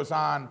question was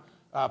on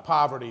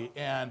poverty.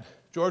 And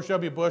George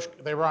W. Bush,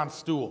 they were on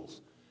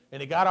stools.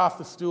 And he got off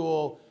the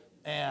stool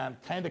and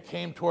kind of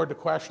came toward the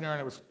questioner,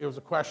 and it was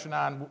a question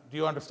on, do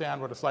you understand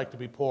what it's like to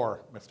be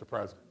poor, Mr.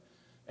 President?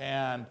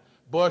 And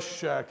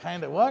Bush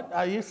kind of, what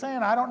are you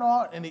saying? I don't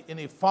know. And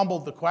he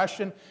fumbled the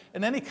question.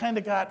 And then he kind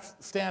of got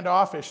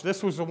standoffish.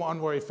 This was the one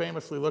where he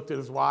famously looked at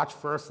his watch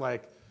first,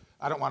 like,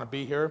 I don't want to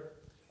be here.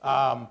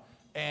 And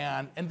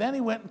then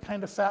he went and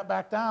kind of sat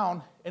back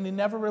down, and he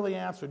never really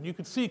answered. You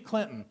could see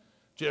Clinton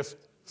just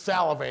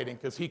salivating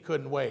because he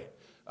couldn't wait.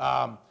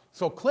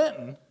 So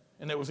Clinton,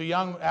 and it was a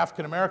young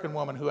African-American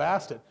woman who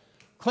asked it,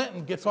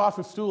 Clinton gets off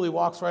his stool, he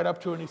walks right up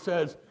to her, and he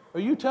says, are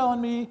you telling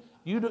me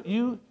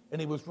you? And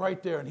he was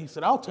right there, and he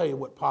said, I'll tell you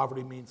what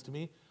poverty means to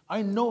me.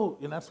 I know,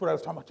 and that's what I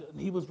was talking about. And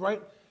he was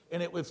right,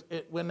 and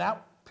when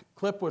that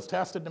clip was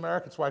tested in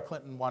America, it's why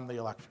Clinton won the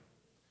election.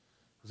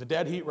 It was a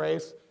dead heat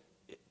race.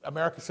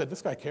 America said,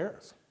 this guy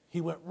cares.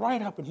 He went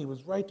right up, and he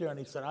was right there, and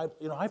he said,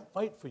 I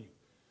fight for you.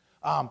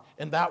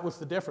 And that was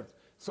the difference.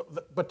 So,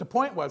 but the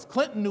point was,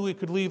 Clinton knew he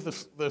could leave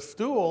the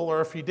stool, or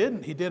if he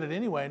didn't, he did it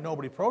anyway, and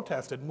nobody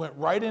protested, and went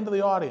right into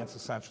the audience,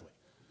 essentially.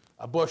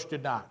 Bush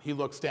did not. He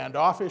looked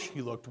standoffish.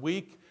 He looked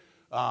weak.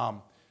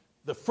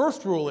 The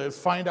first rule is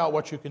find out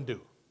what you can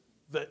do.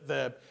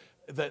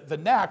 The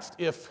next,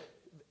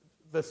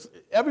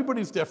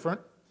 everybody's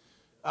different,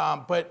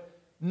 but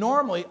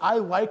normally I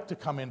like to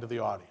come into the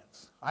audience.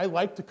 I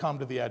like to come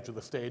to the edge of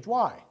the stage.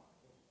 Why?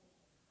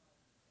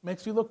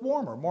 Makes you look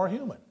warmer, more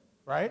human,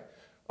 right?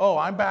 Oh,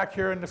 I'm back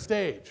here in the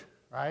stage,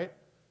 right?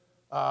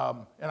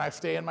 And I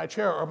stay in my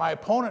chair, or my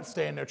opponents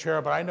stay in their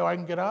chair, but I know I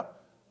can get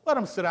up. Let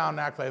them sit down and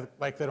act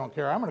like they don't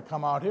care. I'm going to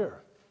come out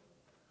here.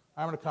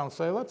 I'm going to come and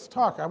say, let's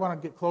talk. I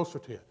want to get closer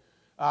to you.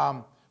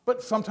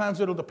 But sometimes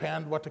it'll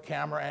depend what the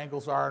camera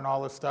angles are and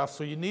all this stuff.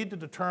 So you need to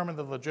determine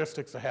the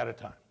logistics ahead of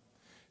time.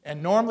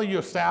 And normally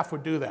your staff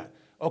would do that.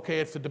 Okay,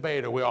 it's a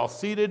debate. Are we all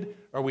seated?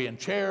 Are we in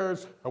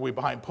chairs? Are we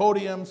behind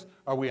podiums?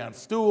 Are we on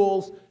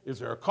stools? Is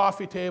there a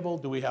coffee table?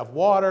 Do we have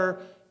water?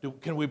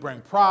 Can we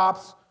bring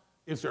props?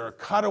 Is there a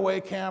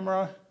cutaway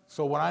camera?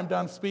 So when I'm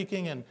done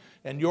speaking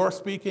and you're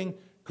speaking,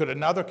 could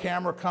another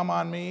camera come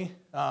on me?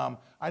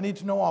 I need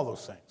to know all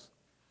those things.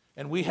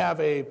 And we have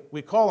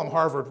we call them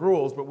Harvard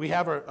rules, but we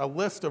have a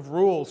list of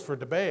rules for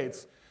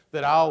debates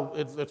that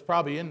it's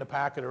probably in the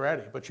packet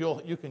already, but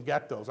you can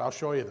get those. I'll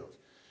show you those.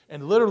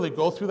 And literally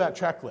go through that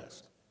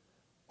checklist.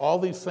 All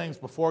these things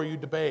before you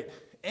debate.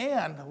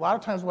 And a lot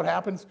of times what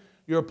happens,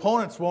 your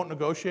opponents won't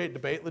negotiate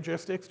debate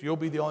logistics. You'll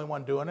be the only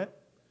one doing it.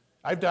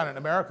 I've done it in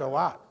America a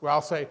lot, where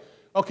I'll say,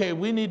 okay,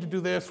 we need to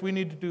do this, we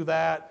need to do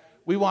that,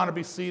 we want to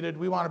be seated,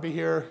 we want to be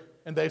here.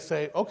 And they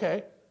say,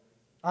 okay,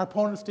 our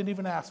opponents didn't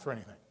even ask for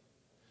anything.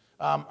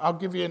 I'll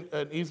give you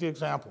an easy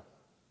example.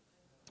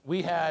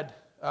 We had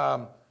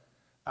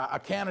a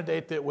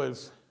candidate that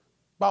was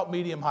about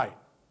medium height,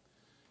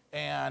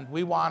 and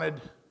we wanted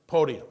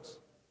podiums.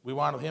 We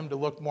wanted him to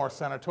look more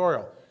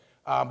senatorial,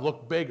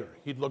 look bigger.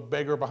 He'd look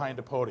bigger behind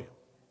a podium.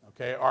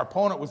 Okay? Our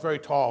opponent was very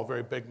tall,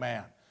 very big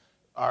man.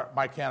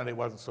 My candidate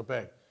wasn't so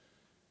big.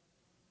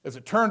 As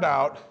it turned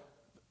out,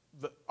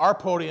 our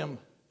podium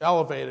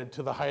elevated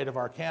to the height of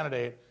our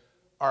candidate.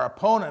 Our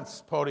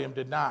opponent's podium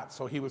did not,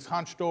 so he was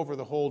hunched over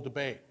the whole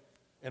debate,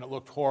 and it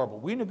looked horrible.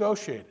 We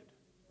negotiated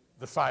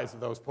the size of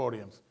those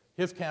podiums.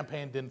 His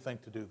campaign didn't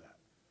think to do that.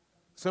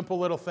 Simple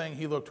little thing,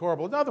 he looked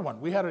horrible. Another one,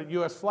 we had a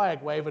U.S.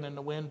 flag waving in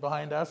the wind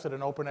behind us at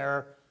an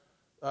open-air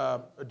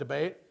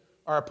debate.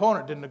 Our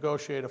opponent didn't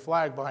negotiate a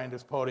flag behind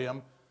his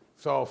podium,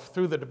 so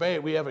through the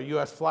debate, we have a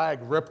U.S. flag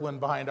rippling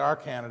behind our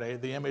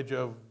candidate, the image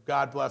of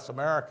God bless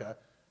America,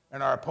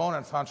 and our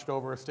opponent's hunched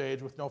over a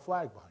stage with no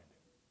flag behind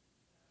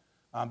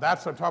it.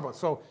 That's what I'm talking about.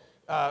 So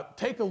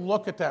take a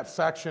look at that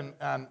section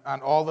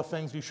on all the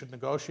things you should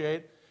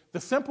negotiate.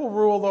 The simple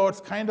rule, though, it's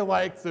kind of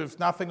like there's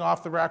nothing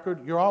off the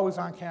record. You're always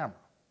on camera.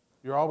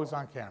 You're always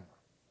on camera,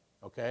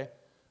 okay?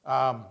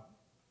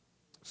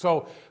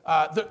 So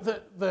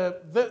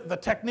the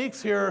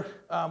techniques here,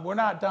 we're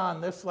not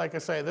done. This, like I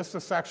say, this is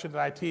a section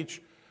that I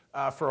teach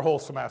for a whole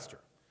semester.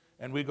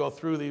 And we go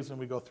through these, and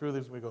we go through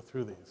these, and we go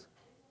through these.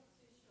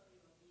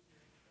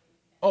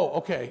 Oh,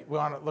 okay, we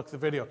want to look at the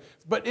video.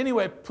 But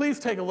anyway, please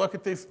take a look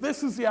at this.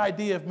 This is the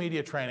idea of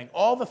media training.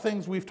 All the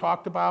things we've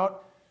talked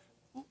about,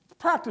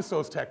 practice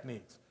those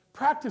techniques.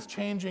 Practice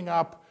changing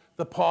up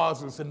the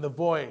pauses and the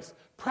voice.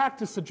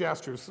 Practice the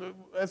gestures.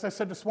 As I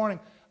said this morning,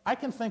 I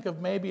can think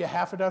of maybe a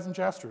half a dozen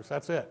gestures.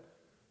 That's it.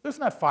 There's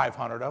not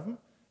 500 of them.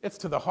 It's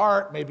to the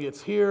heart. Maybe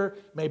it's here.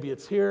 Maybe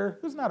it's here.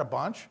 There's not a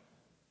bunch.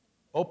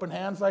 Open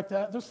hands like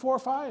that. There's 4 or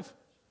 5.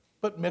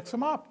 But mix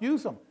them up.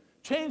 Use them.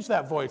 Change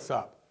that voice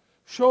up.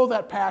 Show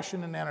that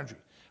passion and energy.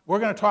 We're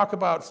going to talk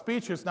about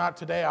speeches, not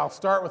today. I'll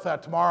start with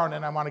that tomorrow, and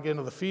then I want to get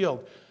into the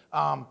field.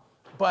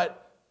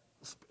 But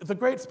the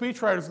great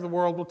speechwriters of the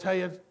world will tell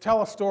you,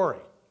 tell a story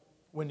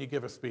when you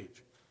give a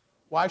speech.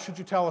 Why should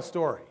you tell a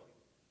story?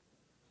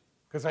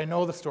 Because I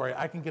know the story.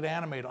 I can get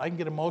animated. I can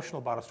get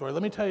emotional about a story.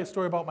 Let me tell you a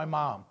story about my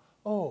mom.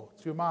 Oh,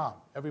 it's your mom.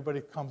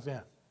 Everybody comes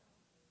in,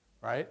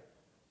 right?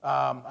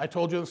 I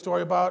told you the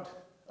story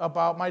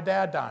about my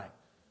dad dying.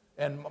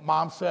 And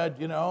Mom said,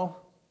 you know,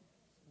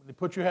 you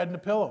put your head in the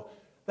pillow.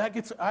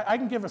 I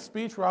can give a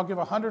speech where I'll give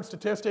 100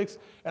 statistics,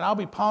 and I'll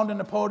be pounding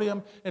the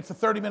podium. It's a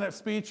 30-minute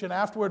speech, and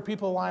afterward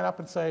people line up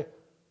and say,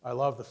 I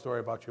love the story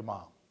about your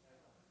mom.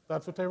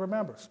 That's what they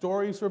remember.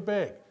 Stories are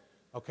big,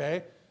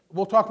 okay?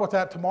 We'll talk about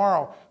that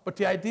tomorrow. But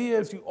the idea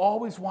is you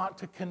always want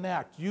to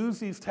connect. Use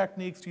these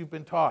techniques you've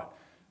been taught.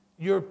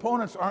 Your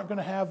opponents aren't going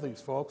to have these,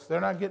 folks.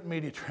 They're not getting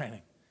media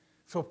training.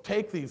 So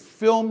take these,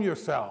 film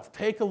yourself,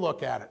 take a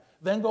look at it.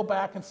 Then go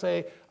back and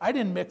say, I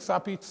didn't mix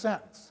up each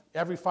sentence.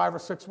 Every 5 or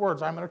 6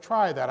 words, I'm going to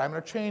try that. I'm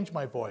going to change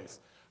my voice.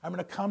 I'm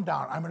going to come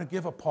down. I'm going to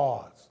give a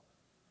pause.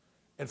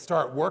 And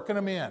start working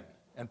them in.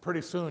 And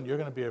pretty soon, you're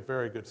going to be a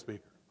very good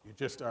speaker. You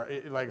just are,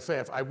 like I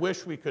say, I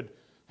wish we could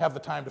have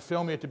the time to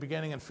film you at the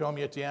beginning and film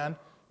you at the end.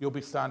 You'll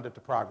be stunned at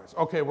the progress.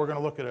 Okay, we're going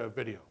to look at a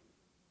video.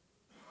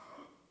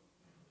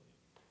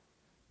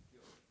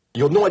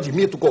 Eu não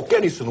admito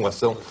qualquer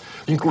insinuação,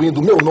 incluindo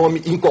meu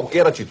nome em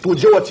qualquer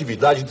atitude ou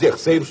atividade de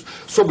terceiros,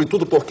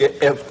 sobretudo porque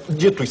é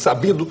dito e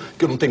sabido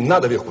que eu não tenho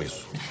nada a ver com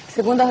isso.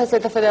 Segundo a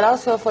Receita Federal, o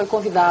senhor foi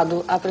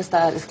convidado a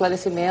prestar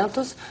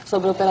esclarecimentos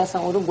sobre a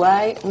Operação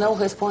Uruguai, não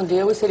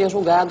respondeu e seria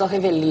julgado à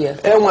revelia.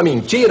 É uma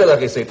mentira da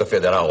Receita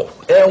Federal.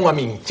 É uma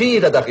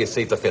mentira da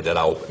Receita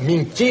Federal.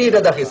 Mentira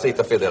da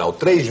Receita Federal.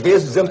 3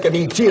 vezes dizendo que é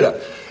mentira.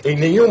 Em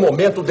nenhum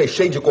momento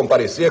deixei de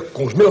comparecer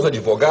com os meus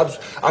advogados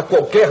a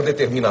qualquer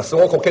determinação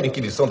ou qualquer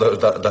inquisição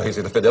da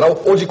Receita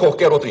Federal ou de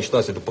qualquer outra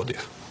instância do poder.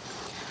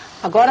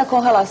 Agora, com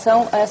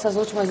relação a essas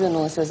últimas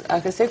denúncias, a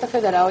Receita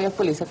Federal e a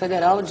Polícia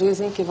Federal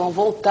dizem que vão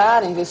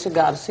voltar a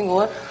investigar o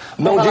senhor.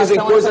 Não dizem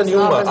coisa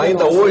nenhuma.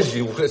 Ainda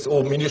hoje,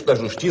 o ministro da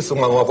Justiça,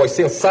 uma voz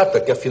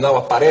sensata, que afinal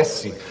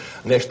aparece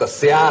nesta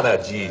seara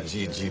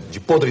de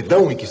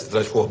podridão em que se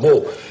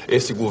transformou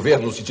esse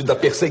governo no sentido da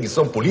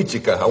perseguição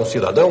política a um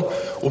cidadão,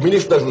 o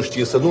ministro da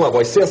Justiça, numa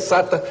voz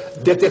sensata,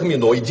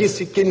 determinou e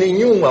disse que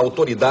nenhuma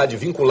autoridade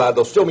vinculada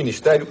ao seu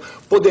ministério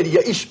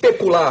poderia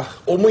especular,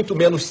 ou muito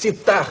menos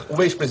citar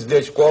o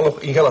ex-presidente Collor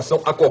em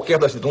relação a qualquer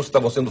das denúncias que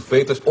estavam sendo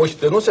feitas, ou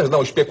denúncias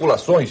não,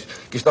 especulações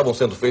que estavam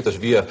sendo feitas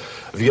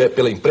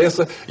pela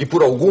imprensa e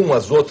por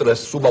algumas outras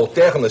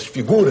subalternas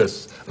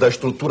figuras da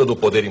estrutura do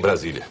poder em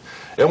Brasília.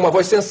 É uma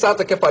voz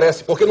sensata que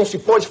aparece, porque não se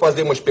pode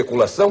fazer uma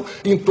especulação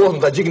em torno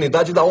da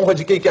dignidade e da honra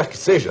de quem quer que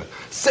seja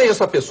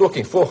essa pessoa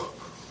quem for.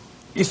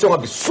 Isso é um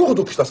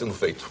absurdo que está sendo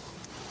feito.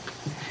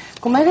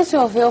 Como é que o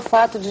senhor vê o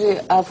fato de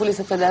a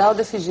Polícia Federal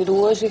decidir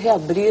hoje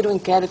reabrir o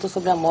inquérito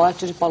sobre a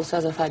morte de Paulo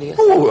César Farias?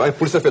 A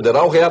Polícia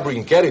Federal reabre o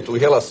inquérito em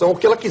relação ao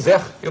que ela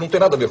quiser. Eu não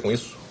tenho nada a ver com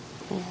isso.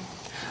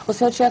 O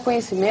senhor tinha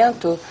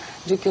conhecimento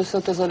de que o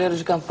seu tesoureiro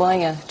de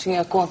campanha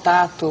tinha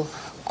contato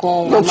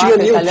com a máfia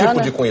italiana? Não tinha nenhum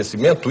tipo de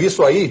conhecimento.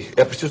 Isso aí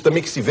é preciso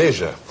também que se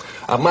veja.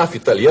 A máfia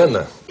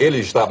italiana, ele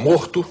está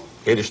morto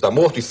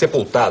e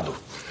sepultado.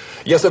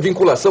 E essa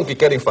vinculação que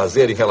querem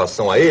fazer em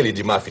relação a ele,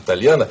 de máfia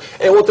italiana,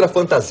 é outra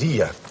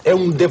fantasia, é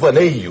um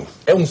devaneio,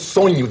 é um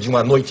sonho de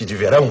uma noite de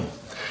verão.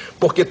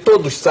 Porque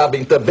todos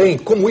sabem também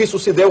como isso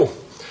se deu.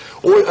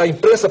 A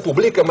imprensa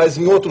publica, mas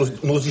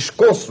nos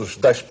esconsos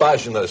das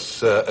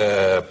páginas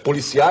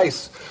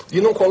policiais,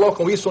 e não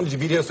colocam isso onde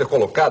deveria ser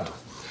colocado.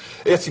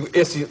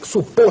 Esse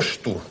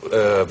suposto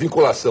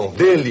vinculação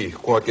dele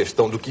com a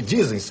questão do que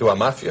dizem ser a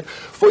máfia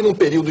foi num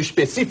período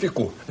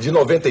específico de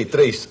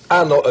 93,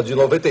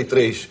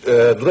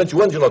 durante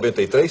o ano de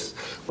 93,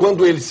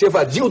 quando ele se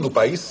evadiu do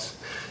país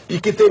e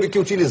que teve que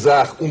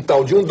utilizar um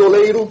tal de um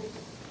doleiro,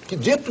 que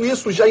dito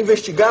isso, já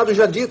investigado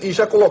e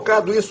já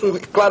colocado isso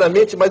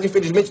claramente, mas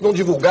infelizmente não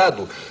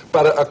divulgado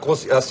para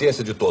a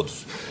ciência de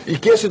todos. E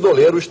que esse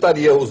doleiro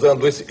estaria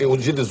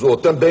utilizou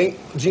também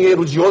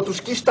dinheiro de outros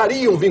que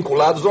estariam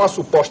vinculados a uma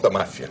suposta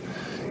máfia.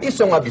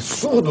 Isso é um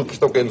absurdo que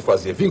estão querendo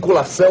fazer,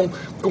 vinculação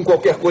com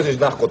qualquer coisa de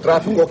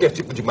narcotráfico, qualquer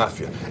tipo de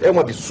máfia. É um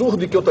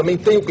absurdo e que eu também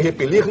tenho que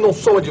repelir, não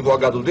sou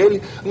advogado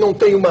dele, não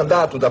tenho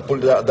mandato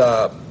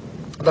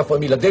da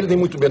família dele, nem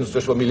muito menos dos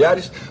seus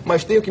familiares,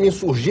 mas tenho que me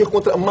insurgir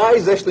contra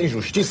mais esta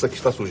injustiça que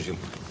está surgindo.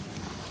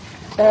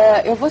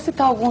 Eu vou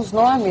citar alguns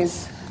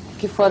nomes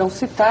que foram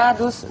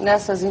citados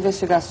nessas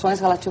investigações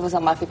relativas à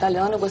máfia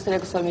italiana. Eu gostaria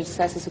que o senhor me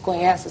dissesse se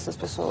conhece essas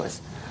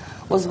pessoas.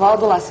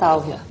 Oswaldo La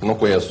Salvia. Não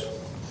conheço.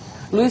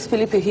 Luiz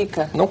Felipe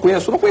Rica. Não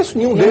conheço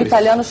nenhum e deles. Um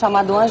italiano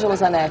chamado Angelo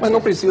Zanetti. Mas não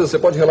precisa, você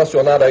pode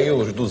relacionar aí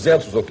os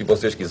 200 ou o que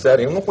vocês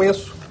quiserem. Eu não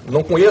conheço.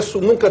 Não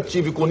conheço, nunca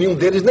tive com nenhum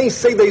deles, nem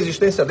sei da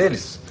existência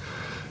deles.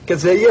 Quer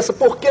dizer,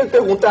 por que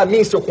perguntar a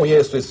mim se eu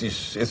conheço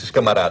esses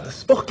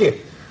camaradas? Por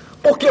quê?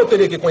 Por que eu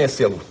teria que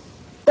conhecê-lo?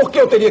 Por que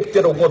eu teria que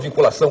ter alguma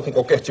vinculação com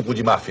qualquer tipo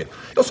de máfia?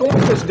 Eu sou um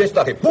presidente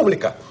da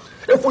República.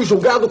 Eu fui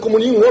julgado como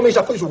nenhum homem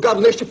já foi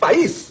julgado neste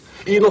país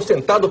e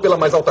inocentado pela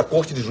mais alta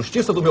corte de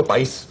justiça do meu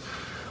país.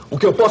 O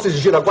que eu posso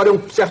exigir agora é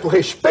um certo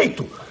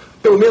respeito,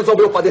 pelo menos ao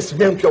meu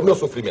padecimento e ao meu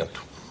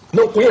sofrimento.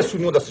 Não conheço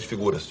nenhuma dessas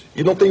figuras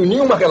e não tenho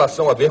nenhuma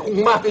relação a ver com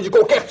máfia de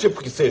qualquer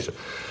tipo que seja.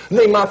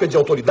 Nem máfia de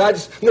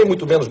autoridades, nem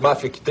muito menos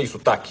máfia que tem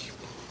sotaque.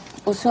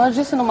 O senhor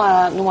disse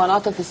numa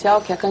nota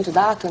oficial que é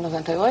candidato em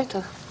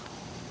 98?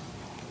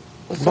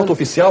 Nota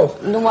oficial?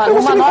 Numa você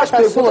me faz nota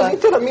perguntas sua.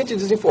 inteiramente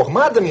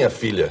desinformada, minha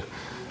filha.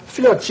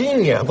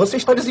 Filhotinha, você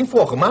está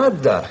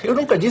desinformada. Eu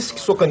nunca disse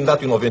que sou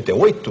candidato em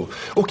 98.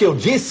 O que eu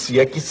disse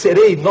é que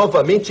serei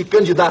novamente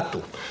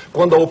candidato.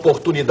 Quando a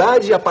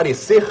oportunidade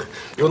aparecer,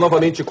 eu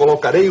novamente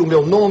colocarei o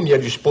meu nome à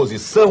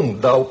disposição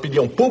da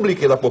opinião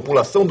pública e da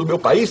população do meu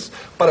país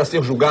para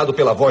ser julgado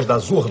pela voz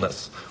das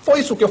urnas. Foi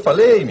isso que eu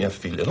falei, minha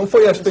filha. Não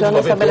foi esta de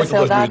 98 e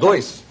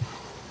 2002?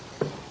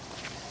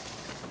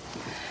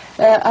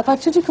 A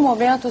partir de que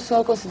momento o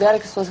senhor considera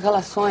que suas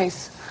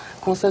relações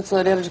com o seu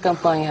tesoureiro de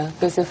campanha,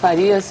 PC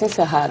Farias, se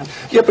encerraram?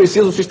 E é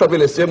preciso se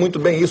estabelecer muito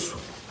bem isso.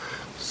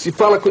 Se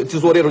fala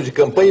tesoureiro de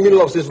campanha em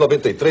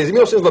 1993. Em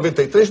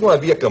 1993 não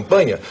havia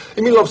campanha.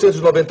 Em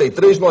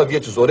 1993 não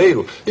havia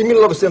tesoureiro. Em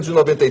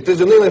 1993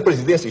 eu nem na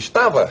presidência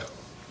estava.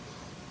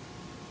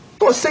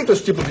 Não aceito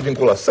esse tipo de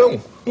vinculação?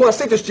 Não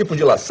aceito esse tipo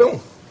de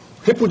ilação?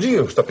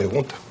 Repudio esta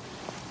pergunta.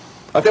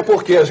 Até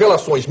porque as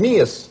relações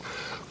minhas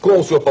com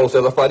o senhor Paulo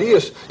César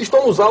Farias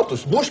estão nos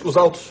autos. Busque os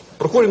autos.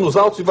 Procure nos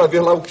autos e vai ver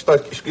lá o que está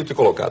escrito e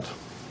colocado.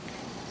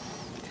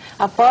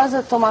 Após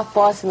tomar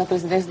posse na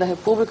presidência da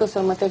República, o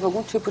senhor manteve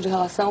algum tipo de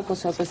relação com o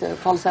senhor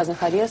Paulo César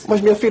Farias?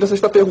 Mas, minha filha, você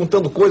está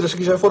perguntando coisas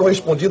que já foram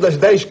respondidas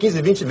 10,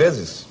 15, 20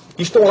 vezes.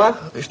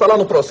 Está lá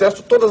no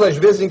processo todas as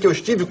vezes em que eu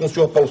estive com o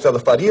senhor Paulo César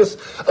Farias,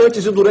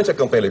 antes e durante a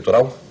campanha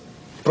eleitoral.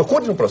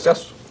 Procure no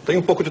processo. Tem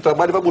um pouco de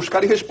trabalho e vai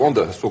buscar e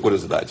responda a sua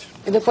curiosidade.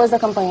 E depois da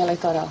campanha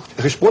eleitoral?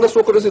 Responda a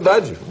sua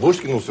curiosidade.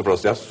 Busque no seu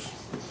processo.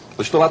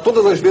 Estão lá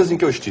todas as vezes em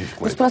que eu estive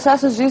com ele. Os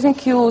processos dizem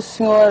que o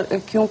senhor,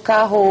 que um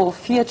carro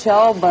Fiat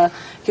Alba,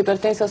 que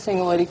pertence ao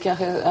senhor, e que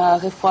a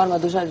reforma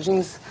dos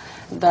jardins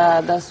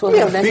da sua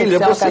residência filha,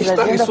 oficial, você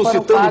está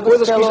ressuscitando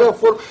coisas que já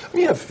foram...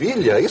 Minha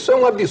filha, isso é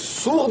um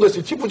absurdo,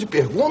 esse tipo de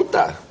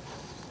pergunta.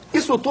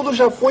 Isso tudo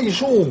já foi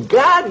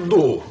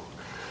julgado.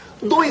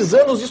 2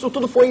 anos isso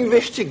tudo foi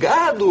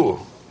investigado.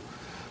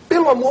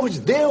 Pelo amor de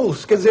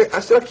Deus, quer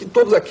dizer, será que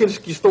todos aqueles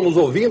que estão nos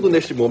ouvindo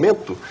neste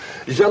momento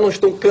já não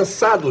estão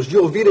cansados de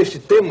ouvir este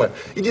tema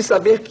e de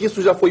saber que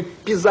isso já foi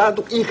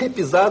pisado e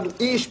repisado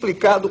e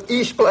explicado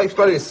e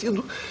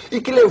esclarecido e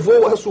que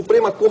levou a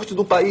Suprema Corte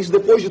do país,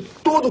 depois de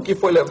tudo que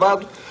foi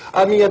levado,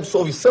 à minha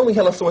absolvição em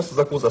relação a essas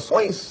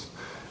acusações?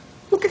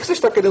 O que você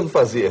está querendo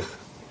fazer?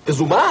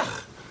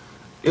 Exumar?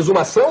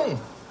 Exumação?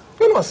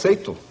 Eu não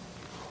aceito.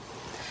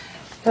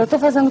 Eu estou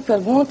fazendo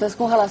perguntas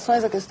com relação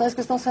a questões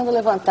que estão sendo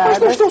levantadas. Mas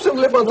não estão sendo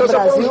levantadas,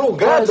 já foram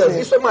julgadas. Hoje.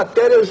 Isso é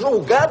matéria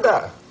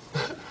julgada.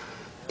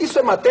 Isso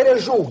é matéria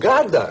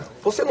julgada.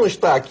 Você não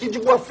está aqui de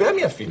boa fé,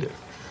 minha filha.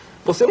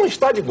 Você não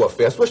está de boa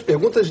fé. As suas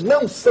perguntas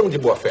não são de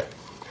boa fé.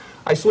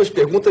 As suas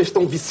perguntas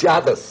estão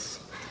viciadas,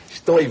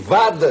 estão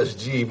eivadas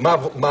de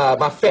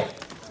má fé.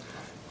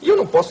 E eu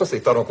não posso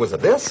aceitar uma coisa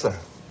dessa?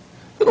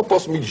 Eu não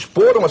posso me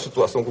dispor a uma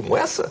situação como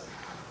essa?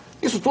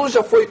 Isso tudo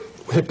já foi,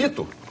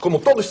 repito, como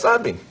todos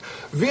sabem,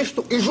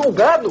 visto e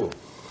julgado.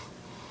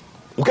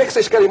 O que é que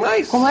vocês querem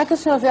mais? Como é que o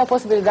senhor vê a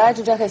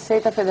possibilidade de a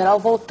Receita Federal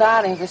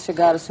voltar a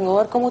investigar o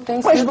senhor, como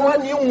tem sido? Mas não há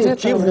nenhum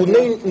motivo,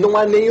 não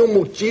há nenhum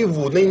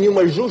motivo,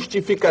 nenhuma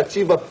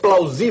justificativa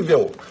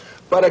plausível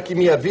para que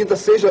minha vida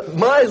seja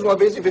mais uma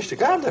vez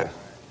investigada.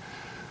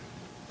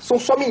 São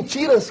só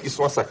mentiras que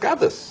são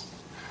assacadas.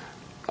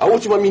 A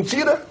última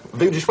mentira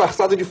veio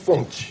disfarçada de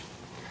fonte.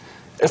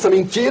 Essa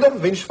mentira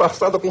vem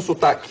disfarçada com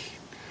sotaque.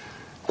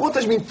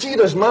 Quantas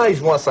mentiras mais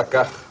vão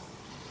assacar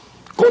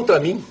contra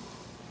mim?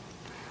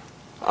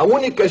 A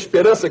única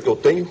esperança que eu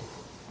tenho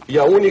e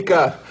a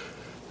única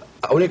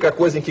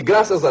coisa em que,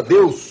 graças a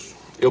Deus,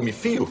 eu me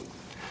fio,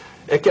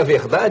 é que a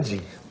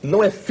verdade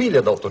não é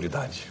filha da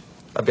autoridade.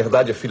 A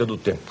verdade é filha do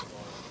tempo.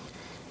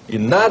 E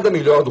nada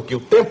melhor do que o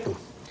tempo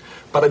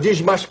para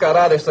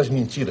desmascarar essas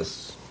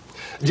mentiras,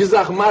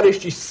 desarmar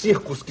estes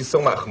circos que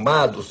são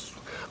armados,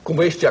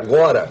 como este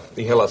agora,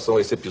 em relação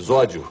a esse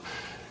episódio,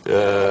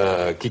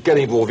 que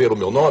querem envolver o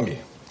meu nome.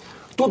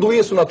 Tudo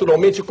isso,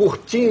 naturalmente,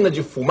 cortina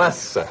de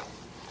fumaça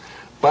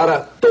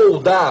para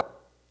toldar.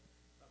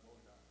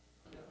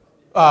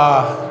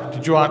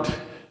 Did you want...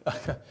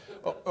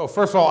 Oh,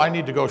 first of all, I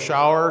need to go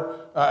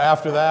shower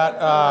after that.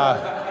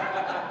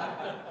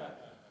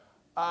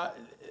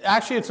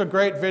 Actually, it's a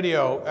great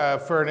video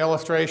for an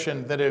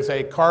illustration that is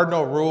a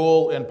cardinal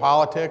rule in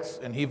politics,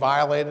 and he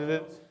violated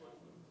it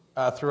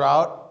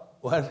throughout.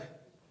 What?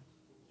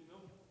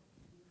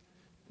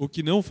 O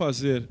que não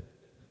fazer?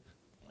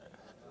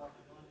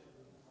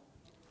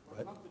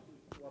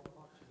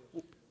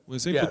 Um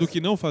exemplo do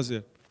que não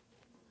fazer.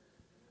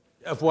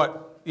 Of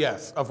what?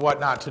 Yes, of what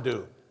not to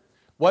do.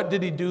 What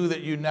did he do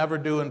that you never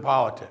do in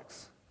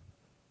politics?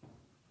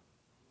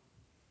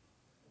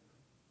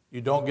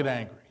 You don't get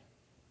angry.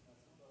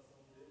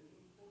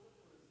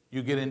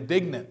 You get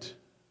indignant,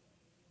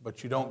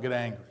 but you don't get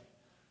angry.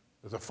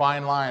 There's a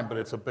fine line, but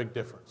it's a big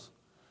difference.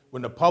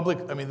 When the public,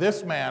 I mean,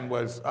 this man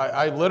was,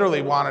 I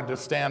literally wanted to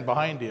stand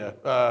behind you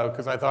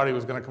because I thought he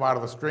was going to come out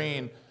of the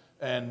screen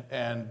and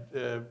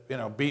you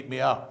know, beat me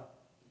up.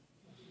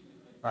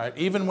 Right?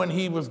 Even when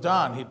he was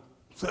done, he'd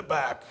sit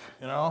back,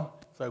 you know?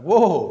 It's like,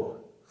 whoa,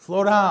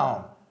 slow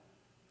down.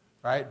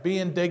 Right? Be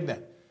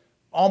indignant.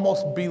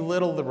 Almost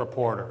belittle the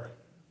reporter.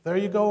 There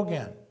you go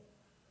again.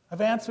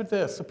 I've answered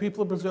this. The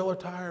people of Brazil are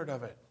tired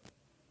of it.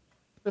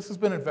 This has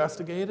been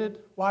investigated.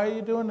 Why are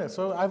you doing this?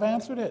 So I've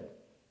answered it.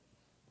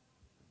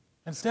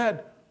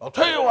 Instead, I'll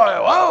tell you why.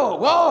 Whoa,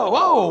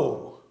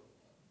 whoa,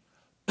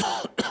 whoa.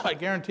 I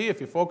guarantee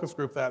if you focus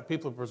group that,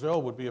 people of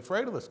Brazil would be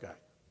afraid of this guy.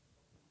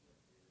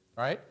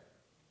 Right?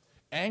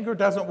 Anger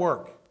doesn't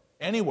work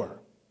anywhere.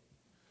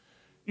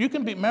 You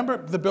can be, remember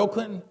the Bill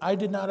Clinton, I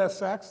did not have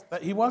sex?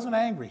 He wasn't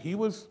angry. He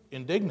was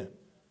indignant.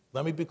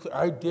 Let me be clear.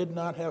 I did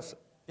not have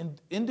sex.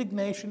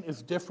 Indignation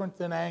is different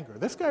than anger.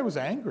 This guy was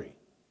angry.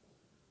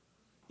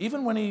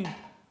 Even when he,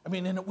 I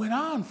mean, and it went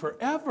on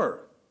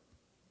forever.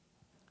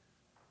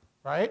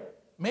 Right?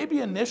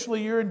 Maybe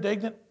initially you're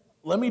indignant.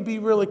 Let me be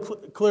really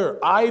clear.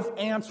 I've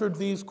answered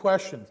these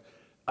questions.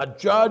 A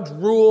judge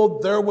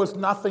ruled there was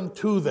nothing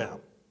to them.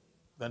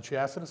 Then she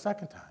asked it a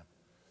second time.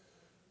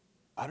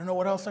 I don't know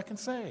what else I can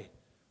say.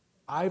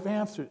 I've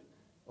answered.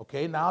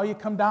 Okay, now you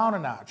come down a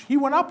notch. He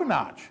went up a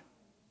notch.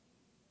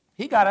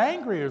 He got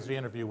angry as the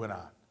interview went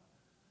on.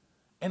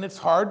 And it's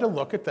hard to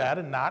look at that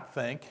and not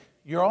think,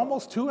 you're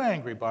almost too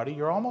angry, buddy.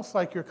 You're almost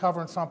like you're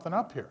covering something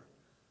up here.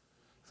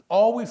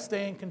 Always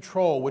stay in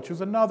control, which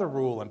is another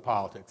rule in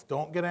politics.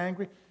 Don't get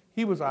angry.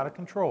 He was out of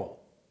control.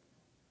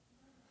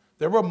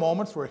 There were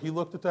moments where he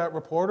looked at that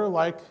reporter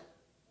like,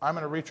 I'm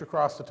going to reach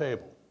across the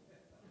table.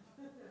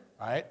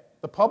 Right?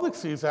 The public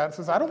sees that and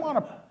says, I don't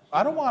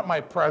want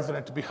my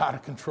president to be out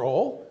of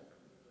control.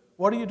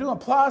 What are you doing?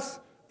 Plus,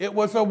 it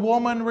was a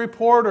woman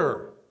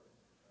reporter.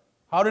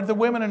 How did the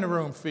women in the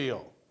room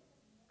feel?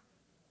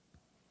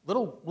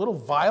 Little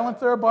violent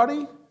there,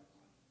 buddy?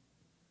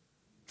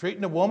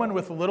 Treating a woman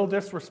with a little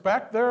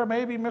disrespect there,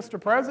 maybe, Mr.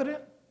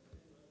 President?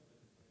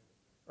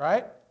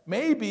 Right?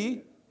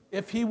 Maybe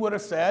if he would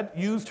have said,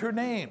 used her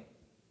name.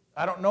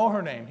 I don't know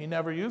her name. He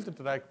never used it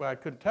today, but I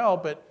couldn't tell.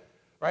 But,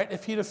 right,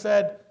 if he'd have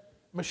said,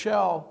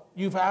 Michelle,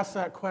 you've asked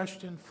that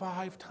question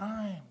 5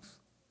 times.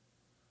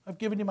 I've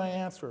given you my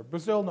answer.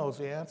 Brazil knows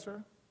the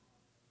answer.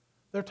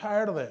 They're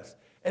tired of this.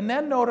 And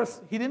then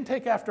notice, he didn't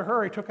take after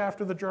her, he took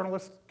after the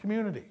journalist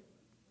community.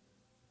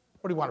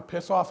 What, do you want to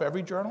piss off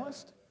every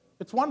journalist?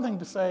 It's one thing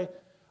to say,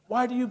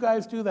 why do you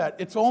guys do that?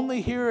 It's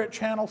only here at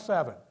Channel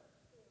 7.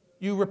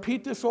 You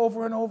repeat this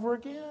over and over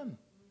again.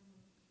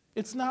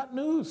 It's not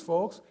news,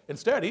 folks.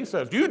 Instead, he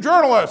says, you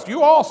journalists,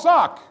 you all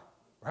suck,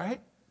 right?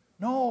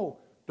 No,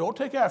 don't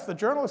take after the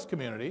journalist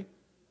community,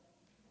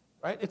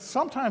 right?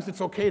 Sometimes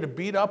it's okay to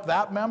beat up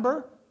that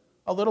member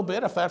a little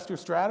bit if that's your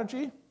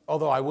strategy,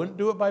 although I wouldn't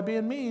do it by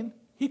being mean.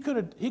 He could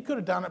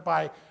have done it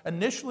by,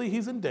 initially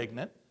he's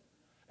indignant,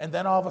 and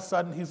then all of a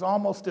sudden he's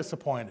almost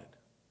disappointed.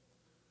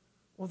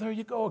 Well, there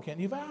you go again.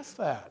 You've asked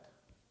that.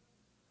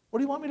 What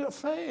do you want me to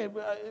say?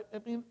 I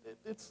mean,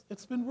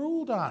 it's been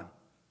ruled on.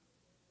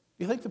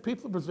 You think the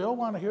people of Brazil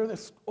want to hear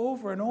this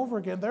over and over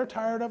again? They're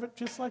tired of it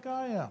just like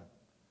I am.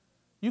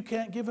 You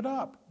can't give it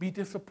up. Be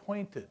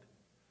disappointed,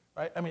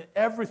 right? I mean,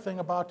 everything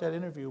about that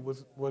interview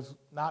was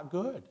not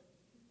good.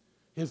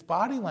 His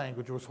body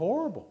language was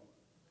horrible.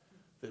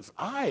 His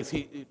eyes,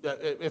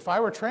 if I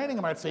were training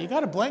him, I'd say, you got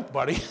to blink,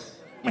 buddy.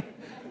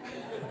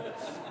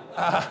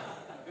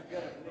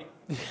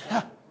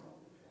 Yeah.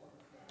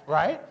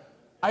 Right?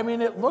 I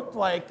mean, it looked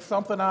like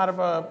something out of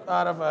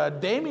a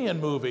Damien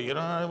movie. You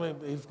know, I mean,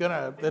 it's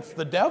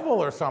the devil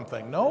or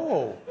something.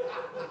 No,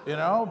 you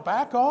know,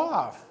 back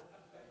off,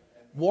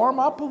 warm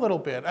up a little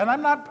bit. And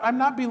I'm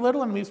not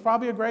belittling him. He's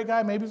probably a great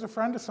guy. Maybe he's a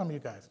friend to some of you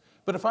guys.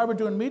 But if I were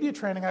doing media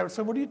training, I would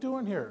say, what are you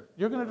doing here?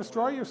 You're going to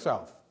destroy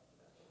yourself.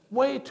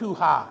 Way too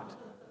hot.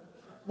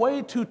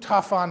 Way too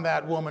tough on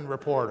that woman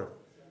reporter.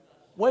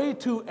 Way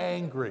too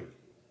angry.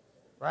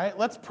 Right?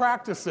 Let's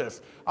practice this.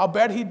 I'll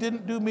bet he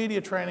didn't do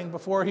media training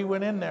before he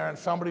went in there and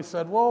somebody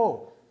said,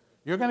 whoa,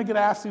 you're going to get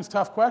asked these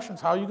tough questions.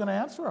 How are you going to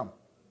answer them?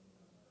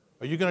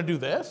 Are you going to do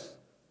this?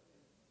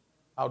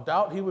 I'll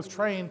doubt he was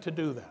trained to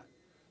do that.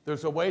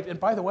 There's a way, and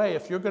by the way,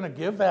 if you're going to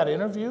give that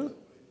interview,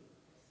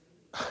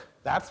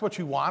 that's what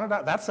you wanted?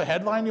 That's the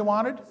headline you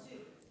wanted?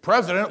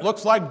 President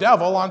looks like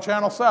devil on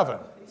Channel 7.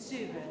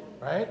 Steven,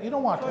 right? You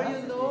don't want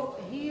that. You know,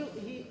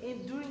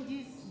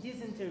 during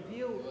this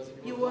interview,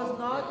 he was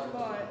not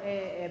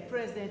a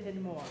president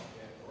anymore.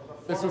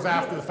 This was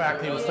after the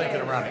fact he was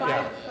thinking of running.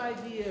 Yeah.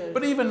 5 years.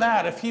 But even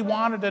that, if he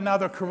wanted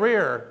another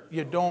career,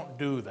 you don't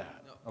do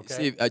that. Okay?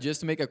 Steve,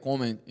 just to make a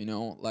comment, you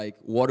know, like,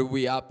 what are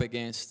we up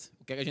against?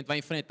 O que a gente vai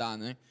enfrentar,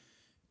 né?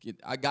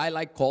 A guy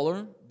like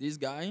Collor, this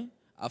guy,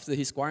 after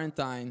his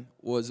quarantine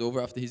was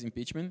over, after his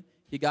impeachment,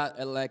 he got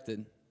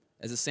elected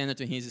as a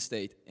senator in his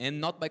state.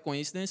 And not by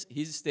coincidence,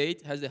 his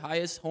state has the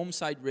highest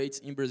homicide rates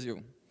in Brazil.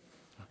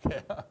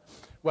 Okay.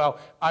 Well,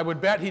 I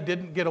would bet he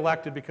didn't get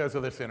elected because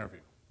of this interview,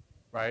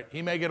 right?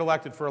 He may get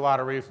elected for a lot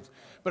of reasons.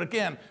 But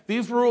again,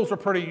 these rules are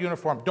pretty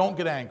uniform. Don't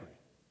get angry.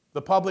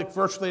 The public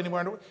virtually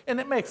anywhere, and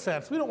it makes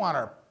sense. We don't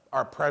want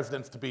our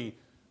presidents to be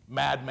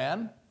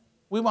madmen.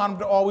 We want them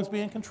to always be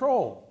in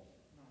control,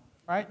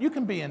 right? You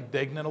can be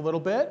indignant a little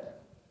bit,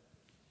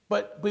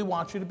 but we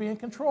want you to be in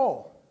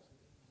control.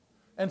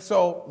 And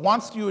so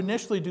once you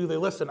initially do, they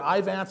listen,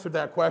 I've answered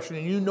that question,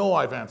 and you know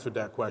I've answered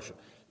that question.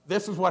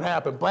 This is what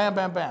happened, bam,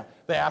 bam, bam.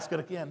 They ask it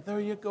again.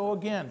 There you go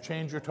again.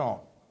 Change your tone,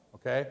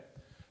 okay?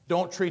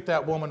 Don't treat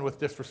that woman with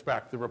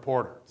disrespect, the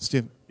reporter.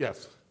 Steve.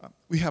 Yes.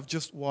 We have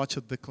just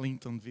watched the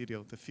Clinton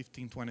video, the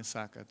 15, 20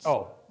 seconds.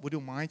 Oh. Would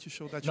you mind to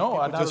show that to no,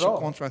 people not just at all.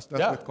 to contrast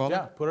that with Collor?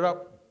 Yeah, put it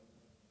up.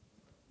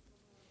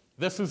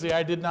 This is the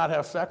I did not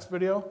have sex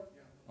video?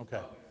 Okay.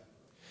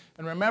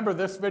 And remember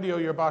this video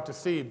you're about to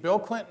see, Bill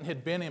Clinton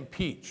had been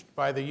impeached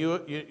by the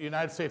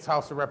United States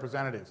House of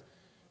Representatives.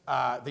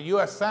 The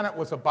U.S. Senate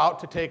was about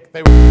to take,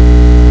 they were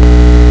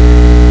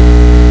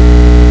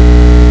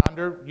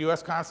under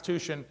U.S.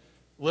 Constitution,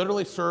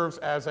 literally serves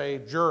as a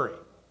jury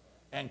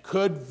and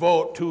could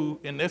vote to,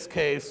 in this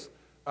case,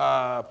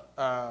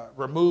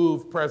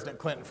 remove President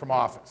Clinton from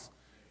office.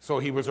 So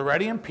he was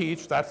already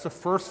impeached. That's the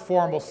first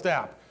formal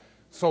step.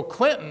 So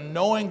Clinton,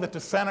 knowing that the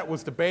Senate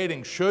was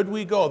debating, should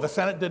we go? The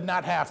Senate did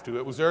not have to.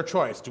 It was their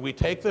choice. Do we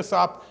take this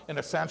up and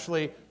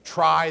essentially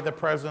try the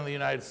President of the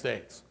United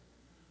States?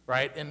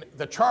 Right? And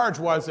the charge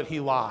was that he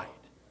lied.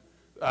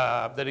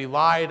 That he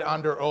lied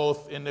under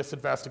oath in this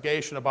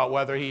investigation about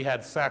whether he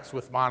had sex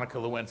with Monica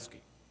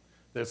Lewinsky,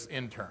 this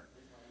intern.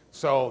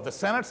 So the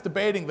Senate's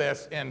debating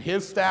this, and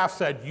his staff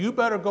said, you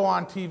better go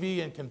on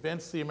TV and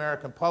convince the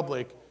American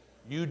public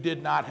you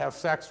did not have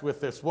sex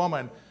with this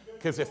woman,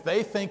 because if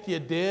they think you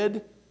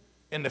did,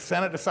 and the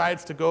Senate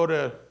decides to go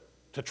to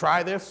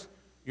try this,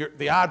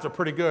 the odds are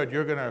pretty good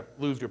you're going to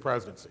lose your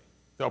presidency.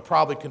 They'll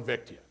probably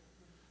convict you.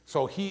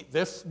 So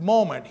this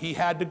moment, he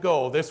had to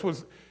go. This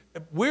was,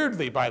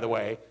 weirdly, by the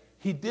way,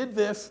 he did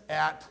this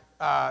at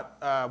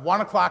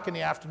 1 o'clock in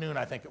the afternoon,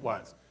 I think it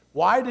was.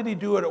 Why did he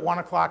do it at 1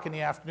 o'clock in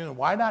the afternoon?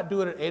 Why not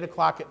do it at 8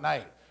 o'clock at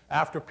night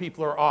after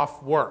people are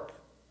off work?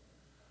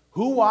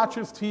 Who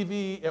watches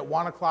TV at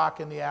 1 o'clock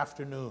in the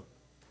afternoon?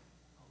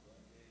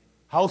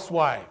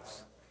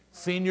 Housewives,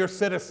 senior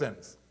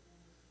citizens.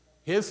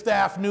 His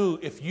staff knew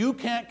if you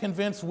can't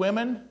convince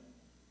women,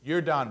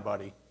 you're done,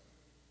 buddy.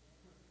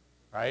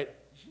 Right?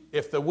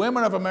 If the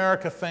women of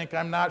America think,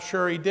 I'm not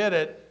sure he did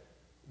it,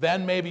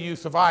 then maybe you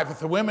survive. If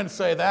the women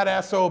say,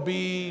 that SOB,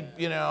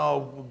 you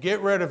know,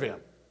 get rid of him.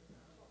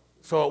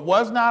 So it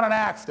was not an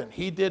accident.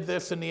 He did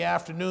this in the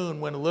afternoon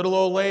when little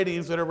old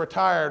ladies that are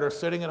retired are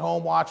sitting at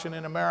home watching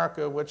in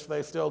America, which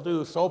they still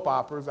do, soap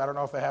operas. I don't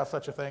know if they have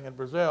such a thing in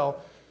Brazil.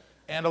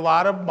 And a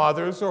lot of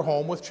mothers are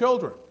home with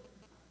children.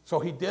 So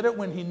he did it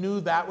when he knew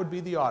that would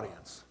be the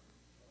audience.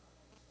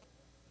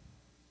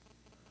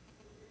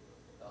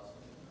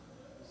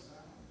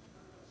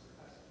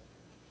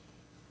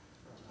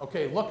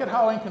 Okay, look at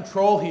how in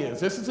control he is.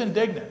 This is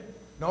indignant.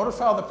 Notice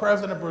how the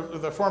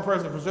former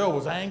president of Brazil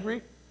was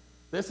angry.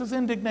 This is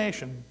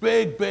indignation.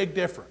 Big, big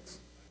difference.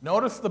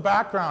 Notice the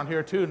background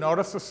here, too.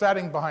 Notice the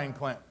setting behind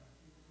Clinton.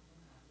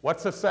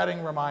 What's the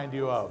setting remind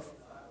you of?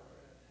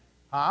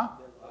 Huh?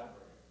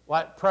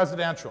 Like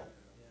presidential.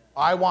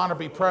 I want to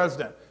be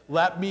president.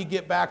 Let me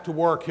get back to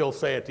work, he'll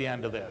say at the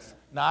end of this.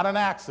 Not an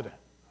accident.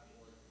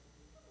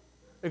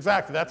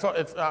 Exactly. That's all.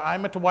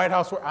 I'm at the White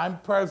House where I'm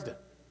president.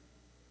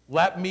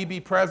 Let me be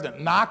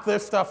president. Knock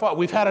this stuff up.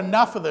 We've had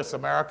enough of this,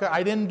 America.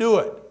 I didn't do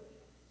it.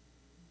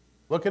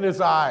 Look at his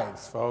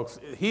eyes, folks.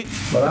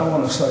 But I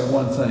want to say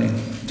one thing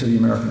to the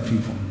American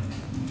people.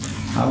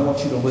 I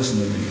want you to listen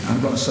to me. I'm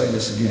going to say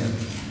this again.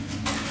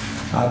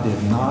 I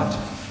did not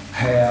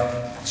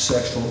have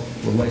sexual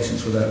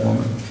relations with that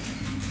woman,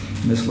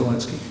 Miss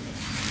Lewinsky.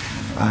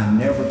 I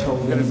never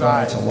told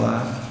anybody to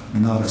lie,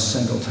 not a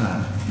single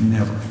time,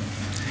 never.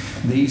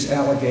 These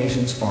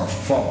allegations are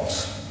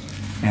false,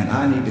 and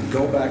I need to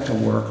go back to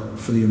work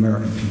for the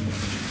American people.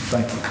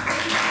 Thank you.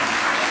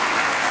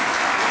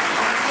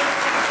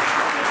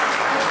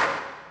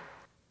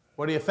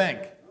 What do you think?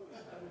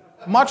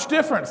 Much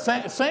different.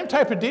 Same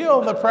type of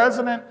deal. The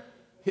president,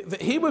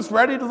 he was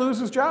ready to lose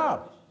his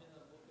job.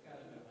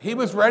 He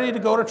was ready to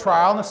go to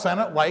trial, and the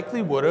Senate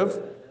likely would have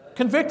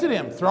convicted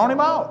him, thrown him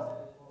out.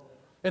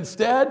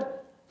 Instead,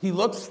 he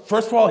looks,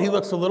 first of all, he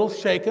looks a little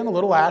shaken, a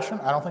little ashen.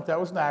 I don't think that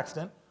was an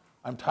accident.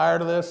 I'm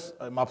tired of this.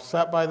 I'm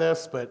upset by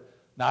this, but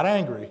not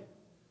angry.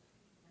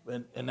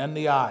 And then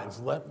the eyes.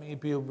 Let me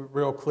be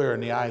real clear,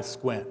 and the eyes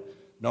squint.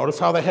 Notice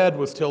how the head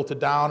was tilted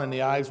down and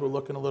the eyes were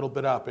looking a little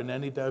bit up. And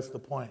then he does the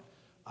point.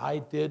 I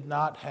did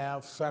not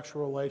have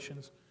sexual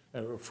relations.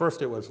 And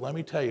first it was, let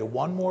me tell you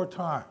one more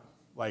time.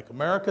 Like,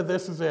 America,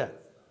 this is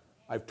it.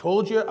 I've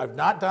told you I've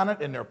not done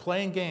it, and they're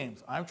playing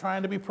games. I'm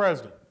trying to be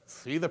president.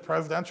 See the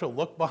presidential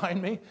look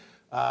behind me?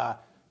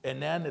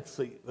 And then it's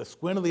the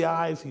squint of the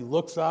eyes. He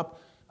looks up.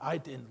 I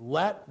didn't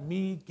let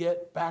me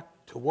get back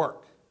to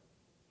work.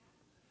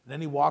 And then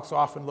he walks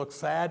off and looks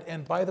sad.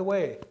 And by the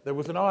way, there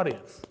was an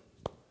audience.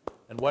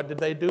 And what did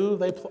they do?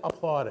 They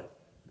applauded.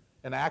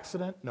 An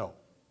accident? No.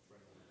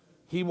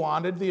 He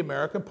wanted the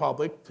American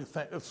public to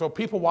think, so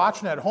people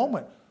watching at home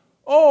went,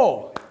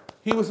 oh,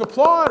 he was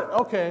applauded.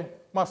 Okay,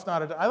 must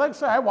not have done. I like to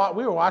say,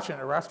 we were watching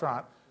at a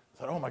restaurant. I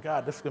thought, oh my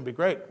God, this is going to be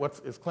great.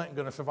 Is Clinton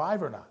going to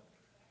survive or not?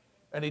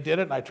 And he did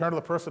it, and I turned to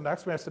the person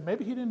next to me, and I said,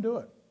 maybe he didn't do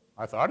it.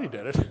 I thought he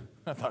did it.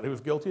 I thought he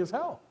was guilty as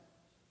hell.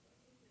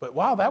 But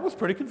wow, that was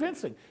pretty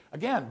convincing.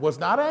 Again, was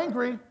not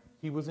angry,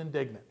 he was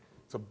indignant.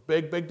 It's a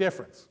big, big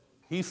difference.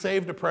 He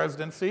saved a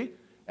presidency,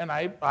 and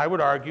I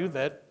would argue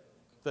that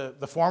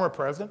the former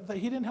president, that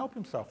he didn't help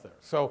himself there.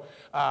 So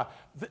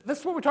this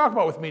is what we talk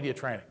about with media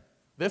training.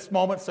 This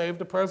moment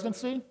saved a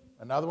presidency,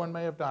 another one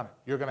may have done it.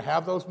 You're going to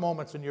have those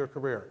moments in your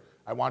career.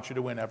 I want you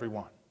to win every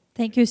one.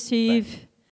 Thank you, Steve.